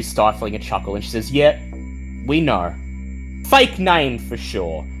notices you stifling a chuckle and she says, "Yeah, we know. Fake name for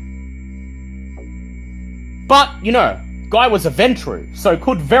sure. But, guy was a Ventru, so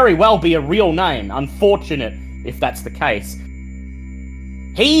could very well be a real name. Unfortunate if that's the case.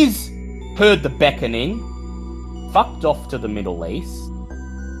 He's heard the beckoning, fucked off to the Middle East,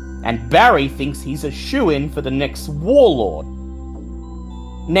 and Barry thinks he's a shoo-in for the next warlord.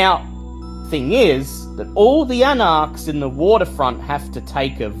 Now, thing is that all the Anarchs in the waterfront have to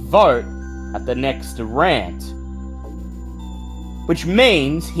take a vote at the next rant, which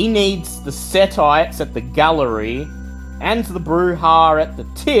means he needs the Setites at the gallery and the Bruja at the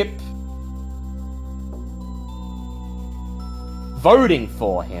tip voting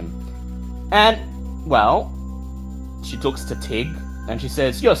for him. And, well, she looks to Tig and she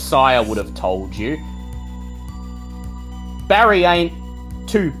says, "Your sire would have told you. Barry ain't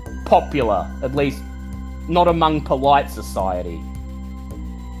too popular, at least not among polite society.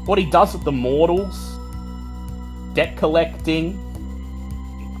 What he does with the mortals, debt collecting,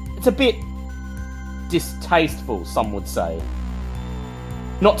 it's a bit distasteful, some would say.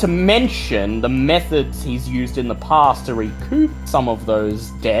 Not to mention the methods he's used in the past to recoup some of those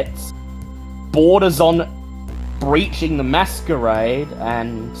debts borders on breaching the masquerade,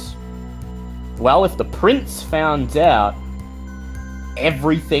 and, well, if the prince found out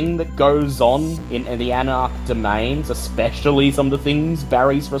everything that goes on in the Anarch domains, especially some of the things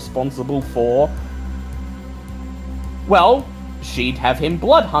Barry's responsible for, well, she'd have him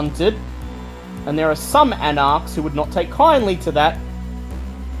blood hunted, and there are some Anarchs who would not take kindly to that.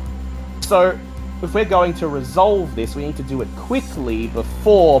 So, if we're going to resolve this, we need to do it quickly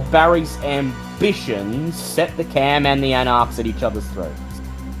before Barry's ambitions set the Cam and the Anarchs at each other's throats."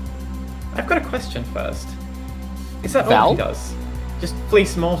 I've got a question first. Is that Val? all he does? Just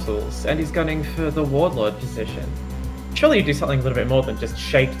fleece mortals, and he's gunning for the warlord position. Surely you do something a little bit more than just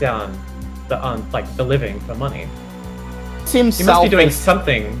shake down the living for money. He must be doing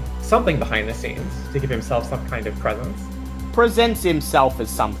something behind the scenes to give himself some kind of presence. Presents himself as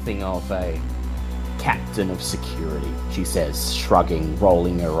something of a captain of security, she says, shrugging,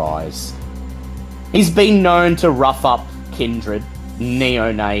 rolling her eyes. He's been known to rough up kindred,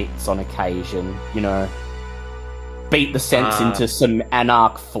 neonates on occasion, beat the sense into some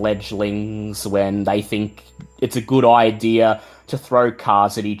Anarch fledglings when they think it's a good idea to throw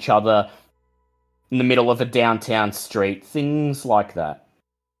cars at each other in the middle of a downtown street, things like that.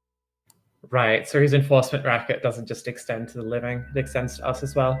 Right, so his enforcement racket doesn't just extend to the living, it extends to us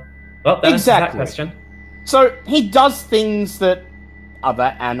as well. Well, that answers that question. So he does things that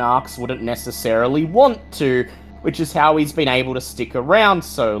other Anarchs wouldn't necessarily want to, which is how he's been able to stick around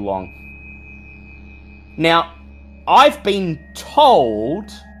so long. Now, I've been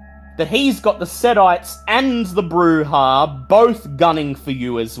told that he's got the Setites and the Bruja both gunning for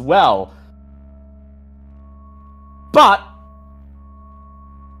you as well. But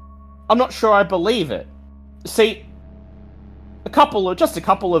I'm not sure I believe it. See, just a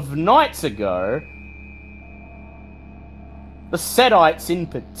couple of nights ago, the Setites in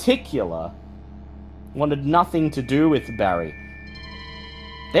particular wanted nothing to do with Barry.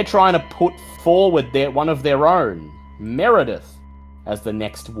 They're trying to put forward one of their own, Meredith, as the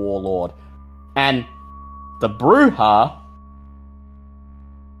next warlord. And the Bruja,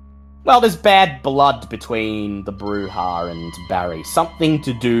 well, there's bad blood between the Bruja and Barry. Something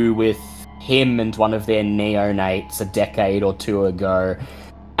to do with him and one of their neonates a decade or two ago.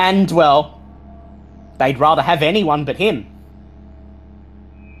 And, well, they'd rather have anyone but him.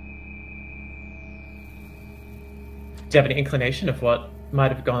 Do you have any inclination of what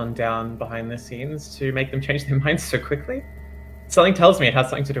might have gone down behind the scenes to make them change their minds so quickly? Something tells me it has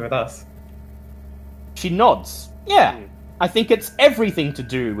something to do with us. She nods. Yeah, I think it's everything to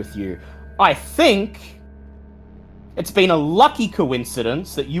do with you. I think it's been a lucky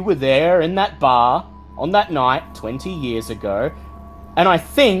coincidence that you were there in that bar on that night 20 years ago, and I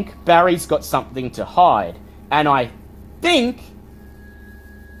think Barry's got something to hide. And I think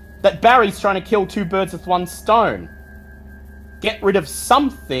that Barry's trying to kill two birds with one stone. Get rid of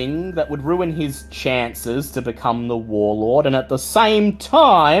something that would ruin his chances to become the warlord, and at the same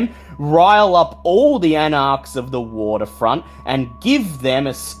time, rile up all the Anarchs of the waterfront and give them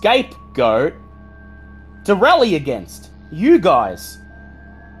a scapegoat to rally against. You guys.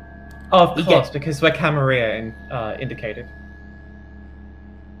 Oh, of He course, gets- because we're Camarilla indicated.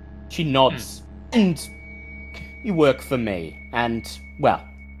 She nods. And you work for me. And, well,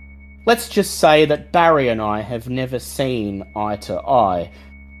 let's just say that Barry and I have never seen eye to eye.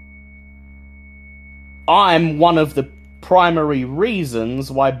 I'm one of the primary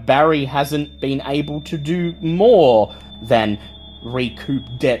reasons why Barry hasn't been able to do more than recoup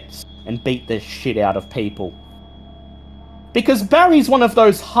debts and beat the shit out of people. Because Barry's one of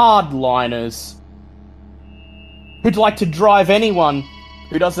those hardliners who'd like to drive anyone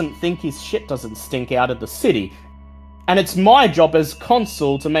who doesn't think his shit doesn't stink out of the city. And it's my job as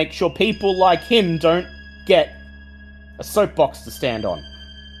consul to make sure people like him don't get a soapbox to stand on.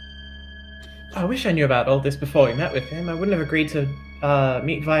 I wish I knew about all this before we met with him. I wouldn't have agreed to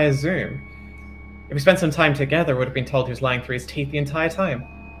meet via Zoom. If we spent some time together, I would have been told he was lying through his teeth the entire time.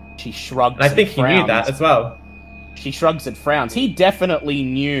 She shrugs. And I think he knew frowns. that as well. She shrugs and frowns. He definitely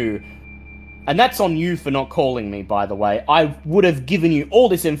knew. And that's on you for not calling me, by the way. I would have given you all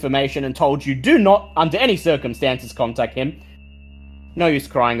this information and told you do not, under any circumstances, contact him. No use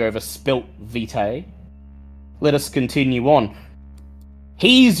crying over spilt vitae. Let us continue on.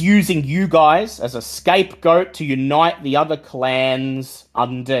 He's using you guys as a scapegoat to unite the other clans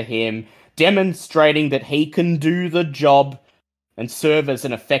under him, demonstrating that he can do the job and serve as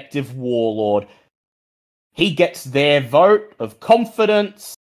an effective warlord. He gets their vote of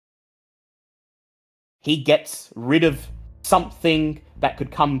confidence. He gets rid of something that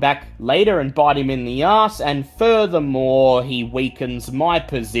could come back later and bite him in the ass, and furthermore, he weakens my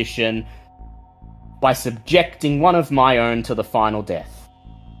position by subjecting one of my own to the final death.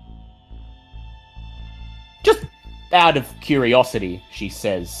 Just out of curiosity, she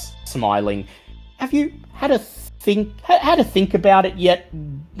says, smiling, have you had to think about it yet?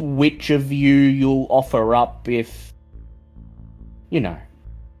 Which of you'll offer up if, you know?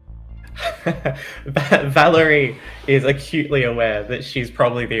 Valerie is acutely aware that she's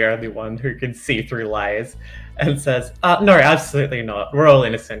probably the only one who can see through lies, and says, no, absolutely not. We're all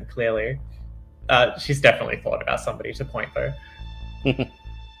innocent, clearly. She's definitely thought about somebody to point, though.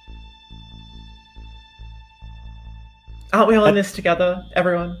 Aren't we all in this together,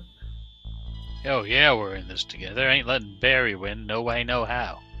 everyone? Oh yeah, we're in this together. Ain't letting Barry win. No way, no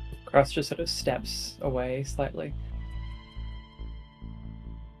how. Cross just sort of steps away slightly.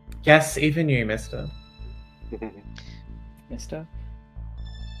 Yes, even you, mister. Mister?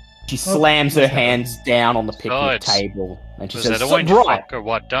 She slams her what's hands down on the picnic it's- table, and she Was says, that "So, orange right, fucker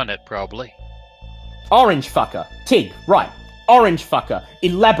what done it, probably? orange fucker. Tig, right, orange fucker.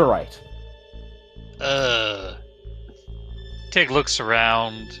 Elaborate." Tig looks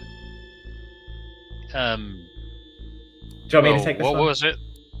around. Do you want me to oh, take this what one? was it?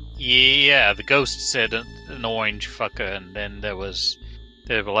 Yeah, the ghost said an orange fucker, and then there was...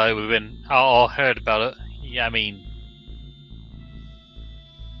 we've been all heard about it. Yeah, I mean...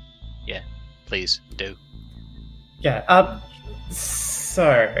 Yeah, please, do. Yeah,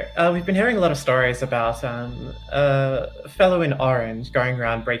 we've been hearing a lot of stories about a fellow in orange going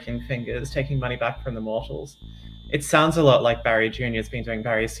around breaking fingers, taking money back from the mortals. It sounds a lot like Barry Jr.'s been doing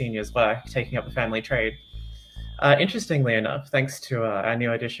Barry Sr.'s work, taking up the family trade. Interestingly enough, thanks to our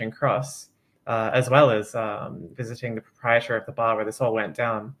new addition, Cross, as well as visiting the proprietor of the bar where this all went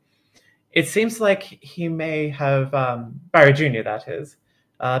down, it seems like he may have, Barry Jr., that is,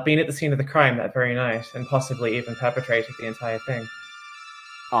 been at the scene of the crime that very night and possibly even perpetrated the entire thing.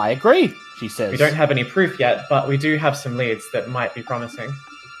 I agree, she says. We don't have any proof yet, but we do have some leads that might be promising.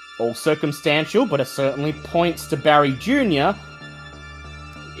 All circumstantial, but it certainly points to Barry Jr.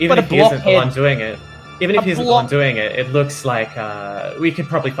 Even But if a he isn't the blockhead- one doing it, even if a he isn't the block- one doing it, it looks like we could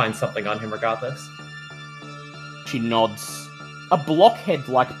probably find something on him regardless. She nods. A blockhead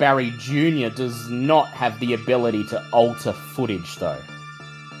like Barry Jr. does not have the ability to alter footage, though.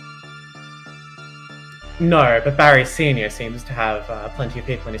 No, but Barry Senior seems to have plenty of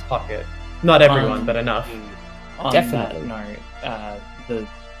people in his pocket. Not everyone, but enough. On Definitely. that note,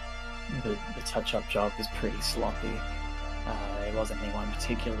 the touch-up job was pretty sloppy. There wasn't anyone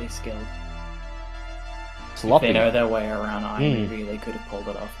particularly skilled. Sloppy. They know their way around Hmm. Ivory. They could have pulled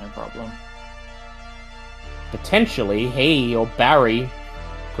it off, no problem. Potentially, he or Barry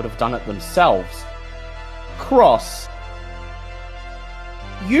could have done it themselves. Cross,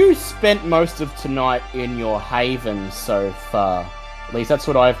 you spent most of tonight in your haven so far. At least that's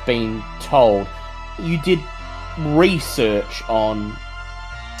what I've been told. You did research on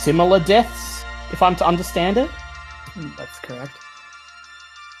similar deaths, if I'm to understand it? That's correct.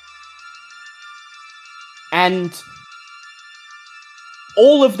 And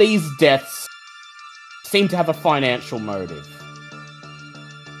all of these deaths seem to have a financial motive.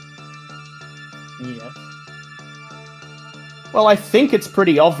 Yes. Well, I think it's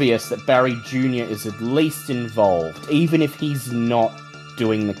pretty obvious that Barry Jr. is at least involved, even if he's not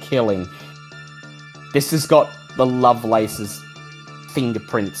doing the killing. This has got the Lovelace's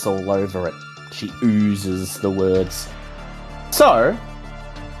fingerprints all over it. She oozes the words. So,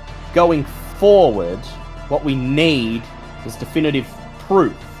 going forward, what we need is definitive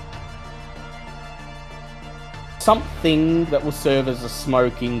proof. Something that will serve as a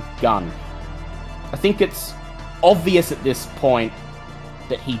smoking gun. I think it's obvious at this point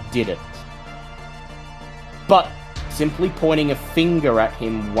that he did it. But simply pointing a finger at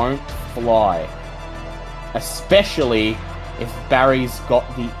him won't fly. Especially if Barry's got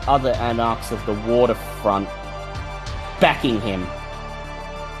the other anarchs of the waterfront backing him.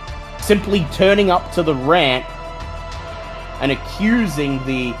 Simply turning up to the rant and accusing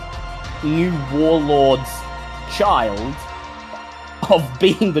the new warlord's child of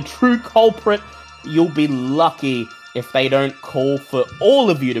being the true culprit, you'll be lucky if they don't call for all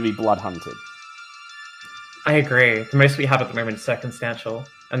of you to be blood hunted. I agree. The most we have at the moment is circumstantial,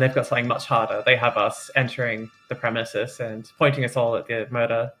 and they've got something much harder. They have us entering the premises and pointing us all at the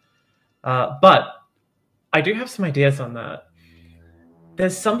murder. But I do have some ideas on that.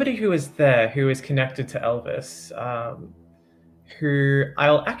 There's somebody who is there who is connected to Elvis, who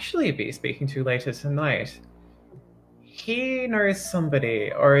I'll actually be speaking to later tonight. He knows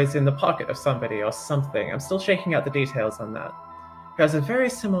somebody, or is in the pocket of somebody, or something. I'm still shaking out the details on that. Who has a very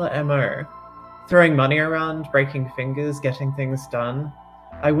similar MO. Throwing money around, breaking fingers, getting things done.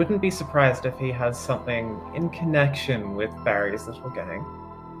 I wouldn't be surprised if he has something in connection with Barry's little gang.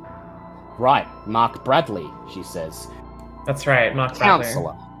 Right, Mark Bradley, she says. That's right, Mark Bradley.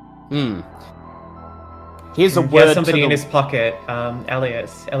 Counselor. Here's a He word has somebody to in the... his pocket,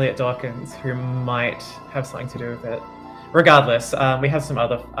 Elliot Dawkins, who might have something to do with it. Regardless, we have some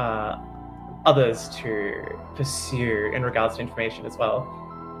others to pursue in regards to information as well.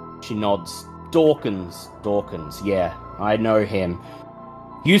 She nods. Dawkins, yeah, I know him.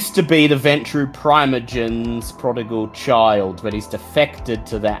 Used to be the Ventru Primogen's prodigal child, but he's defected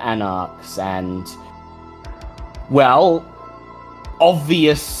to the Anarchs, and... well,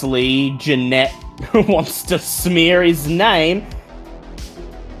 obviously Jeanette wants to smear his name,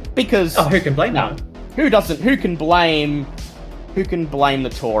 because... oh, who can blame him? Who can blame the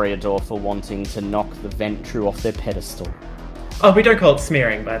Toreador for wanting to knock the Ventru off their pedestal? Oh, we don't call it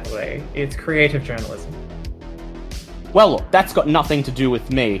smearing, by the way. It's creative journalism. Well, look, that's got nothing to do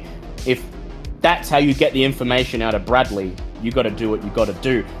with me. If that's how you get the information out of Bradley, you gotta do what you gotta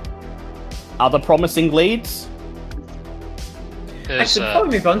do. Other promising leads? Actually, before we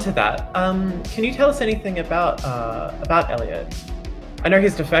move on to that, can you tell us anything about Elliot? I know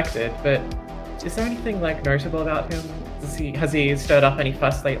he's defected, but is there anything notable about him? Has he stirred up any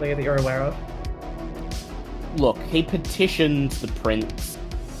fuss lately that you're aware of? Look, he petitioned the prince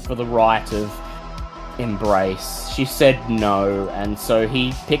for the right of embrace. She said no, and so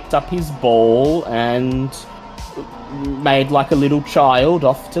he picked up his ball and made like a little child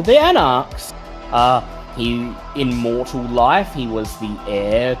off to the Anarchs. In mortal life, he was the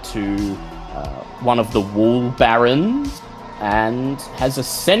heir to one of the wool barons, and has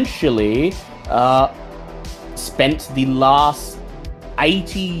essentially spent the last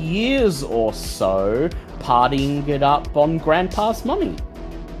 80 years or so partying it up on Grandpa's money.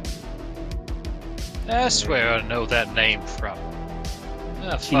 I swear I know that name from.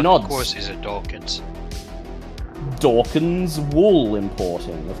 She nods. Of course he's a Dawkins. Dawkins wool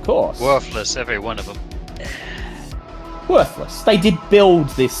importing, of course. Worthless, every one of them. Worthless. They did build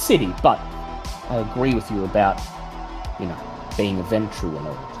this city, but I agree with you about, being a Ventru and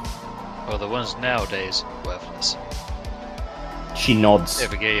all. Well, the ones nowadays, worthless. She nods.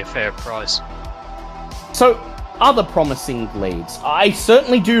 Never get you a fair price. So, other promising leads. I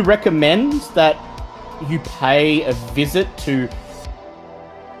certainly do recommend that you pay a visit to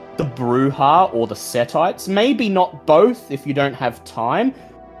the Brujah or the Setites. Maybe not both if you don't have time.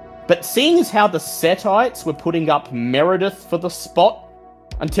 But seeing as how the Setites were putting up Meredith for the spot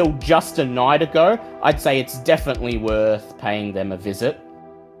until just a night ago, I'd say it's definitely worth paying them a visit.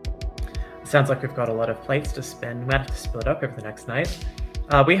 Sounds like we've got a lot of plates to spin. We might have to split up over the next night.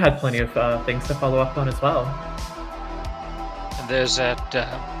 We had plenty of things to follow up on as well. And there's that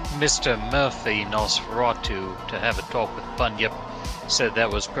Mr. Murphy Nosferatu to have a talk with Bunyip. Said that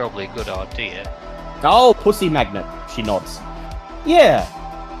was probably a good idea. Oh, Pussy Magnet, she nods. Yeah,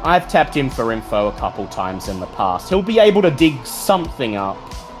 I've tapped him for info a couple times in the past. He'll be able to dig something up,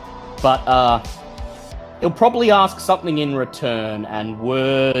 but he'll probably ask something in return, and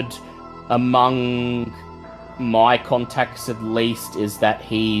word among my contacts at least is that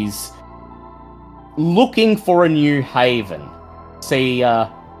he's looking for a new haven. See,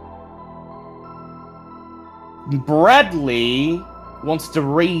 Bradley wants to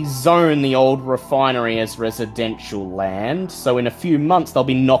rezone the old refinery as residential land, so in a few months they'll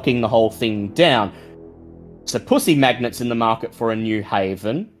be knocking the whole thing down. So Pussy Magnet's in the market for a new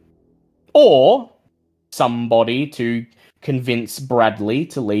haven, or somebody to convince Bradley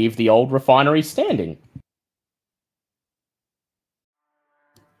to leave the old refinery standing.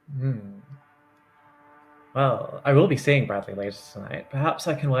 Well, I will be seeing Bradley later tonight. Perhaps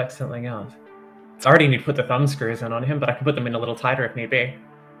I can work something out. I already need to put the thumb screws in on him, but I can put them in a little tighter if need be.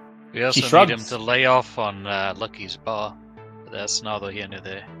 We also She need shrugs. him to lay off on Lucky's bar. But that's neither here nor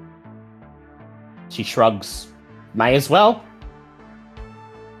there. She shrugs. May as well.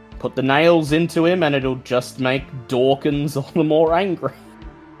 Put the nails into him and it'll just make Dawkins all the more angry.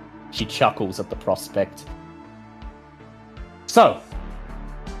 She chuckles at the prospect. So,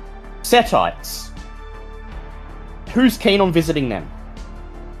 Setites. Who's keen on visiting them?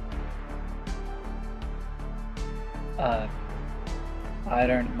 I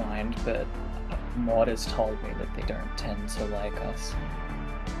don't mind, but Maud has told me that they don't tend to like us.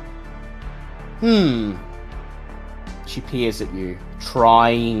 She peers at you,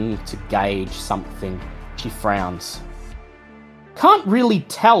 trying to gauge something. She frowns. Can't really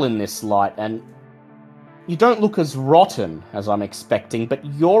tell in this light, and you don't look as rotten as I'm expecting, but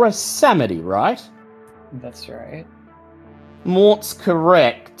you're a Samity, right? That's right. Mort's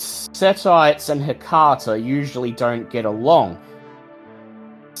correct. Setites and Hecata usually don't get along.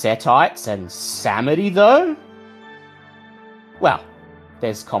 Setites and Samity, though? Well,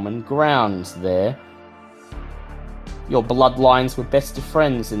 there's common ground there. Your bloodlines were best of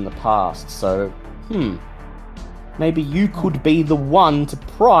friends in the past, so, maybe you could be the one to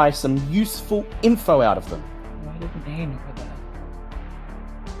pry some useful info out of them. Why didn't they know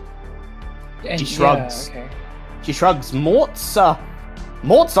that? She shrugs. Yeah, okay. She shrugs. Mort's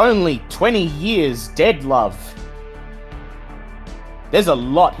only 20 years dead, love. There's a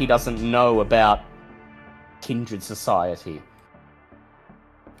lot he doesn't know about kindred society.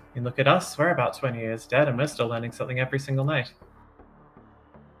 You look at us, we're about 20 years dead, and we're still learning something every single night.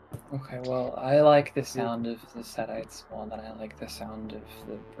 Okay, well, I like the sound of the Setites more than I like the sound of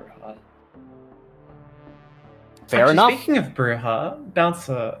the Bruja. Fair Actually, enough. Speaking of Bruja,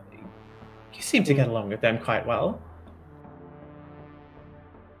 Bouncer, you seem to get along with them quite well.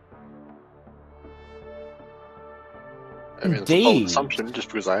 I mean, it's a bold Indeed. assumption just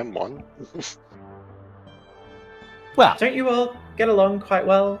because I am one. Well, Don't you all get along quite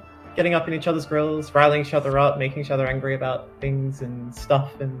well? Getting up in each other's grills, riling each other up, making each other angry about things and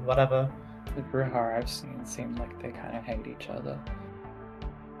stuff and whatever. The Bruja I've seen seem like they kind of hate each other.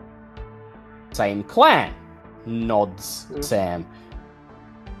 same clan, nods Sam.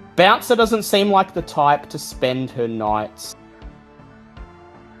 Bouncer doesn't seem like the type to spend her nights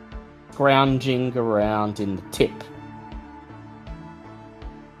scrounging around in the tip.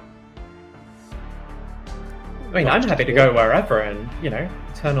 I mean, I'm happy to go wherever and,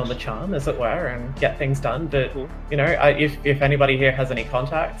 turn on the charm, as it were, and get things done. But, if anybody here has any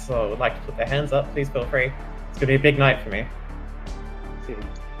contacts or would like to put their hands up, please feel free. It's going to be a big night for me.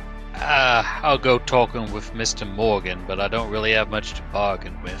 I'll go talking with Mr. Morgan, but I don't really have much to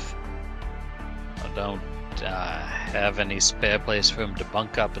bargain with. I don't have any spare place for him to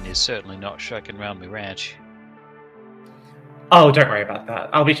bunk up, and he's certainly not shucking around my ranch. Oh, don't worry about that.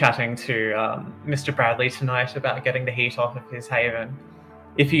 I'll be chatting to Mr. Bradley tonight about getting the heat off of his haven.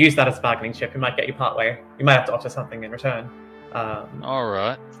 If you use that as a bargaining chip, it might get you partway. You might have to offer something in return.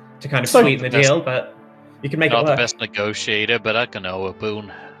 Alright. To kind of So- sweeten the deal, but you can make Not it the work. best negotiator, but I can owe a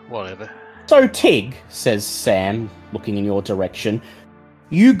boon. Whatever. So Tig, says Sam, looking in your direction,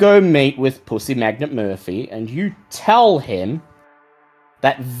 you go meet with Pussy Magnet Murphy and you tell him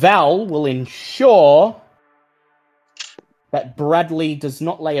that Val will ensure that Bradley does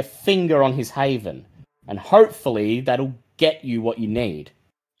not lay a finger on his haven, and hopefully that'll get you what you need.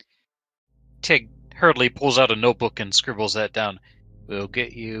 Tig hurriedly pulls out a notebook and scribbles that down. We'll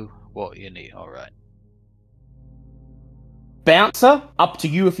get you what you need. Alright. Bouncer, up to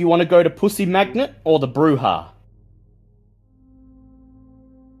you if you want to go to Pussy Magnet or the Bruja.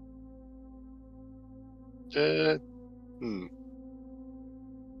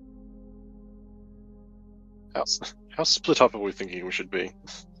 How split up are we thinking we should be?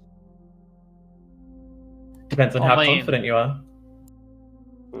 Depends on Oh, how man. confident you are.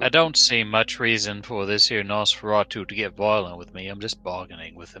 I don't see much reason for this here Nosferatu to get violent with me. I'm just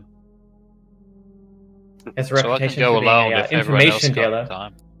bargaining with him. His So I can reputation go for being alone an if everyone else information got dealer.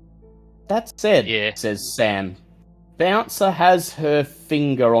 time. That said, Yeah. says Sam, Bouncer has her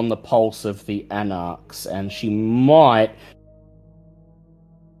finger on the pulse of the Anarchs, and she might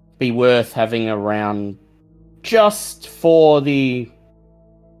be worth having around just for the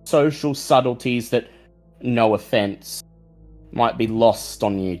social subtleties that, no offense, might be lost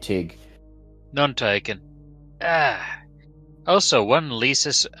on you, Tig. None taken. Also,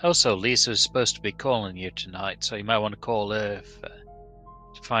 Lisa's supposed to be calling you tonight, so you might want to call her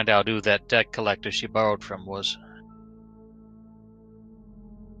to find out who that debt collector she borrowed from was.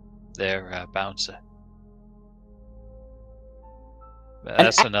 Their bouncer. But And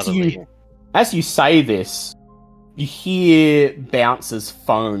that's another lead. As you say this, you hear Bouncer's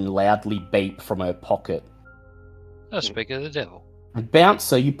phone loudly beep from her pocket. Oh, speak of the devil. And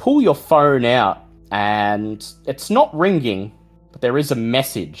Bouncer, you pull your phone out, and it's not ringing, but there is a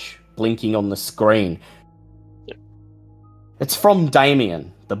message blinking on the screen. Yep. It's from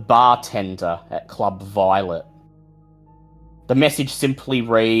Damien, the bartender at Club Violet. The message simply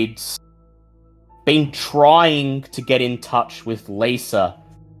reads, "Been trying to get in touch with Lisa.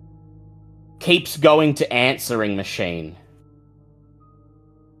 Keeps going to answering machine.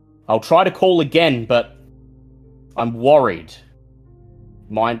 I'll try to call again, but I'm worried.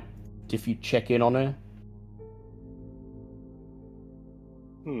 Mind if you check in on her?"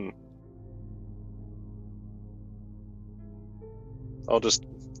 I'll just,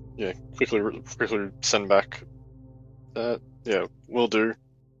 quickly send back. Yeah, will do.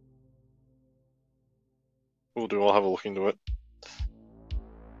 Will do. I'll have a look into it.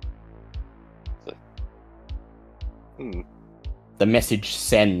 The message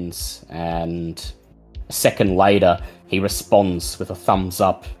sends, and a second later, he responds with a thumbs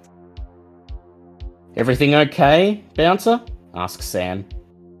up. "Everything okay, Bouncer?" asks Sam.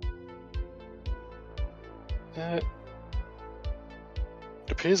 It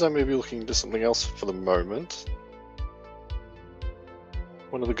appears I may be looking into something else for the moment.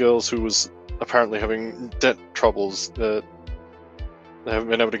 One of the girls who was apparently having debt troubles, they haven't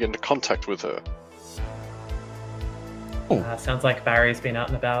been able to get into contact with her. Sounds like Barry's been out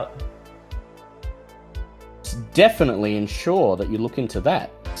and about. "It's definitely ensure that you look into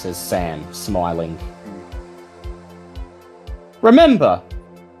that," says Sam, smiling. "Remember,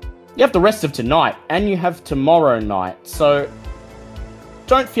 you have the rest of tonight, and you have tomorrow night, so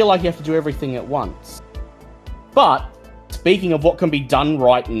don't feel like you have to do everything at once. But, speaking of what can be done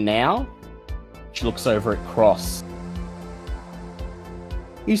right now," she looks over at Cross.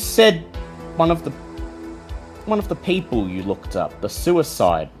 "You said one of the people you looked up, the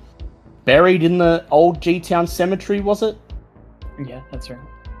suicide, buried in the old G-Town cemetery, was it?" Yeah, that's right.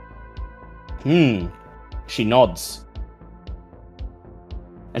 She nods.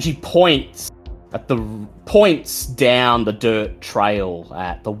 And she points down the dirt trail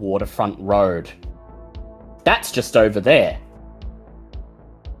at the waterfront road. "That's just over there."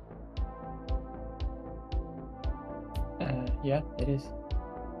 Yeah, it is.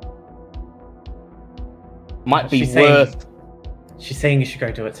 Might be She's saying- worth. She's saying you should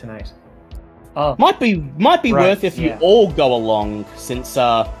go do it tonight. Oh, Might be Right, worth if you yeah. all go along, since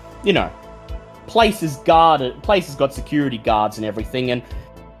place is guarded. Place has got security guards and everything, and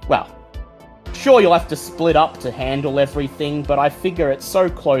well, sure you'll have to split up to handle everything, but I figure it's so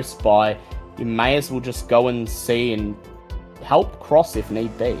close by, you may as well just go and see and help Cross if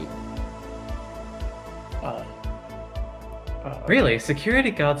need be. Really?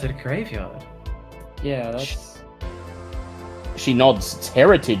 Security guards at a graveyard? Yeah, that's... She nods. It's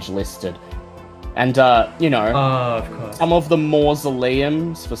heritage listed. And, Oh, of course. some of the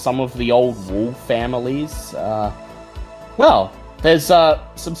mausoleums for some of the old Wool families. Well, there's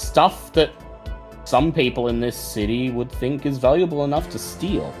some stuff that some people in this city would think is valuable enough to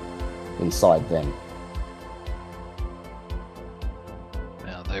steal inside them.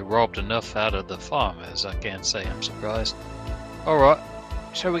 Now, they robbed enough out of the farmers, I can't say I'm surprised. Alright,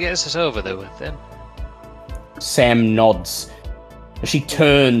 shall we get this over there with then? Sam nods. As she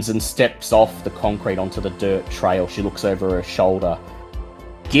turns and steps off the concrete onto the dirt trail, she looks over her shoulder.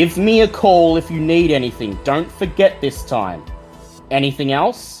 "Give me a call if you need anything. Don't forget this time. Anything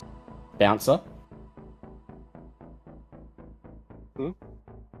else, Bouncer?"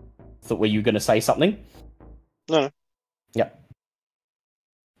 Thought were you going to say something? No. Yep.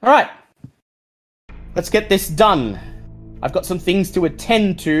 Alright. Let's get this done. I've got some things to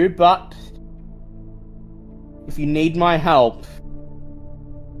attend to, but if you need my help,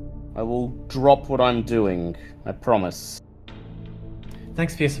 I will drop what I'm doing. I promise.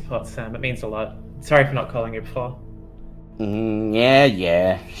 Thanks for your support, Sam. It means a lot. Sorry for not calling you before.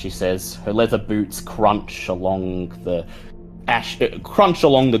 Yeah, she says. Her leather boots crunch along the crunch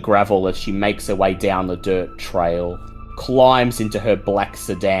along the gravel as she makes her way down the dirt trail, climbs into her black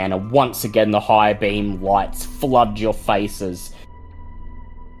sedan, and once again the high beam lights flood your faces.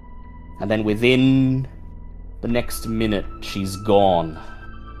 And then within the next minute, she's gone,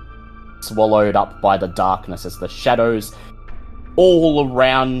 swallowed up by the darkness as the shadows all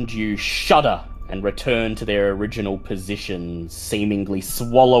around you shudder and return to their original positions, seemingly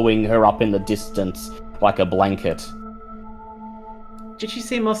swallowing her up in the distance like a blanket. Did she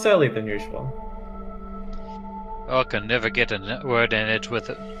seem more surly than usual? I can never get a word in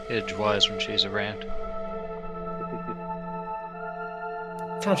edgewise when she's around.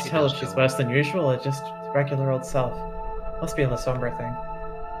 It's hard to tell if she's worse than usual or just regular old self. Must be a somber thing.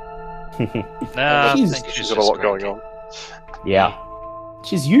 Nah, I She's- think She's she's got a lot just going great. on. Yeah.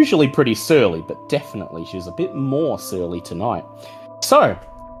 She's usually pretty surly, but definitely she's a bit more surly tonight. So,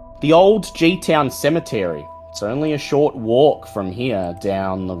 the old G-Town Cemetery. It's only a short walk from here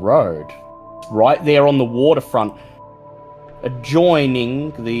down the road. Right there on the waterfront,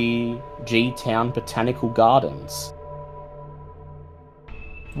 adjoining the G-Town Botanical Gardens.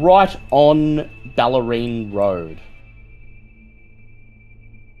 Right on Ballerine Road.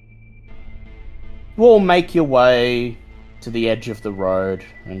 You all make your way to the edge of the road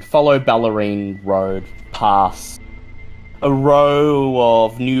and follow Ballerine Road past a row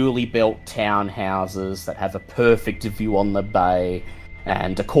of newly built townhouses that have a perfect view on the bay,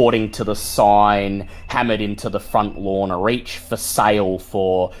 and according to the sign hammered into the front lawn, are each for sale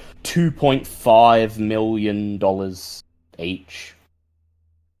for $2.5 million each.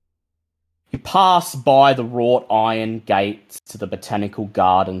 You pass by the wrought iron gates to the Botanical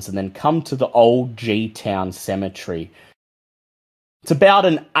Gardens and then come to the old G-Town Cemetery. It's about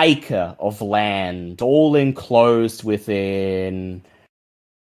an acre of land, all enclosed within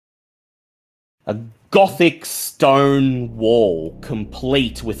a Gothic stone wall,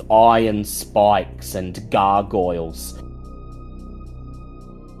 complete with iron spikes and gargoyles.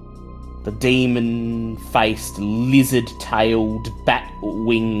 The demon-faced, lizard-tailed,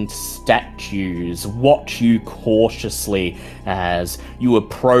 bat-winged statues watch you cautiously as you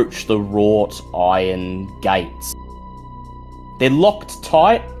approach the wrought iron gates. They're locked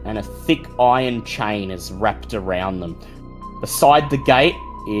tight, and a thick iron chain is wrapped around them. Beside the gate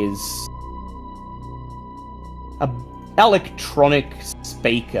is an electronic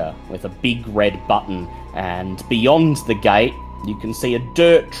speaker with a big red button, and beyond the gate, you can see a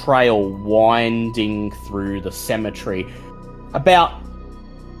dirt trail winding through the cemetery. About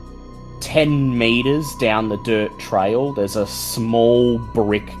 10 meters down the dirt trail, there's a small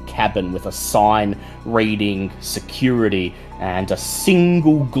brick cabin with a sign reading security and a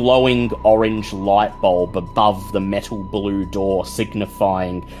single glowing orange light bulb above the metal blue door,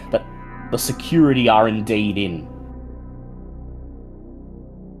 signifying that the security are indeed in.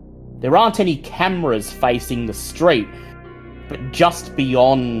 There aren't any cameras facing the street, but just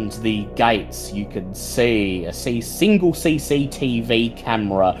beyond the gates you can see a single CCTV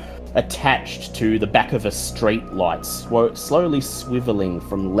camera attached to the back of a street light, slowly swiveling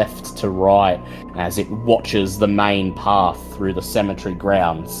from left to right as it watches the main path through the cemetery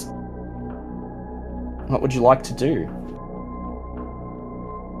grounds. What would you like to do?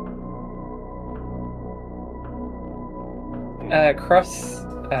 Cross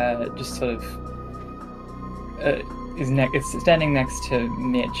just sort of it's standing next to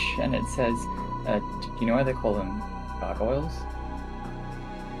Mitch, and it says, "Do you know why they call them gargoyles?"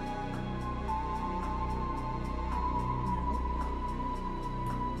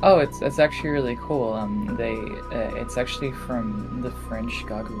 Oh, it's actually really cool. It's actually from the French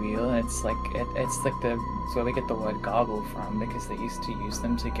gargouille. It's like it's where we get the word gargle from, because they used to use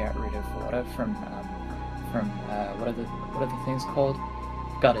them to get rid of water from what are the things called?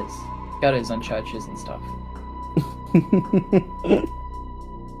 Gutters on churches and stuff.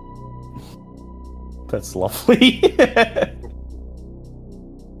 That's lovely.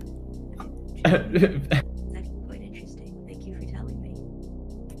 That's quite interesting. Thank you for telling me.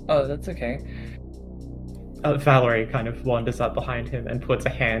 Oh, that's okay. Valerie kind of wanders up behind him and puts a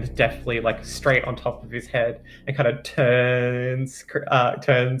hand deftly, like, straight on top of his head, and kind of turns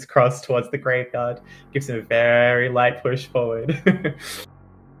Cross towards the graveyard, gives him a very light push forward.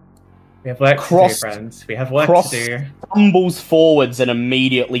 We have work to do, friends. We have work Cross to do. stumbles forwards and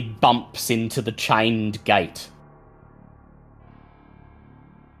immediately bumps into the chained gate.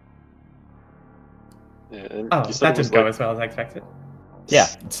 Yeah, and Oh, you said that it was didn't go like- as well as I expected. Yeah,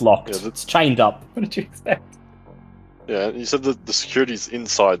 it's locked. Yeah, It's chained up. What did you expect? Yeah, you said that the security's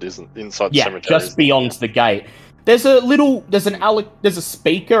inside, isn't inside the Yeah, cemetery? just beyond the gate. There's a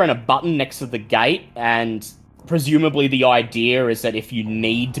speaker and a button next to the gate, and presumably the idea is that if you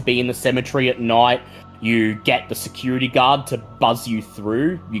need to be in the cemetery at night, you get the security guard to buzz you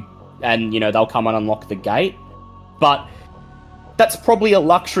through, and they'll come and unlock the gate. But that's probably a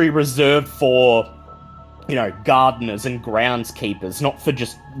luxury reserved for, gardeners and groundskeepers, not for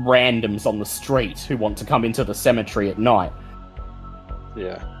just randoms on the street who want to come into the cemetery at night.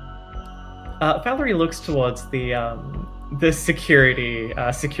 Yeah. Valerie looks towards the security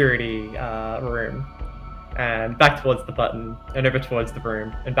room, and back towards the button, and over towards the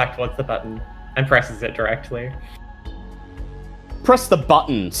room, and back towards the button, and presses it directly. Press the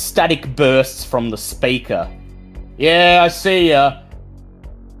button. Static bursts from the speaker. Yeah, I see ya.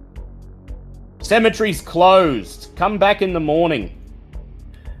 Cemetery's closed. Come back in the morning.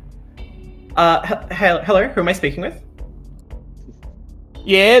 Hello, who am I speaking with?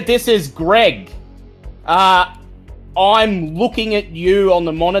 Yeah, this is Greg. I'm looking at you on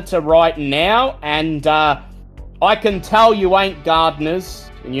the monitor right now, and I can tell you ain't gardeners,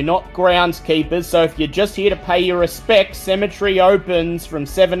 and you're not groundskeepers, so if you're just here to pay your respects, cemetery opens from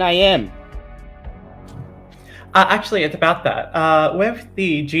 7 a.m. Actually, it's about that. We're with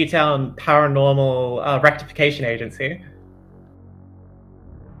the G-Town Paranormal Rectification Agency.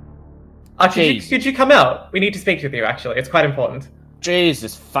 Could you come out? We need to speak with you, actually. It's quite important.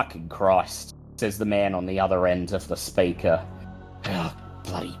 Jesus fucking Christ, says the man on the other end of the speaker. Oh,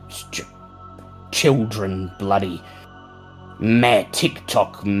 bloody children, bloody mad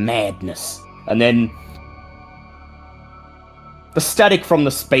TikTok madness. And then the static from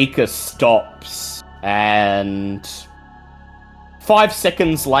the speaker stops, and 5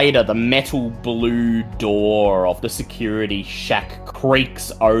 seconds later, the metal blue door of the security shack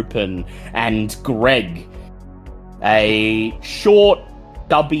creaks open, and Greg, a short,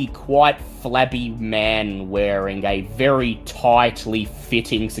 stubby, quite flabby man wearing a very tightly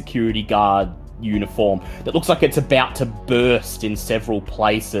fitting security guard uniform that looks like it's about to burst in several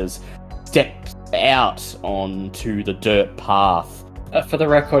places, steps out onto the dirt path. For the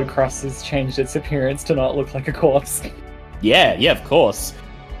record, Cross has changed its appearance to not look like a corpse. Yeah, of course.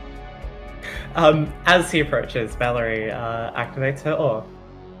 As he approaches, Valerie activates her ore.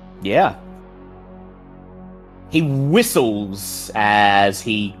 Yeah. He whistles as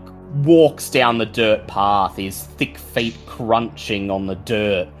he walks down the dirt path, his thick feet crunching on the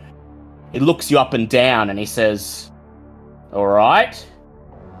dirt. He looks you up and down and he says, "Alright.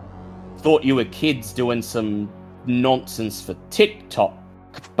 Thought you were kids doing some nonsense for TikTok,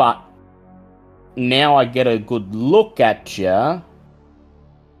 but now I get a good look at ya.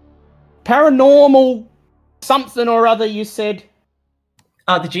 Paranormal something or other, you said?"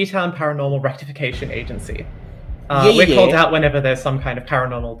 The G-Town Paranormal Rectification Agency. We're called out whenever there's some kind of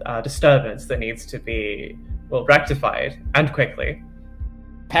paranormal disturbance that needs to be, rectified, and quickly.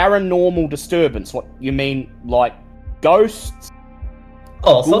 Paranormal disturbance? What, you mean, like, ghosts?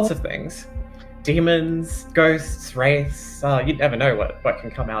 All sorts of things. Demons, ghosts, wraiths. You'd never know what can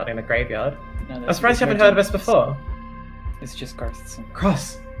come out in a graveyard. No, I'm surprised you haven't heard of us before. It's just ghosts.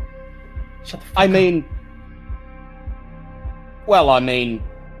 Cross. Shut the fuck I up. mean,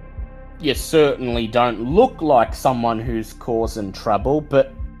 you certainly don't look like someone who's causing trouble,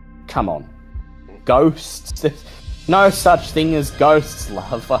 but come on. Ghosts? There's no such thing as ghosts,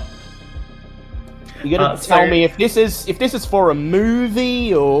 love. You gotta tell me if this is for a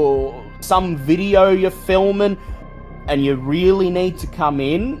movie or some video you're filming and you really need to come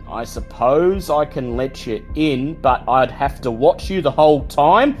in. I suppose I can let you in, but I'd have to watch you the whole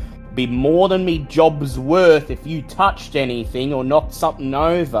time. Be more than me job's worth if you touched anything or knocked something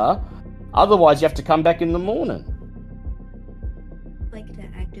over. Otherwise, you have to come back in the morning. Like to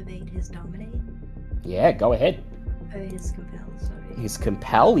activate his dominate? Yeah, go ahead. Or his compel, sorry. His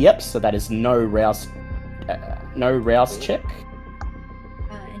compel, yep, so that is no rouse check.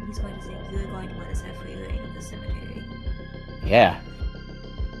 And he's going to say, "You're going to let us have free reign of the cemetery." Yeah.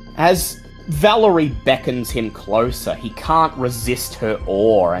 As Valerie beckons him closer, he can't resist her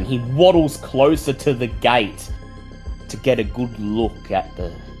awe, and he waddles closer to the gate to get a good look at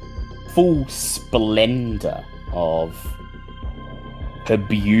the full splendor of her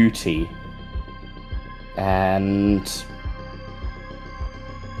beauty. And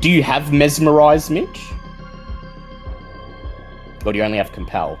do you have Mesmerize, Mitch? Or do you only have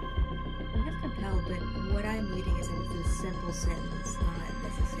Compel? I have compel, but what I'm reading is a simple sentence, not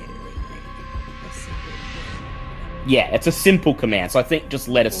necessarily like a simple word. Yeah, it's a simple command, so I think just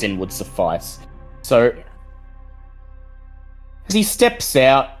let us in would suffice. So, Yeah. as he steps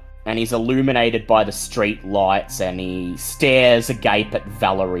out, and he's illuminated by the street lights, and he stares agape at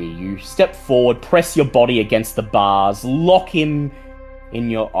Valerie. You step forward, press your body against the bars, lock him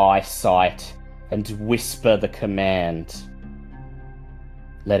in your eyesight, and whisper the command.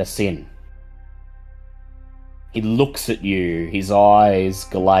 Let us in. He looks at you, his eyes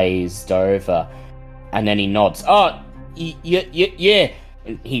glazed over, and then he nods. Oh, yeah.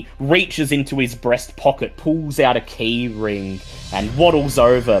 And he reaches into his breast pocket, pulls out a key ring, and waddles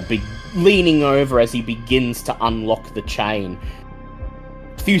over, leaning over as he begins to unlock the chain.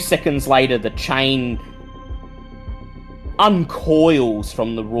 A few seconds later, the chain uncoils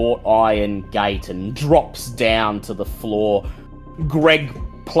from the wrought iron gate and drops down to the floor. Greg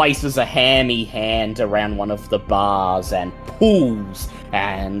places a hammy hand around one of the bars and pulls,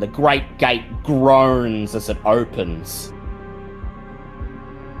 and the great gate groans as it opens.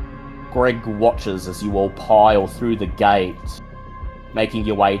 Greg watches as you all pile through the gate, making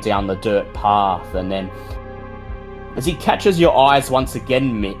your way down the dirt path, and then, as he catches your eyes once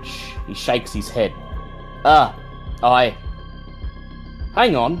again, Mitch, he shakes his head.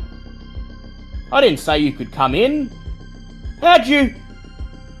 Hang on. I didn't say you could come in. How'd you...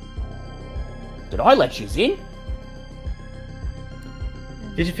 Did I let you in?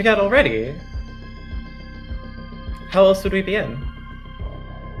 Did you forget already? How else would we be in?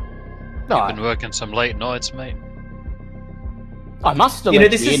 No, I've been working some late nights, mate. I must have You know,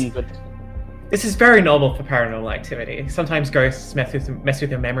 let this you is- in, but... This is very normal for paranormal activity. Sometimes ghosts mess with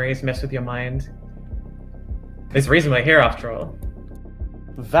your memories, mess with your mind. There's a reason we're here, after all.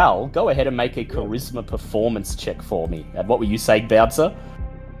 Val, go ahead and make a charisma performance check for me. And what were you saying, Bouncer?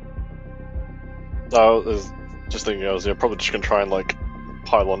 No, I was just thinking I was probably just gonna try and like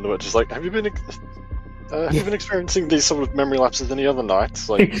pile onto it. Just like, have you been experiencing these sort of memory lapses any other nights?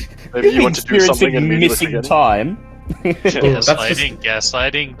 Like maybe you want to do something and immediately missing forgetting? time. That's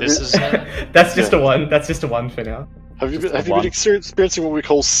Gaslighting. This is That's just a one. That's just a one for now. Have you Just been the one. experiencing what we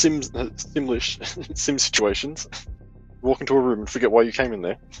call sim situations? Walk into a room and forget why you came in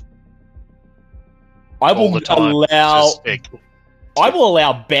there. I all will the time. allow... Just big. I will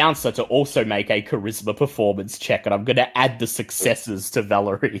allow Bouncer to also make a charisma performance check, and I'm going to add the successes to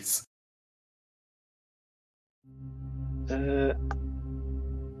Valerie's. Yeah,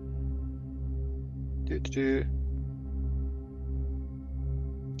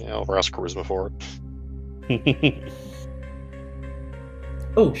 I'll ask charisma for it.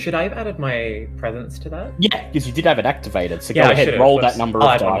 Oh, should I have added my presence to that? Yeah, because you did have it activated, so Yeah, go I ahead, should've. roll Whoops. that number I'll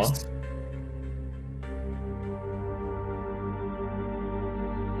of add one dice.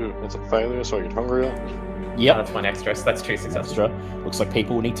 Ooh, that's a failure, so I get hungrier. Yep, That's one extra, so that's two successes. extra. Looks like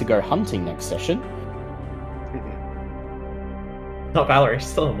people will need to go hunting next session. Not Valerie, she's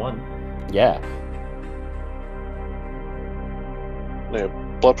still in one. Yeah. Yeah,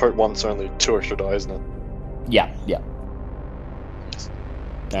 blood poke once, only 2 extra die, isn't it? Yeah.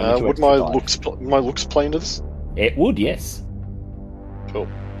 Only two Would extra my die. my looks play into this? It would, yes. Cool.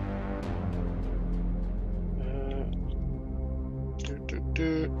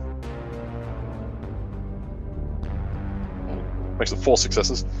 Makes it 4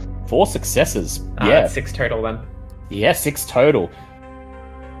 successes. 4 successes. Yeah. That's 6 total then. Yeah, 6 total.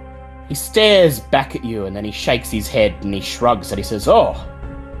 He stares back at you and then he shakes his head and he shrugs and he says, "Oh,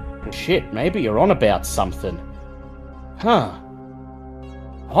 shit, maybe you're on about something. Huh.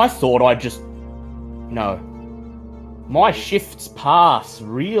 I thought I'd just... No. My shifts pass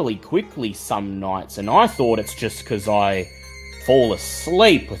really quickly some nights, and I thought it's just because I fall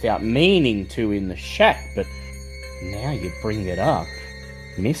asleep without meaning to in the shack, but now you bring it up.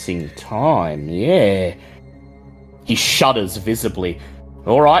 Missing time, yeah." He shudders visibly.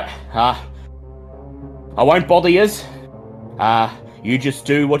 "Alright, I won't bother yous. You just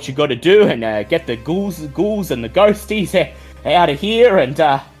do what you gotta do and get the ghouls and the ghosties out of here and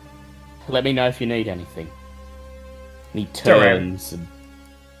let me know if you need anything." And he turns and...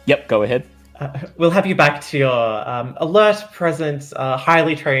 Yep, go ahead. We'll have you back to your alert, present,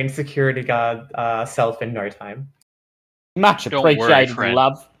 highly trained security guard self in no time. Much Don't worry, appreciated, friend.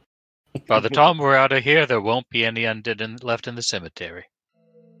 love. By the time we're out of here, there won't be any undead left in the cemetery.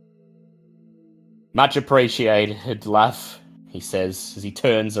 Much appreciated, love, he says as he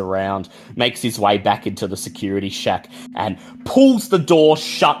turns around, makes his way back into the security shack, and pulls the door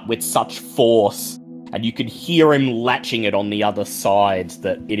shut with such force. And you can hear him latching it on the other side,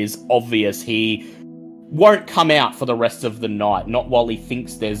 that it is obvious he won't come out for the rest of the night, not while he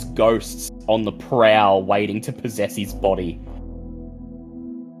thinks there's ghosts on the prowl waiting to possess his body.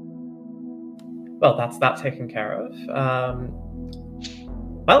 Well, that's that taken care of.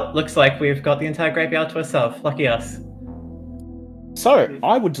 Well, looks like we've got the entire graveyard to ourselves. Lucky us. So,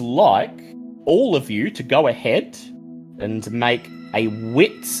 I would like all of you to go ahead and make a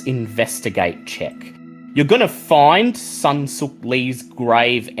wits investigate check. You're gonna find Sun Suk Lee's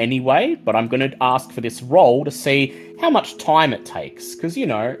grave anyway, but I'm gonna ask for this roll to see how much time it takes. Because, you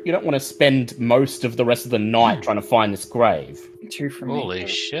know, you don't want to spend most of the rest of the night trying to find this grave. 2 from Holy me.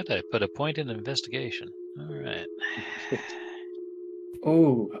 shit, I put a point in investigation. Alright.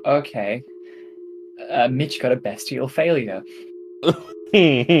 Ooh, okay. Mitch got a bestial failure.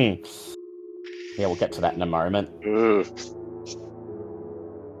 Yeah, we'll get to that in a moment. Ugh.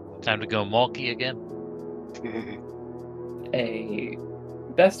 Time to go Malky again? A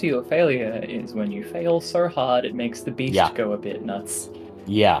bestial failure is when you fail so hard it makes the beast Yeah. go a bit nuts.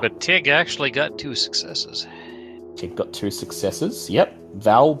 Yeah, But Tig actually got 2 successes. Tig got 2 successes. Yep.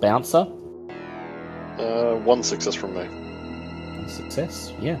 Val, Bouncer, 1 success from me. 1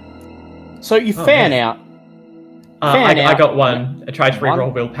 success. Yeah. So you Oh, fan man. out. I Fan out. got 1. I tried to One?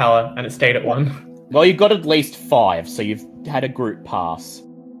 reroll willpower, and it stayed at 1. Well, you got at least 5, so you've had a group pass.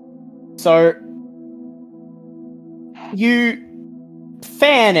 So you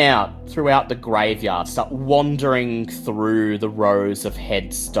fan out throughout the graveyard, start wandering through the rows of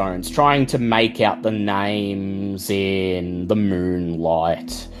headstones, trying to make out the names in the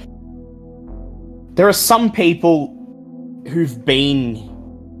moonlight. There are some people who've been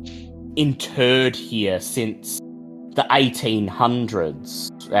interred here since the 1800s,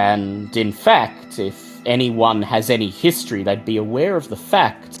 and in fact, if anyone has any history, they'd be aware of the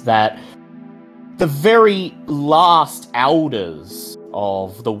fact that the very last elders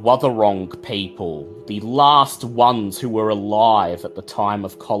of the Wathaurong people, the last ones who were alive at the time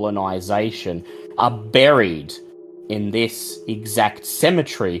of colonization, are buried in this exact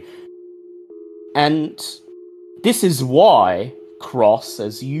cemetery. And this is why, Cross,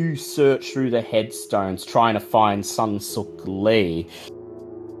 as you search through the headstones trying to find Sun Suk Lee,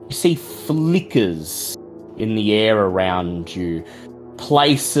 you see flickers in the air around you,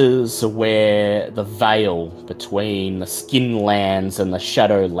 places where the veil between the Skinlands and the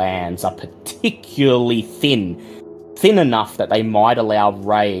Shadowlands are particularly thin enough that they might allow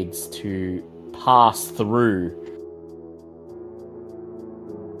raids to pass through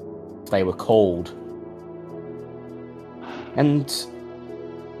if they were called. And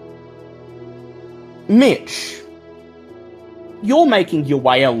Mitch, you're making your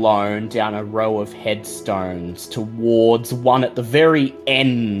way alone down a row of headstones towards one at the very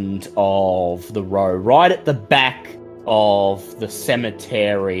end of the row, right at the back of the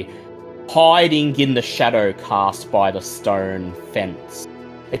cemetery, hiding in the shadow cast by the stone fence.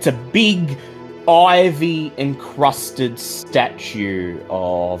 It's a big, ivy-encrusted statue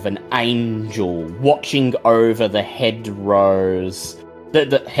of an angel watching over the headrows,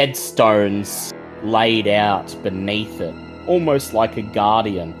 the headstones laid out beneath it, almost like a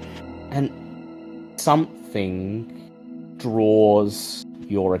guardian. And something draws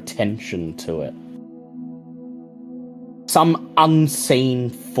your attention to it. Some unseen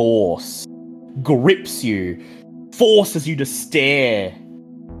force grips you, forces you to stare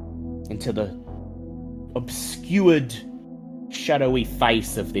into the obscured, shadowy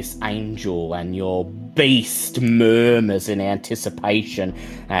face of this angel, and your beast murmurs in anticipation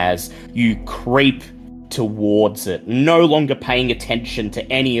as you creep towards it, no longer paying attention to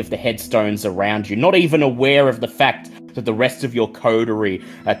any of the headstones around you, not even aware of the fact that the rest of your coterie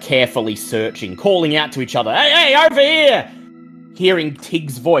are carefully searching, calling out to each other, "Hey, over here!" Hearing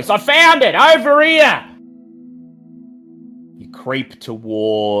Tig's voice, "I found it! Over here!" You creep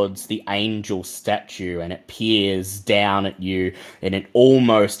towards the angel statue, and it peers down at you, and it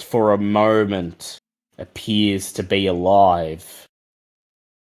almost for a moment appears to be alive.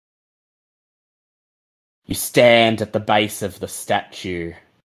 You stand at the base of the statue,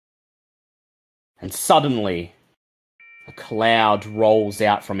 and suddenly a cloud rolls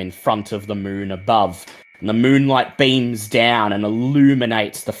out from in front of the moon above, and the moonlight beams down and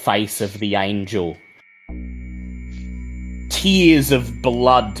illuminates the face of the angel. Tears of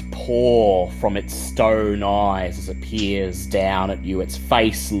blood pour from its stone eyes as it peers down at you, its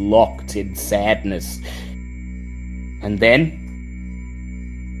face locked in sadness. And then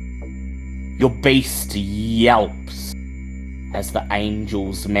your beast yelps as the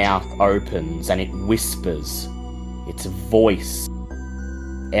angel's mouth opens and it whispers, its voice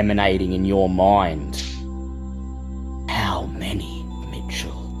emanating in your mind. How many,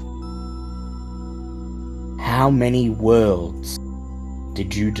 Mitchell? How many worlds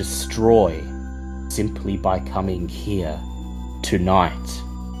did you destroy simply by coming here tonight?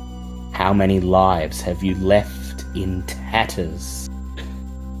 How many lives have you left in tatters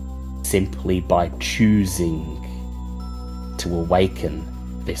simply by choosing to awaken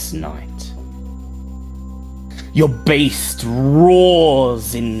this night? Your beast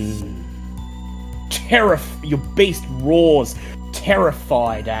roars in your beast roars,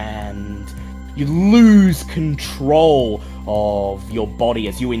 terrified, and you lose control of your body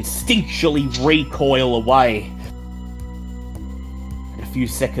as you instinctually recoil away. And a few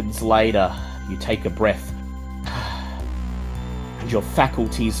seconds later, you take a breath, and your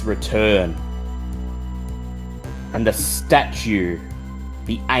faculties return. And the statue,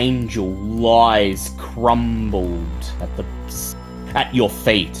 the angel, lies crumbled at your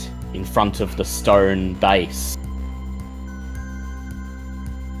feet in front of the stone base,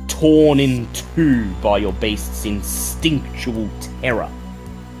 torn in two by your beast's instinctual terror.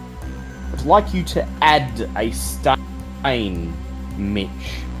 I'd like you to add a stain, Mitch,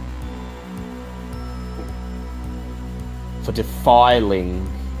 for defiling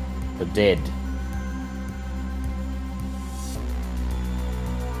the dead.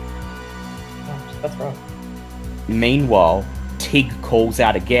 That's right. Meanwhile, Tig calls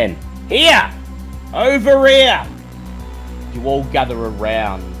out again. Here! Over here! You all gather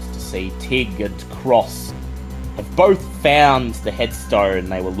around to see Tig and Cross have both found the headstone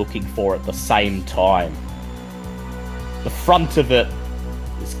they were looking for at the same time. The front of it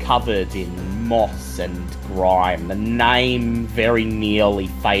is covered in moss and grime, the name very nearly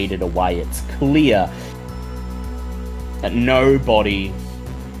faded away. It's clear that nobody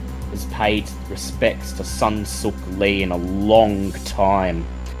has paid respects to Sun Suk Lee in a long time.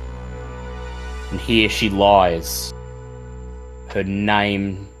 And here she lies, her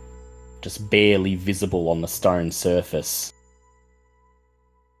name just barely visible on the stone surface.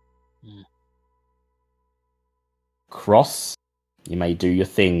 Cross, you may do your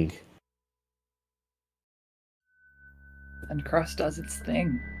thing. And Cross does its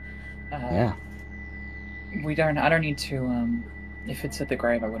thing. Yeah. I don't need to, if it's at the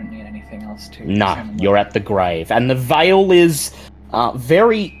grave, I wouldn't need anything else to... No, you're at the grave. And the veil is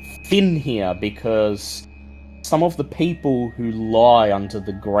very thin here because some of the people who lie under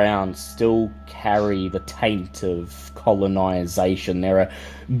the ground still carry the taint of colonization. There are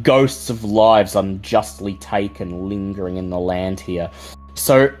ghosts of lives unjustly taken lingering in the land here.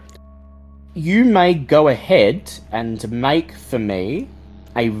 So you may go ahead and make for me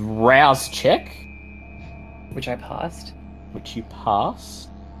a rouse check. Which I passed. Which you pass.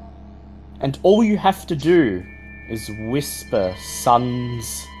 And all you have to do is whisper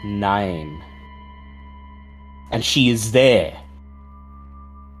Sun's name. And she is there.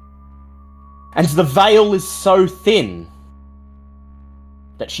 And the veil is so thin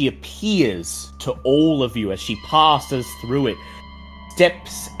that she appears to all of you as she passes through it,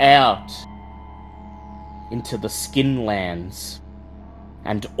 steps out into the Skinlands,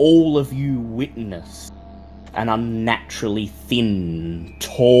 and all of you witness an unnaturally thin,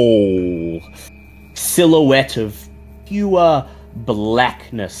 tall silhouette of pure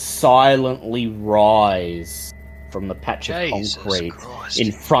blackness silently rise from the patch of Jesus concrete Christ.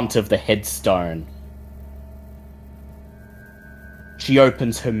 in front of the headstone. She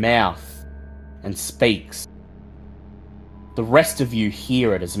opens her mouth and speaks. The rest of you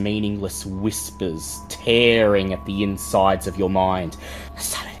hear it as meaningless whispers tearing at the insides of your mind.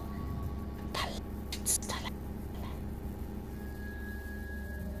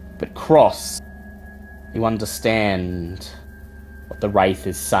 But Cross, you understand what the Wraith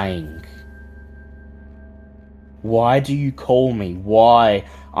is saying. Why do you call me? Why,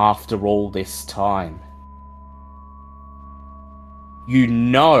 after all this time? You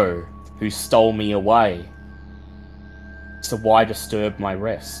know who stole me away. So why disturb my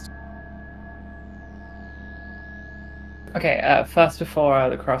rest? Okay, first before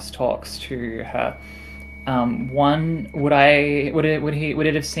the Cross talks to her, one, would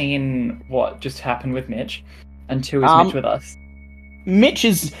it have seen what just happened with Mitch? And two, is Mitch with us? Mitch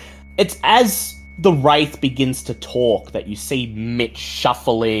is... It's as the Wraith begins to talk that you see Mitch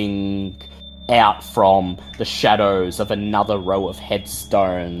shuffling out from the shadows of another row of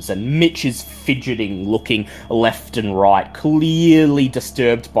headstones, and Mitch is fidgeting, looking left and right, clearly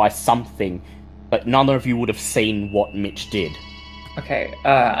disturbed by something, but none of you would have seen what Mitch did. Okay,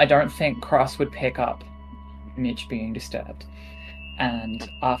 I don't think Cross would pick up Mitch being disturbed. And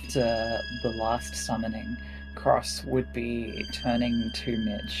after the last summoning, Cross would be turning to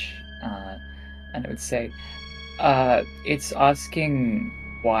Mitch, and it would say, it's asking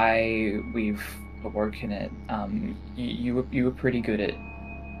why we've awoken it. You were pretty good at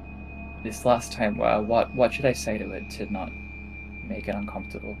this last time. What should I say to it to not make it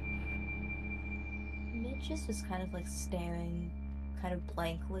uncomfortable? Mitch is just kind of like staring kind of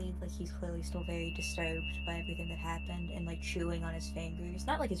blankly, like he's clearly still very disturbed by everything that happened, and like chewing on his fingers.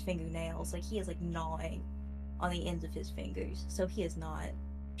 Not like his fingernails, like he is like gnawing on the ends of his fingers, so he is not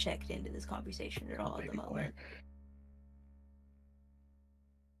checked into this conversation at all at the moment.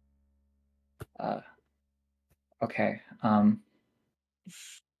 Okay.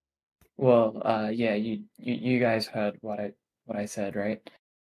 Well, yeah, you guys heard what I said, right?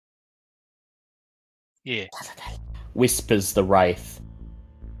 Yeah. Whispers the Wraith.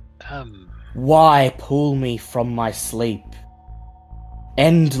 Why pull me from my sleep?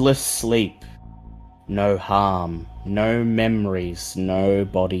 Endless sleep. No harm, no memories,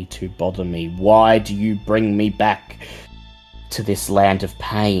 nobody to bother me. Why do you bring me back to this land of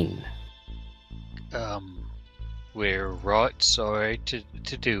pain? We're right sorry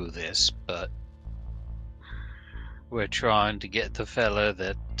to do this, but we're trying to get the fella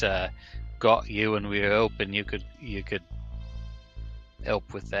that got you, and we were hoping you could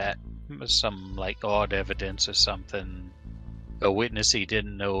help with that. Some like odd evidence or something, a witness he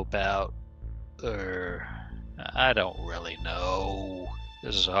didn't know about, or I don't really know.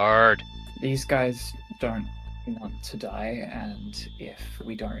 This is hard. These guys don't want to die, and if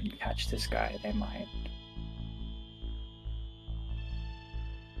we don't catch this guy, they might.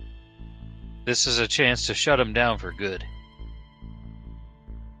 This is a chance to shut him down for good.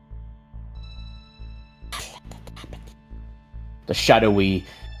 The shadowy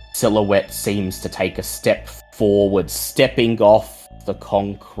silhouette seems to take a step forward, stepping off the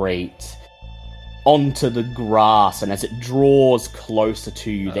concrete onto the grass, and as it draws closer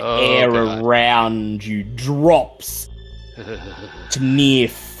to you, the air around you drops to near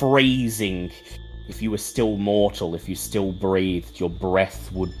freezing. If you were still mortal, if you still breathed, your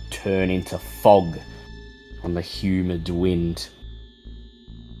breath would turn into fog on the humid wind.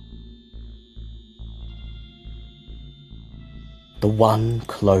 The one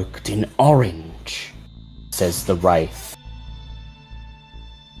cloaked in orange, says the Wraith.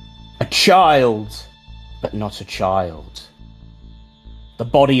 A child, but not a child. The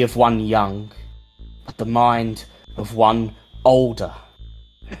body of one young, but the mind of one older.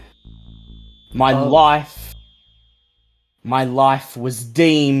 My life was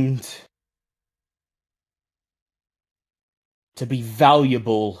deemed to be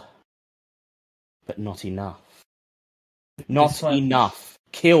valuable, but not enough. Not enough.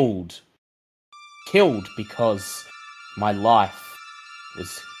 Killed because my life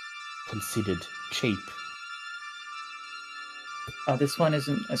was considered cheap. This one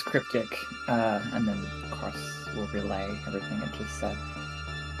isn't as cryptic, and then Cross will relay everything it just said.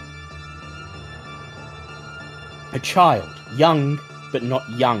 A child, young, but not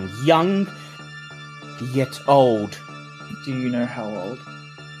young. Young, yet old. Do you know how old?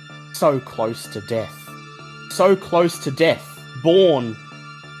 So close to death. So close to death. Born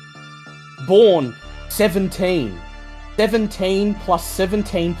 17. 17 plus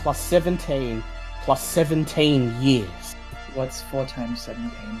 17 plus 17 plus 17 years. What's 4 times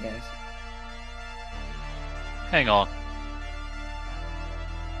 17, guys? Hang on.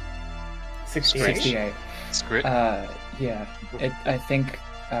 68. Script. Yeah. I think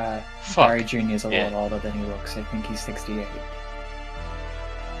Barry Jr. is a lot older than he looks. I think he's 68.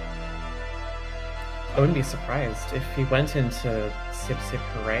 I wouldn't be surprised if he went into Sip Sip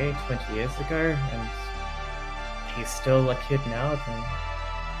Hooray 20 years ago and he's still a kid now, then...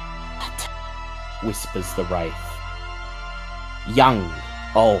 Whispers the Wraith. Young,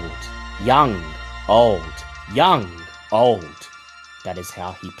 old, young, old, young, old. That is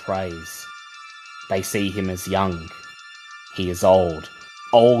how he prays. They see him as young. He is old.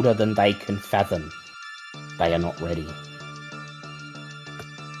 Older than they can fathom. They are not ready.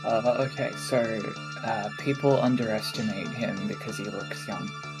 Okay, so people underestimate him because he looks young.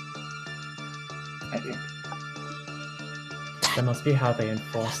 I think. That must be how they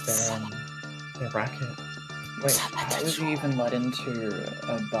enforce their racket. Wait, how was he even let into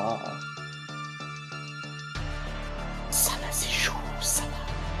a bar?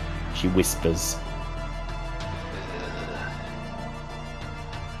 She whispers.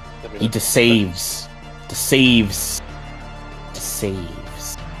 He deceives.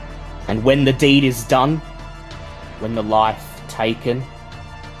 And when the deed is done, when the life taken,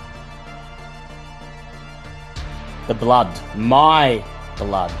 the blood, my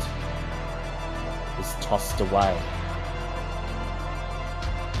blood, is tossed away.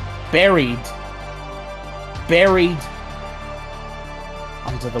 Buried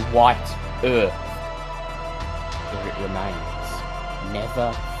under the white earth, where it remains,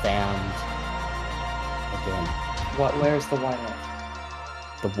 never found again. Where's the white earth?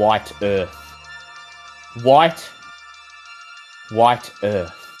 The white earth. White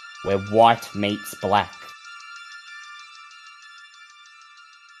earth, where white meets black.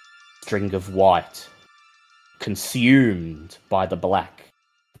 String of white, consumed by the black,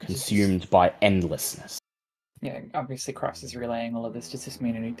 consumed by endlessness. Yeah, obviously Cross is relaying all of this. Does this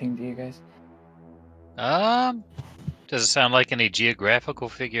mean anything to you guys? Does it sound like any geographical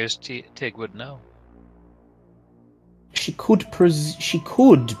figures Tig would know? She could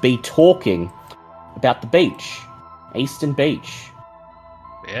be talking about the beach, Eastern Beach.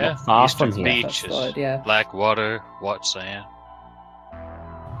 Yeah, Not far Eastern from here. Beach That's right, is yeah. black water, white sand.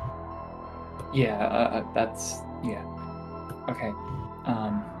 Yeah, that's yeah. Okay.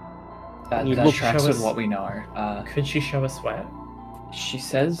 That You that look- tracks show with us- what we know. Could she show us where? She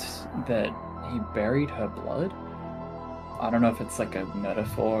says that he buried her blood. I don't know if it's like a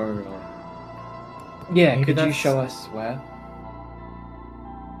metaphor or. Yeah, Maybe could you that's- show us where?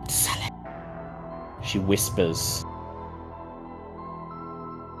 She whispers.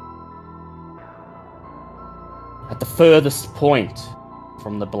 At the furthest point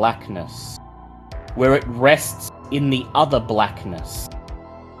from the blackness, where it rests in the other blackness,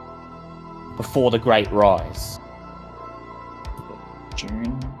 before the Great Rise,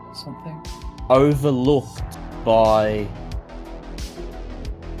 June or something? overlooked by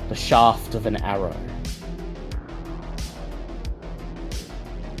the shaft of an arrow.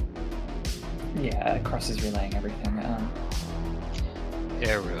 Yeah, Cross is relaying everything.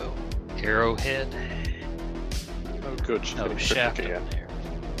 Arrowhead. Oh, good. She's No, getting shaft cryptic up again. there.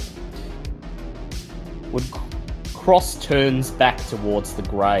 When Cross turns back towards the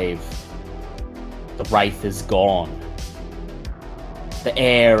grave, the wraith is gone. The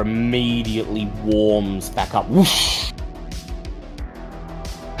air immediately warms back up. Whoosh!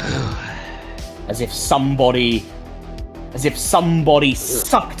 As if somebody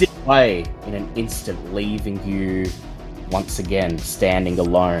sucked it away in an instant, leaving you once again standing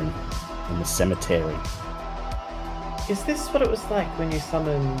alone in the cemetery. Is this what it was like when you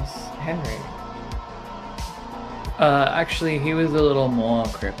summoned Henry? Actually, he was a little more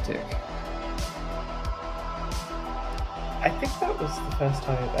cryptic. I think that was the first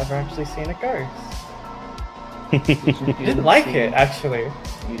time I've ever actually seen a ghost. You Didn't like see- it, actually.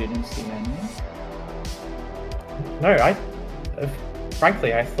 You didn't see any? No,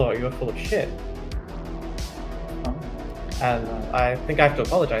 frankly, I thought you were full of shit. Oh. And I think I have to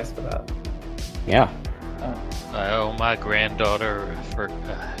apologize for that. Yeah. I owe my granddaughter for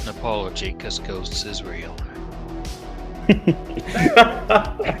an apology because ghosts is real.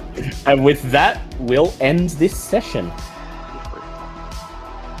 And with that, we'll end this session.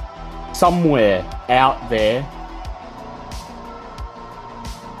 Somewhere out there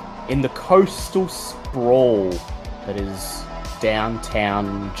in the coastal sprawl that is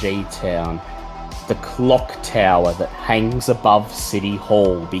downtown G-Town, the clock tower that hangs above City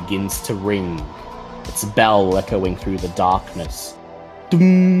Hall begins to ring, its bell echoing through the darkness.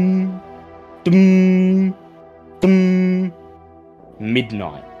 Dum, dum, dum.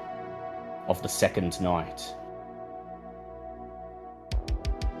 Midnight of the second night.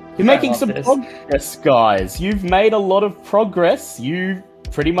 You're I making love some this. progress, guys. You've made a lot of progress. You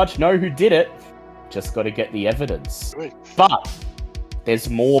pretty much know who did it. Just got to get the evidence. Wait, But there's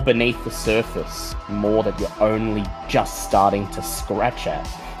more beneath the surface, more that you're only just starting to scratch at.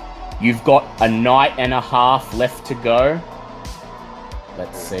 You've got a night and a half left to go.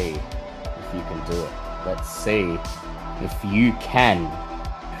 Let's see if you can do it. Let's see if you can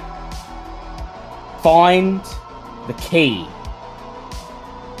find the key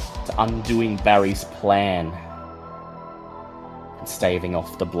to undoing Barry's plan and staving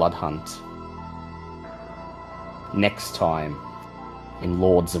off the blood hunt. Next time in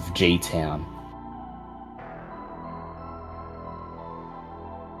Lords of G-Town.